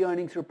after the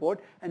earnings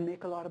report and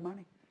make a lot of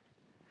money.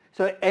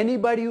 So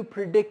anybody who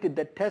predicted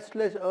that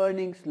Tesla's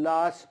earnings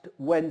last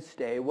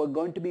Wednesday were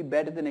going to be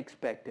better than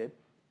expected,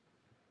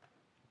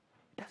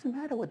 it doesn't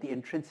matter what the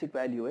intrinsic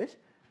value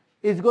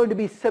is going to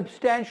be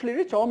substantially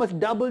rich, almost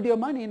doubled your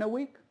money in a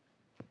week.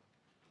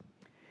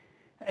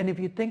 And if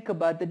you think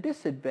about the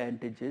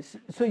disadvantages,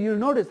 so you'll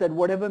notice that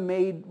whatever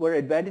were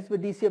advantages for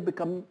DCF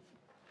become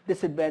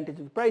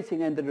disadvantages of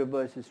pricing, and the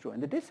reverse is true.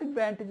 And the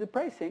disadvantage of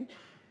pricing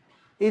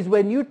is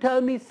when you tell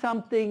me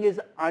something is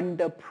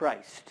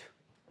underpriced.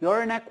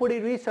 You're an equity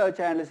research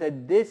analyst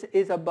and this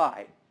is a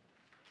buy.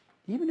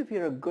 Even if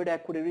you're a good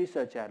equity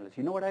research analyst,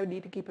 you know what I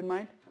need to keep in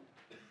mind?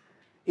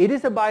 It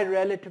is a buy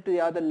relative to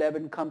the other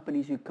 11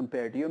 companies you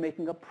compare to. You're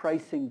making a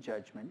pricing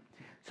judgment.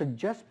 So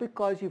just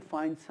because you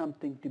find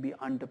something to be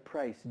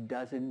underpriced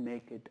doesn't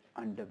make it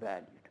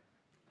undervalued.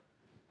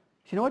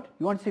 So you know what?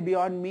 You want to see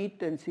Beyond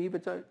Meat and see if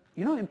it's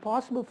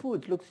Impossible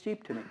Foods looks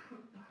cheap to me.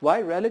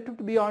 Why? Relative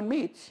to Beyond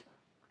Meats,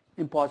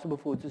 Impossible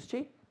Foods is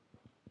cheap.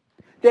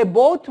 They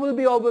both will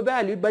be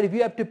overvalued, but if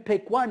you have to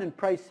pick one in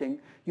pricing,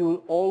 you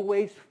will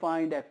always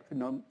find that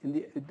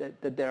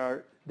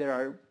there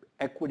are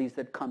equities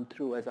that come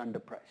through as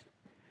underpriced.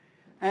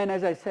 And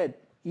as I said,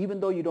 even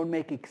though you don't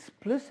make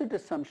explicit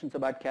assumptions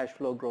about cash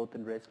flow, growth,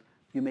 and risk,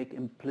 you make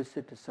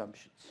implicit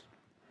assumptions.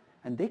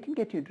 And they can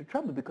get you into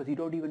trouble because you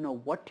don't even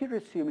know what you're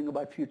assuming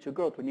about future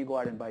growth when you go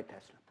out and buy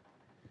Tesla.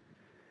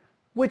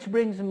 Which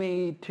brings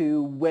me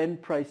to when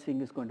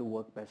pricing is going to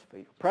work best for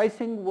you.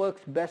 Pricing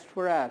works best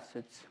for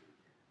assets,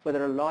 but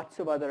there are lots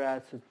of other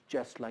assets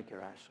just like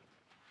your asset.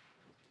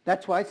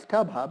 That's why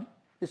StubHub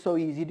is so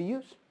easy to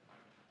use,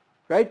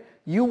 right?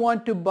 You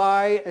want to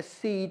buy a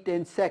seat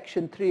in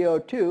section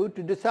 302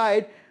 to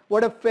decide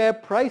what a fair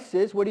price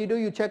is. What do?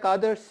 You check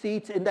other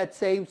seats in that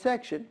same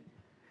section.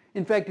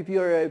 In fact, if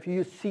you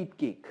use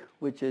SeatGeek,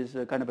 which is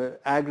a kind of an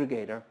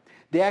aggregator,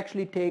 they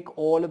actually take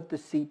all of the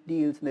seat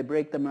deals and they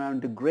break them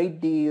around to great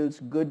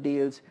deals, good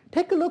deals.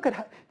 Take a look at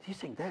how, you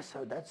think that's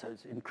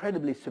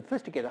incredibly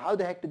sophisticated. How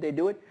the heck did they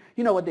do it?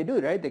 You know what they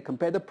do, right? They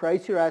compare the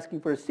price you're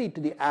asking for a seat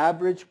to the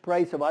average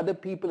price of other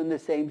people in the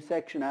same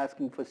section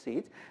asking for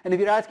seats. And if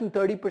you're asking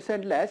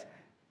 30% less,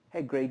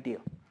 hey, great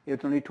deal. If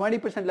it's only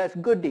 20% less,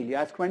 good deal. You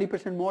ask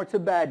 20% more, it's a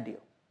bad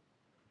deal.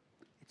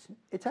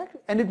 It's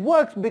actually, and it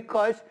works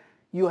because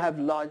you have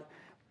large.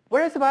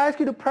 Whereas if I ask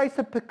you to price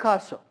a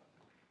Picasso,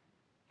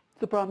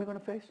 the problem you're going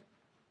to face?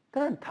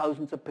 There aren't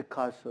thousands of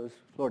Picassos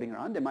floating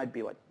around. There might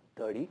be,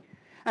 30?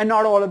 And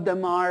not all of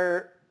them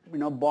are,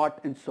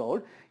 bought and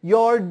sold.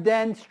 You're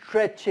then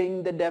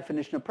stretching the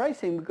definition of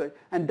pricing,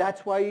 and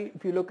that's why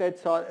if you look at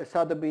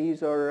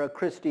Sotheby's or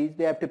Christie's,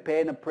 they have to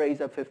pay an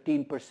appraiser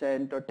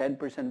 15% or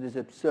 10% of this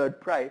absurd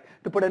price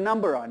to put a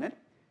number on it,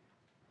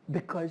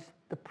 because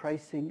the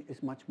pricing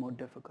is much more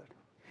difficult.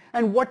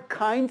 And what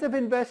kinds of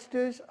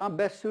investors are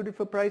best suited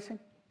for pricing?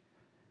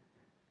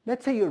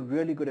 Let's say you're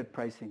really good at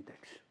pricing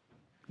things.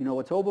 You know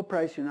what's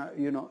overpriced,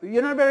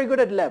 you're not very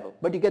good at level,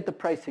 but you get the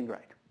pricing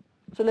right.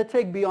 So let's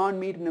take Beyond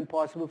Meat and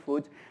Impossible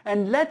Foods,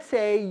 and let's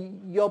say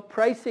your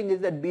pricing is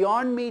that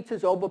Beyond Meat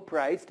is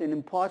overpriced and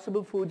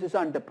Impossible Foods is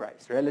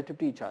underpriced relative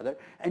to each other,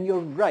 and you're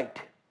right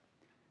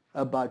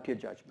about your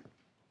judgment.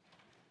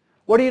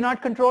 What are you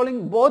not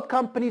controlling? Both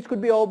companies could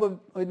be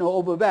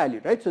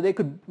overvalued, right? So there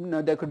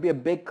could be a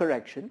big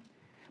correction.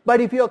 But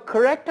if you're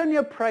correct on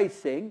your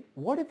pricing,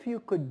 what if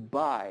you could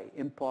buy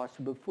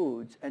Impossible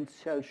Foods and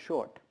sell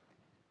short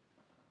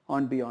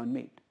on Beyond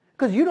Meat?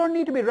 Because you don't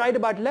need to be right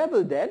about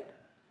level then.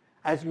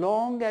 As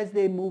long as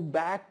they move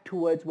back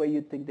towards where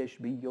you think they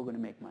should be, you're going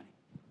to make money.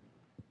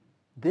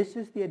 This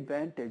is the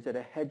advantage that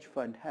a hedge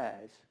fund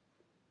has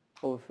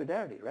over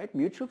Fidelity, right?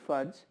 Mutual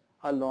funds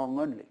are long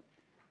only.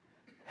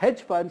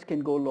 Hedge funds can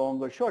go long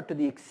or short to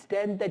the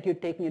extent that you're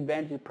taking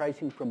advantage of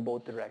pricing from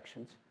both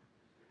directions.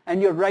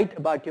 And you're right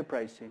about your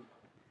pricing.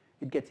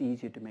 It gets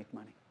easier to make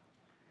money.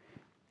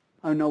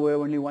 I know we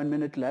have only 1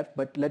 minute left,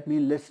 but let me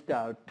list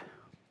out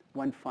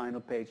one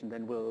final page and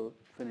then we'll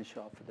finish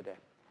off for the day.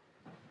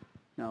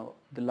 Now,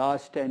 the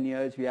last 10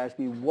 years, we asked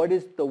me, what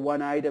is the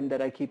one item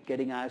that I keep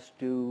getting asked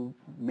to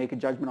make a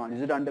judgment on? Is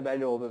it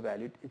undervalued or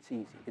overvalued? It's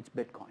easy. It's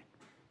Bitcoin.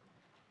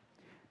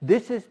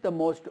 This is the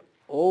most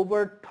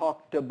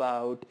over-talked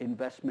about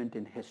investment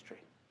in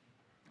history.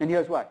 And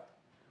here's why.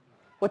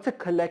 What's the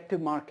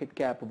collective market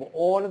cap of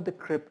all of the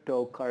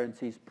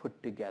cryptocurrencies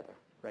put together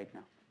right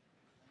now?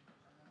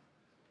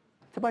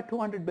 It's about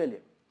 200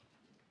 billion.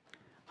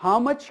 How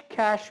much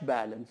cash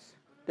balance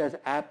does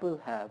Apple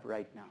have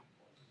right now?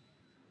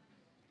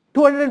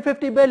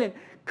 250 billion.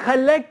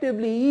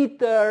 Collectively,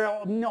 Ether,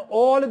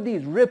 all of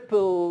these,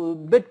 Ripple,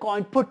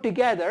 Bitcoin put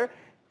together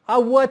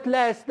are worth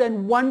less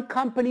than one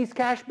company's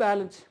cash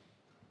balance.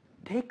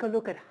 Take a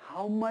look at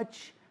how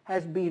much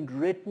has been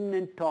written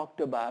and talked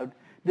about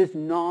this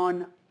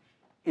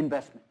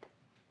non-investment.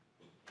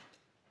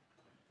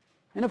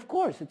 And of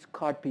course, it's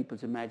caught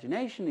people's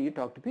imagination. You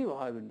talk to people,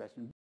 how have invested in